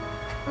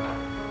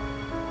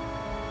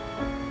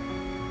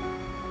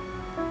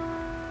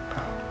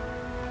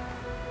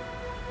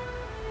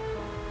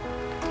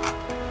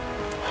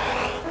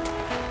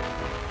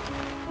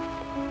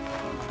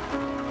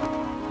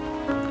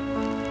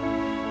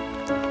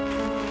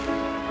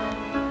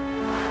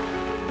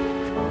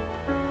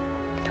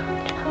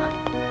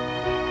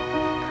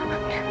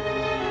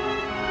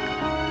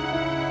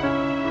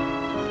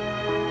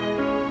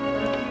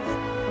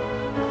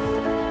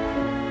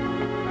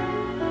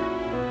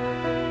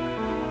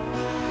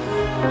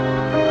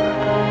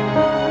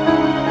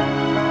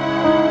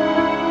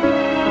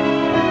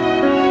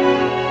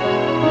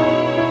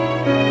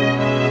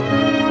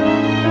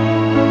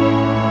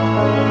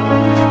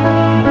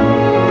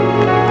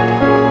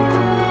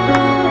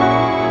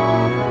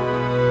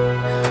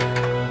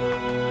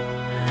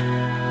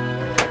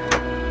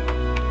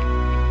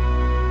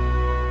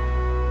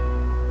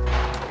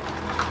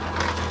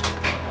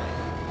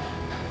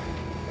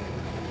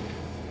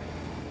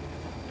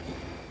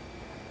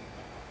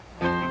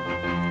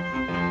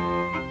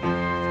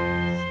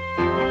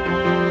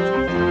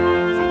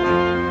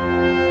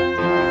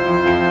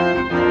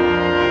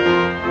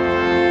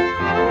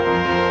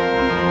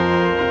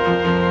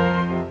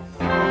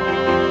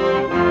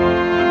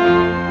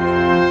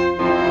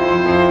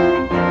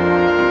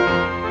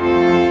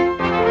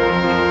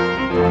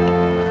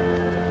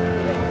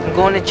 I'm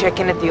going to check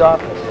in at the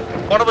office.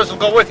 One of us will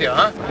go with you,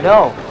 huh?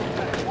 No.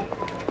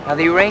 Now,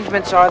 the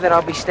arrangements are that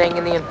I'll be staying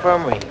in the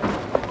infirmary.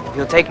 If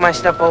you'll take my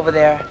stuff over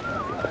there,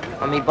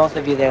 I'll meet both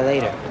of you there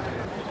later.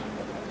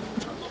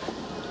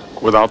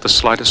 Without the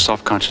slightest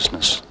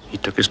self-consciousness, he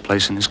took his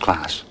place in his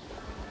class.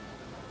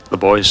 The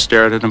boys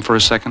stared at him for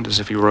a second as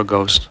if he were a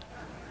ghost,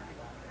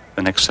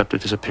 then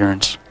accepted his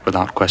appearance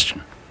without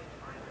question.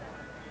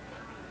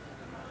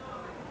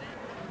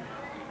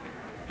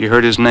 He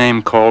heard his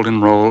name called in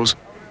rolls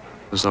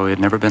as though he had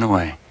never been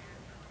away.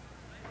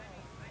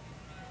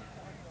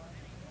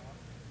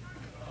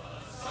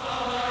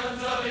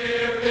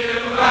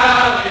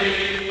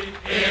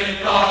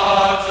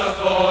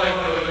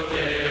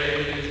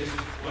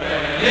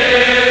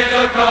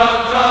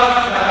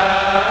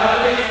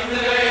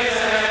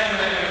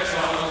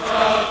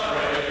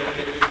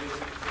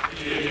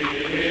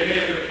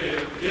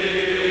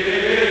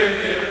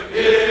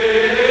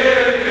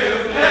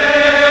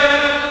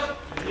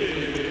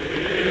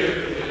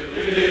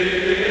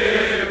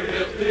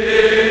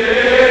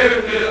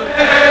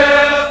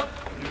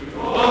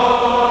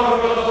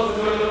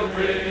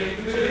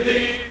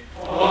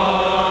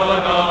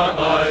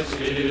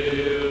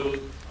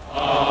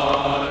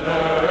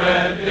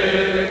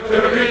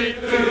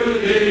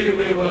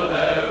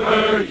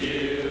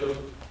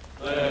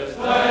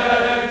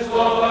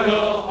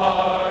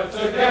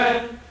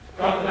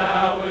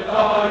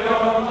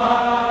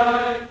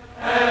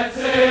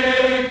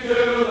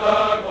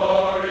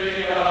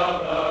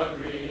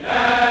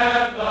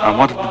 I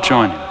wanted to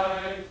join him,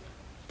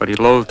 but he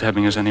loathed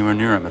having us anywhere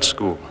near him at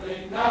school.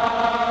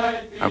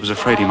 I was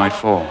afraid he might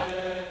fall.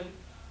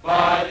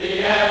 By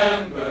the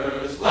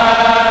embers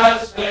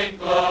lasting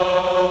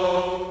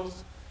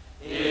glows,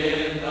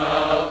 in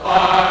the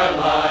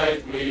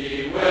firelight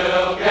we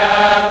will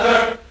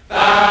gather,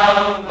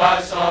 bound by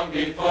song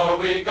before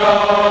we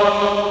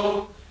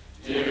go.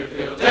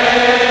 Deerfield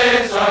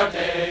days are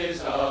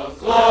days of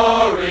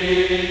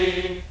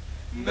glory,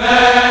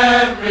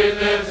 memory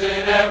lives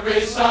in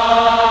every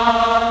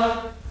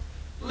song.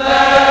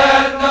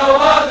 Let no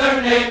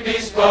other name be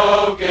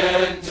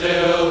spoken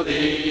till the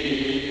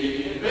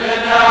even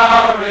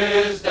hour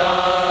is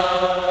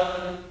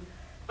done.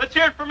 Let's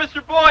hear it for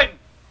Mr. Boyden.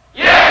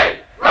 Yay!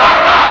 Rah,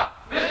 rah!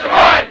 Mr.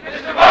 Boyden!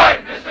 Mr.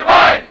 Boyden! Mr.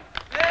 Boyden!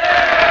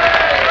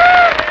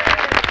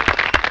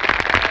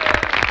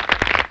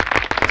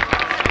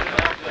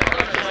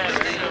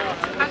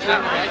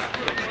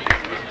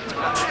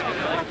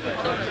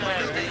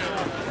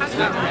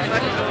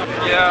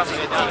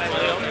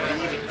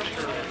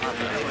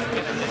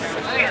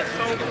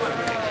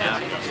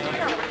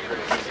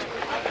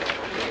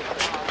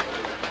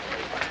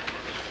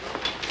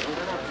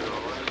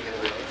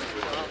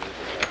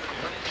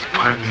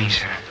 Pardon me,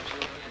 sir.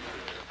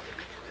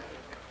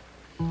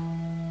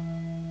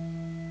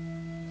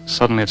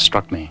 Suddenly it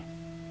struck me.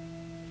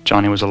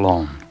 Johnny was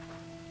alone.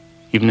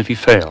 Even if he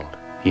failed,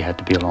 he had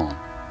to be alone.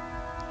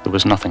 There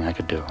was nothing I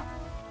could do.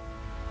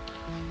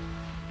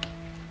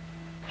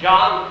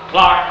 John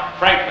Clark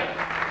Franklin.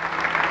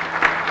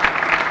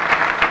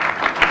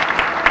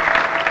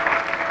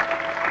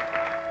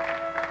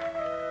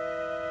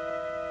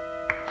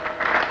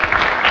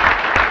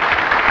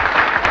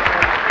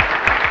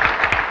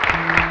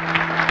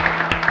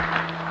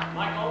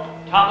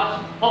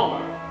 Thomas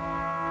Homer.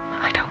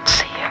 I don't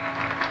see him.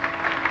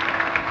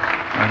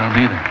 I don't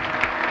either.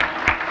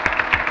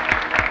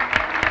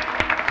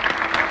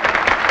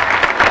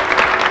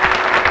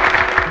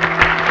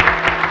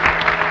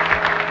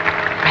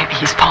 Maybe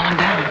he's fallen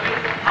down.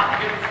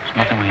 There's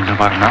nothing we can do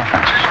about it now,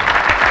 Francis.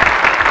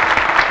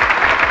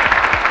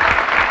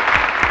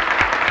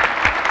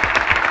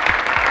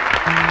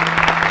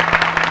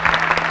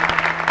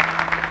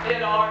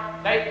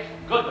 States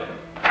Goodman.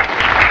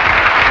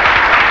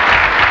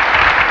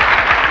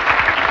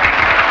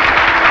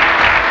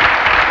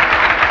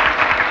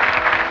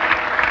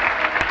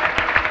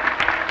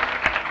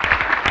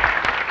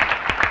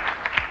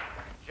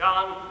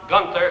 John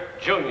Gunther,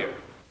 Jr.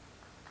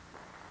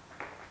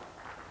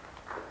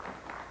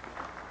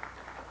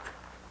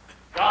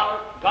 John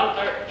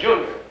Gunther,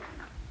 Jr.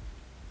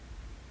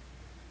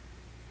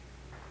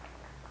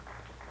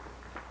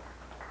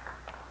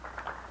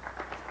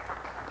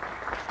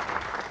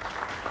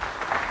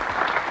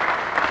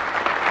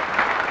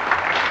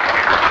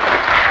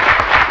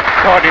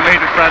 God, he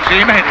made it, Francie,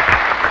 he made it.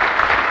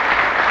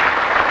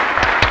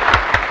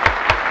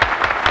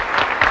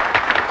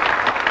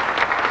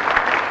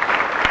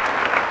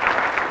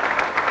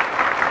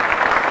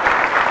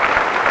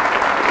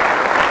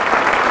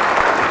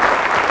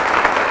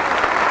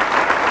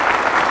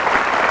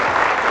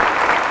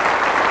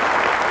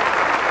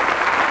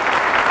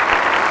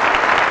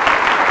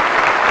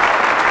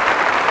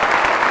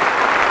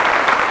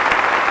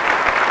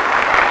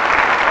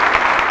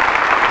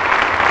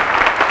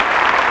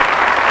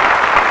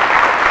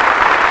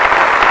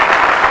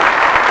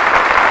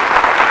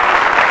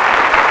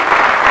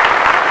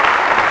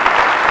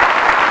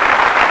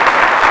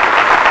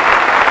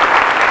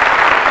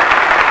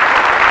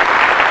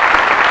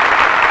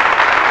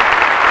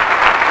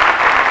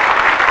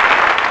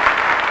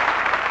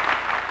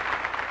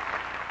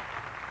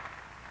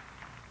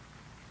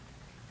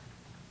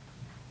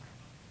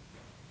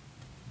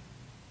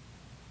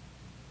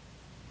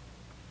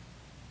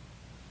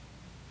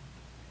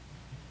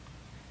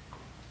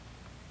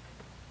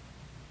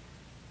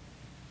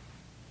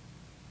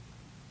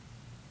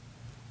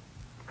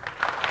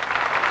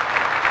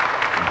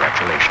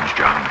 Congratulations,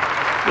 John.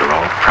 We're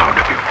all proud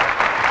of you.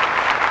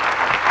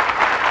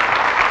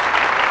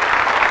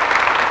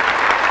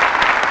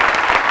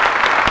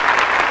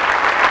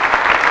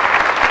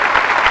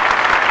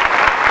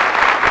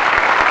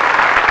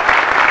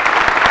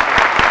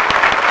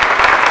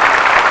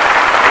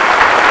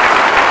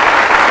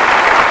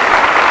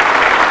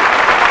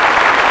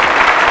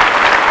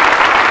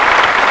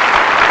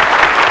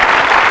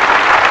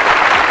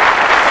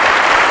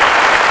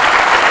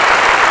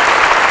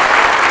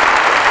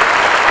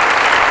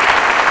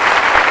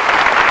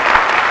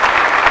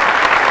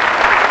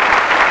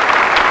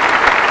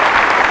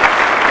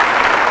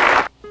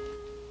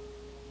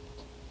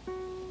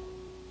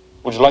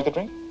 Would you like a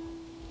drink?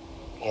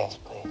 Yes,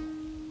 please.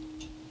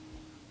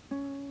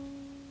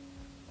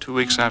 2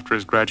 weeks after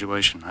his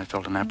graduation, I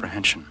felt an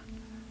apprehension,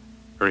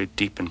 very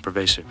deep and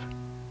pervasive,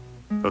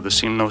 though there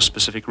seemed no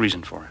specific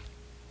reason for it.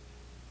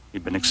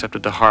 He'd been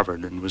accepted to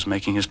Harvard and was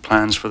making his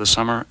plans for the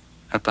summer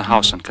at the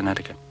house in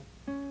Connecticut.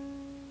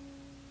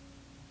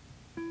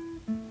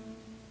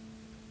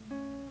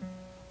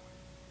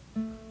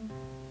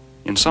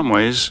 In some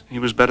ways, he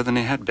was better than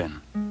he had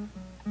been.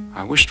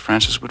 I wished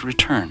Francis would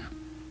return.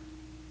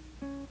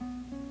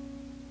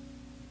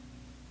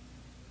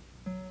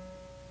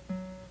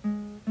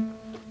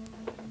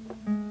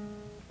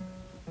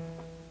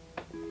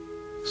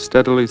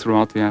 Steadily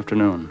throughout the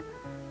afternoon,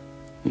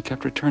 he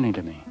kept returning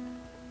to me.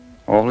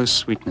 All his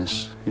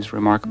sweetness, his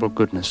remarkable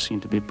goodness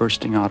seemed to be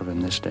bursting out of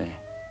him this day.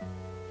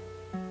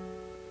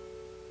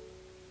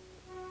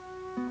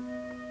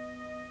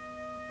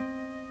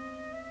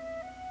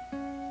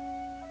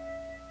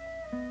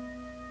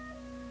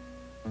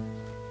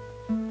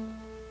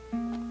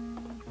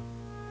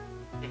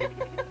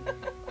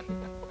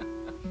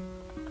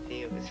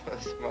 He was so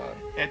smart.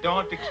 Yeah,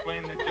 don't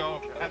explain the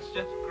joke. That's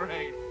just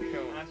great.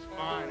 That's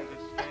fine.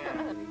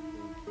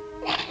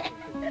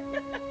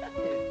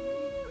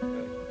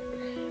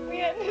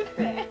 We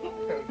understand.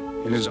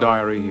 In his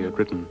diary, he had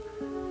written,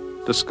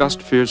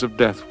 "Discussed fears of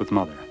death with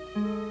Mother.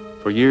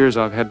 For years,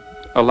 I've had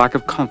a lack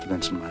of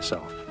confidence in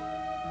myself,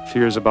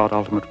 fears about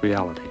ultimate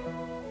reality.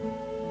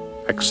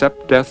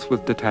 Accept death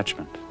with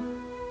detachment.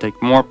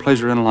 Take more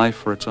pleasure in life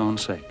for its own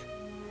sake."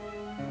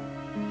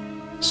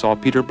 Saw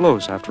Peter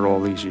Blows after all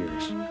these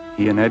years.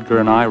 He and Edgar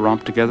and I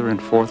romped together in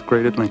 4th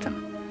grade at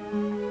Lincoln.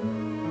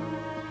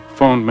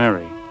 Phoned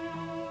Mary,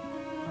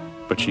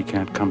 but she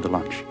can't come to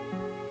lunch.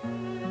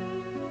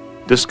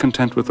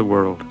 Discontent with the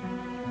world,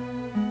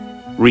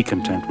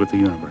 recontent with the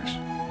universe.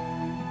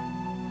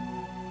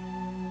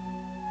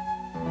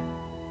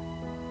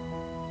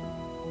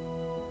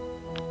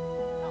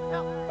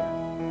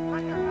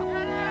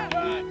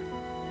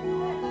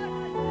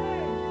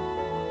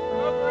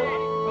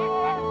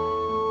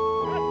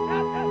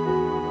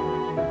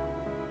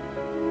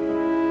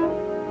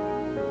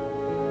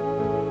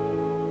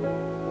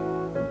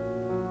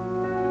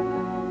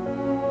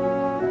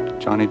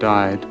 Johnny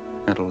died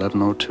at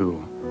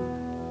 11:02,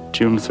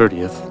 June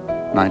 30th,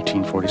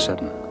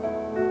 1947.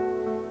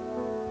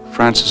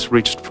 Francis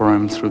reached for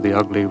him through the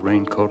ugly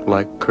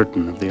raincoat-like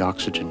curtain of the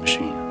oxygen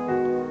machine.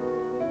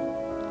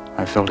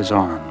 I felt his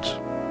arms,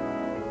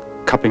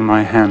 cupping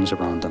my hands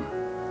around them,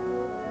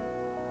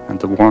 and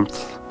the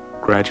warmth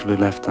gradually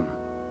left them,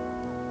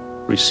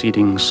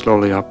 receding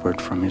slowly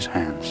upward from his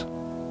hands.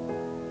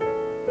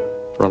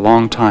 For a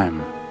long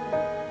time,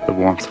 the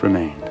warmth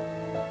remained.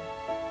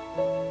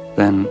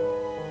 Then,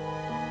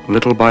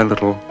 little by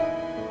little,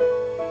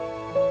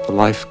 the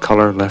life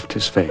color left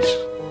his face.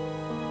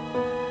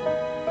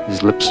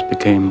 His lips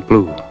became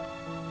blue,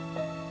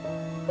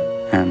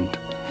 and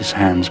his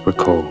hands were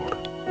cold.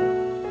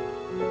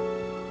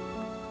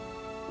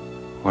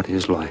 What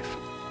is life?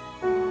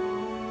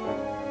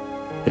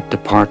 It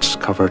departs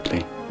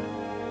covertly.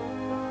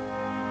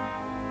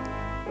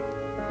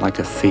 Like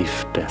a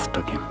thief, death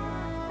took him.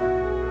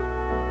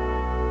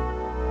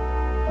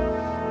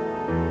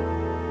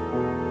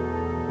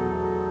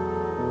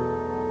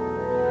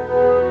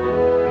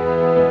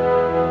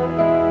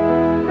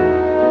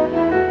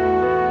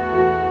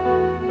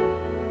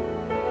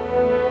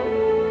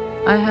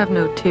 I have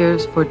no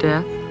tears for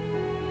death,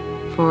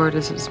 for it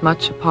is as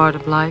much a part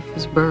of life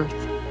as birth.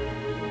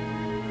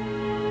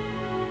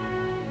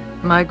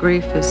 My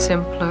grief is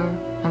simpler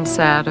and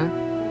sadder.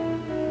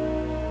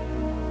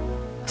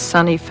 A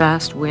sunny,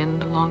 fast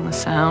wind along the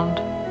Sound.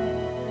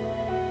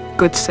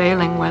 Good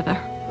sailing weather.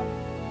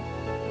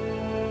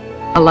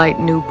 A light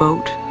new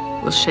boat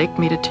will shake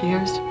me to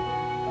tears.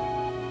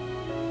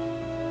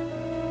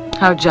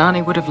 How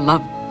Johnny would have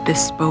loved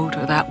this boat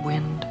or that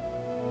wind.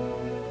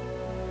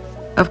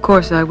 Of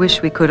course, I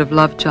wish we could have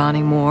loved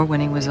Johnny more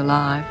when he was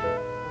alive.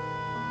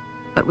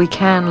 But we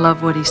can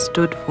love what he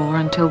stood for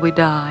until we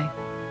die.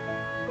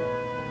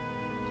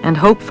 And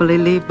hopefully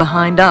leave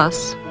behind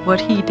us what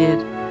he did.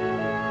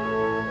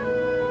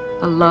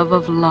 The love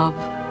of love,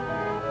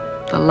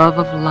 the love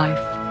of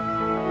life.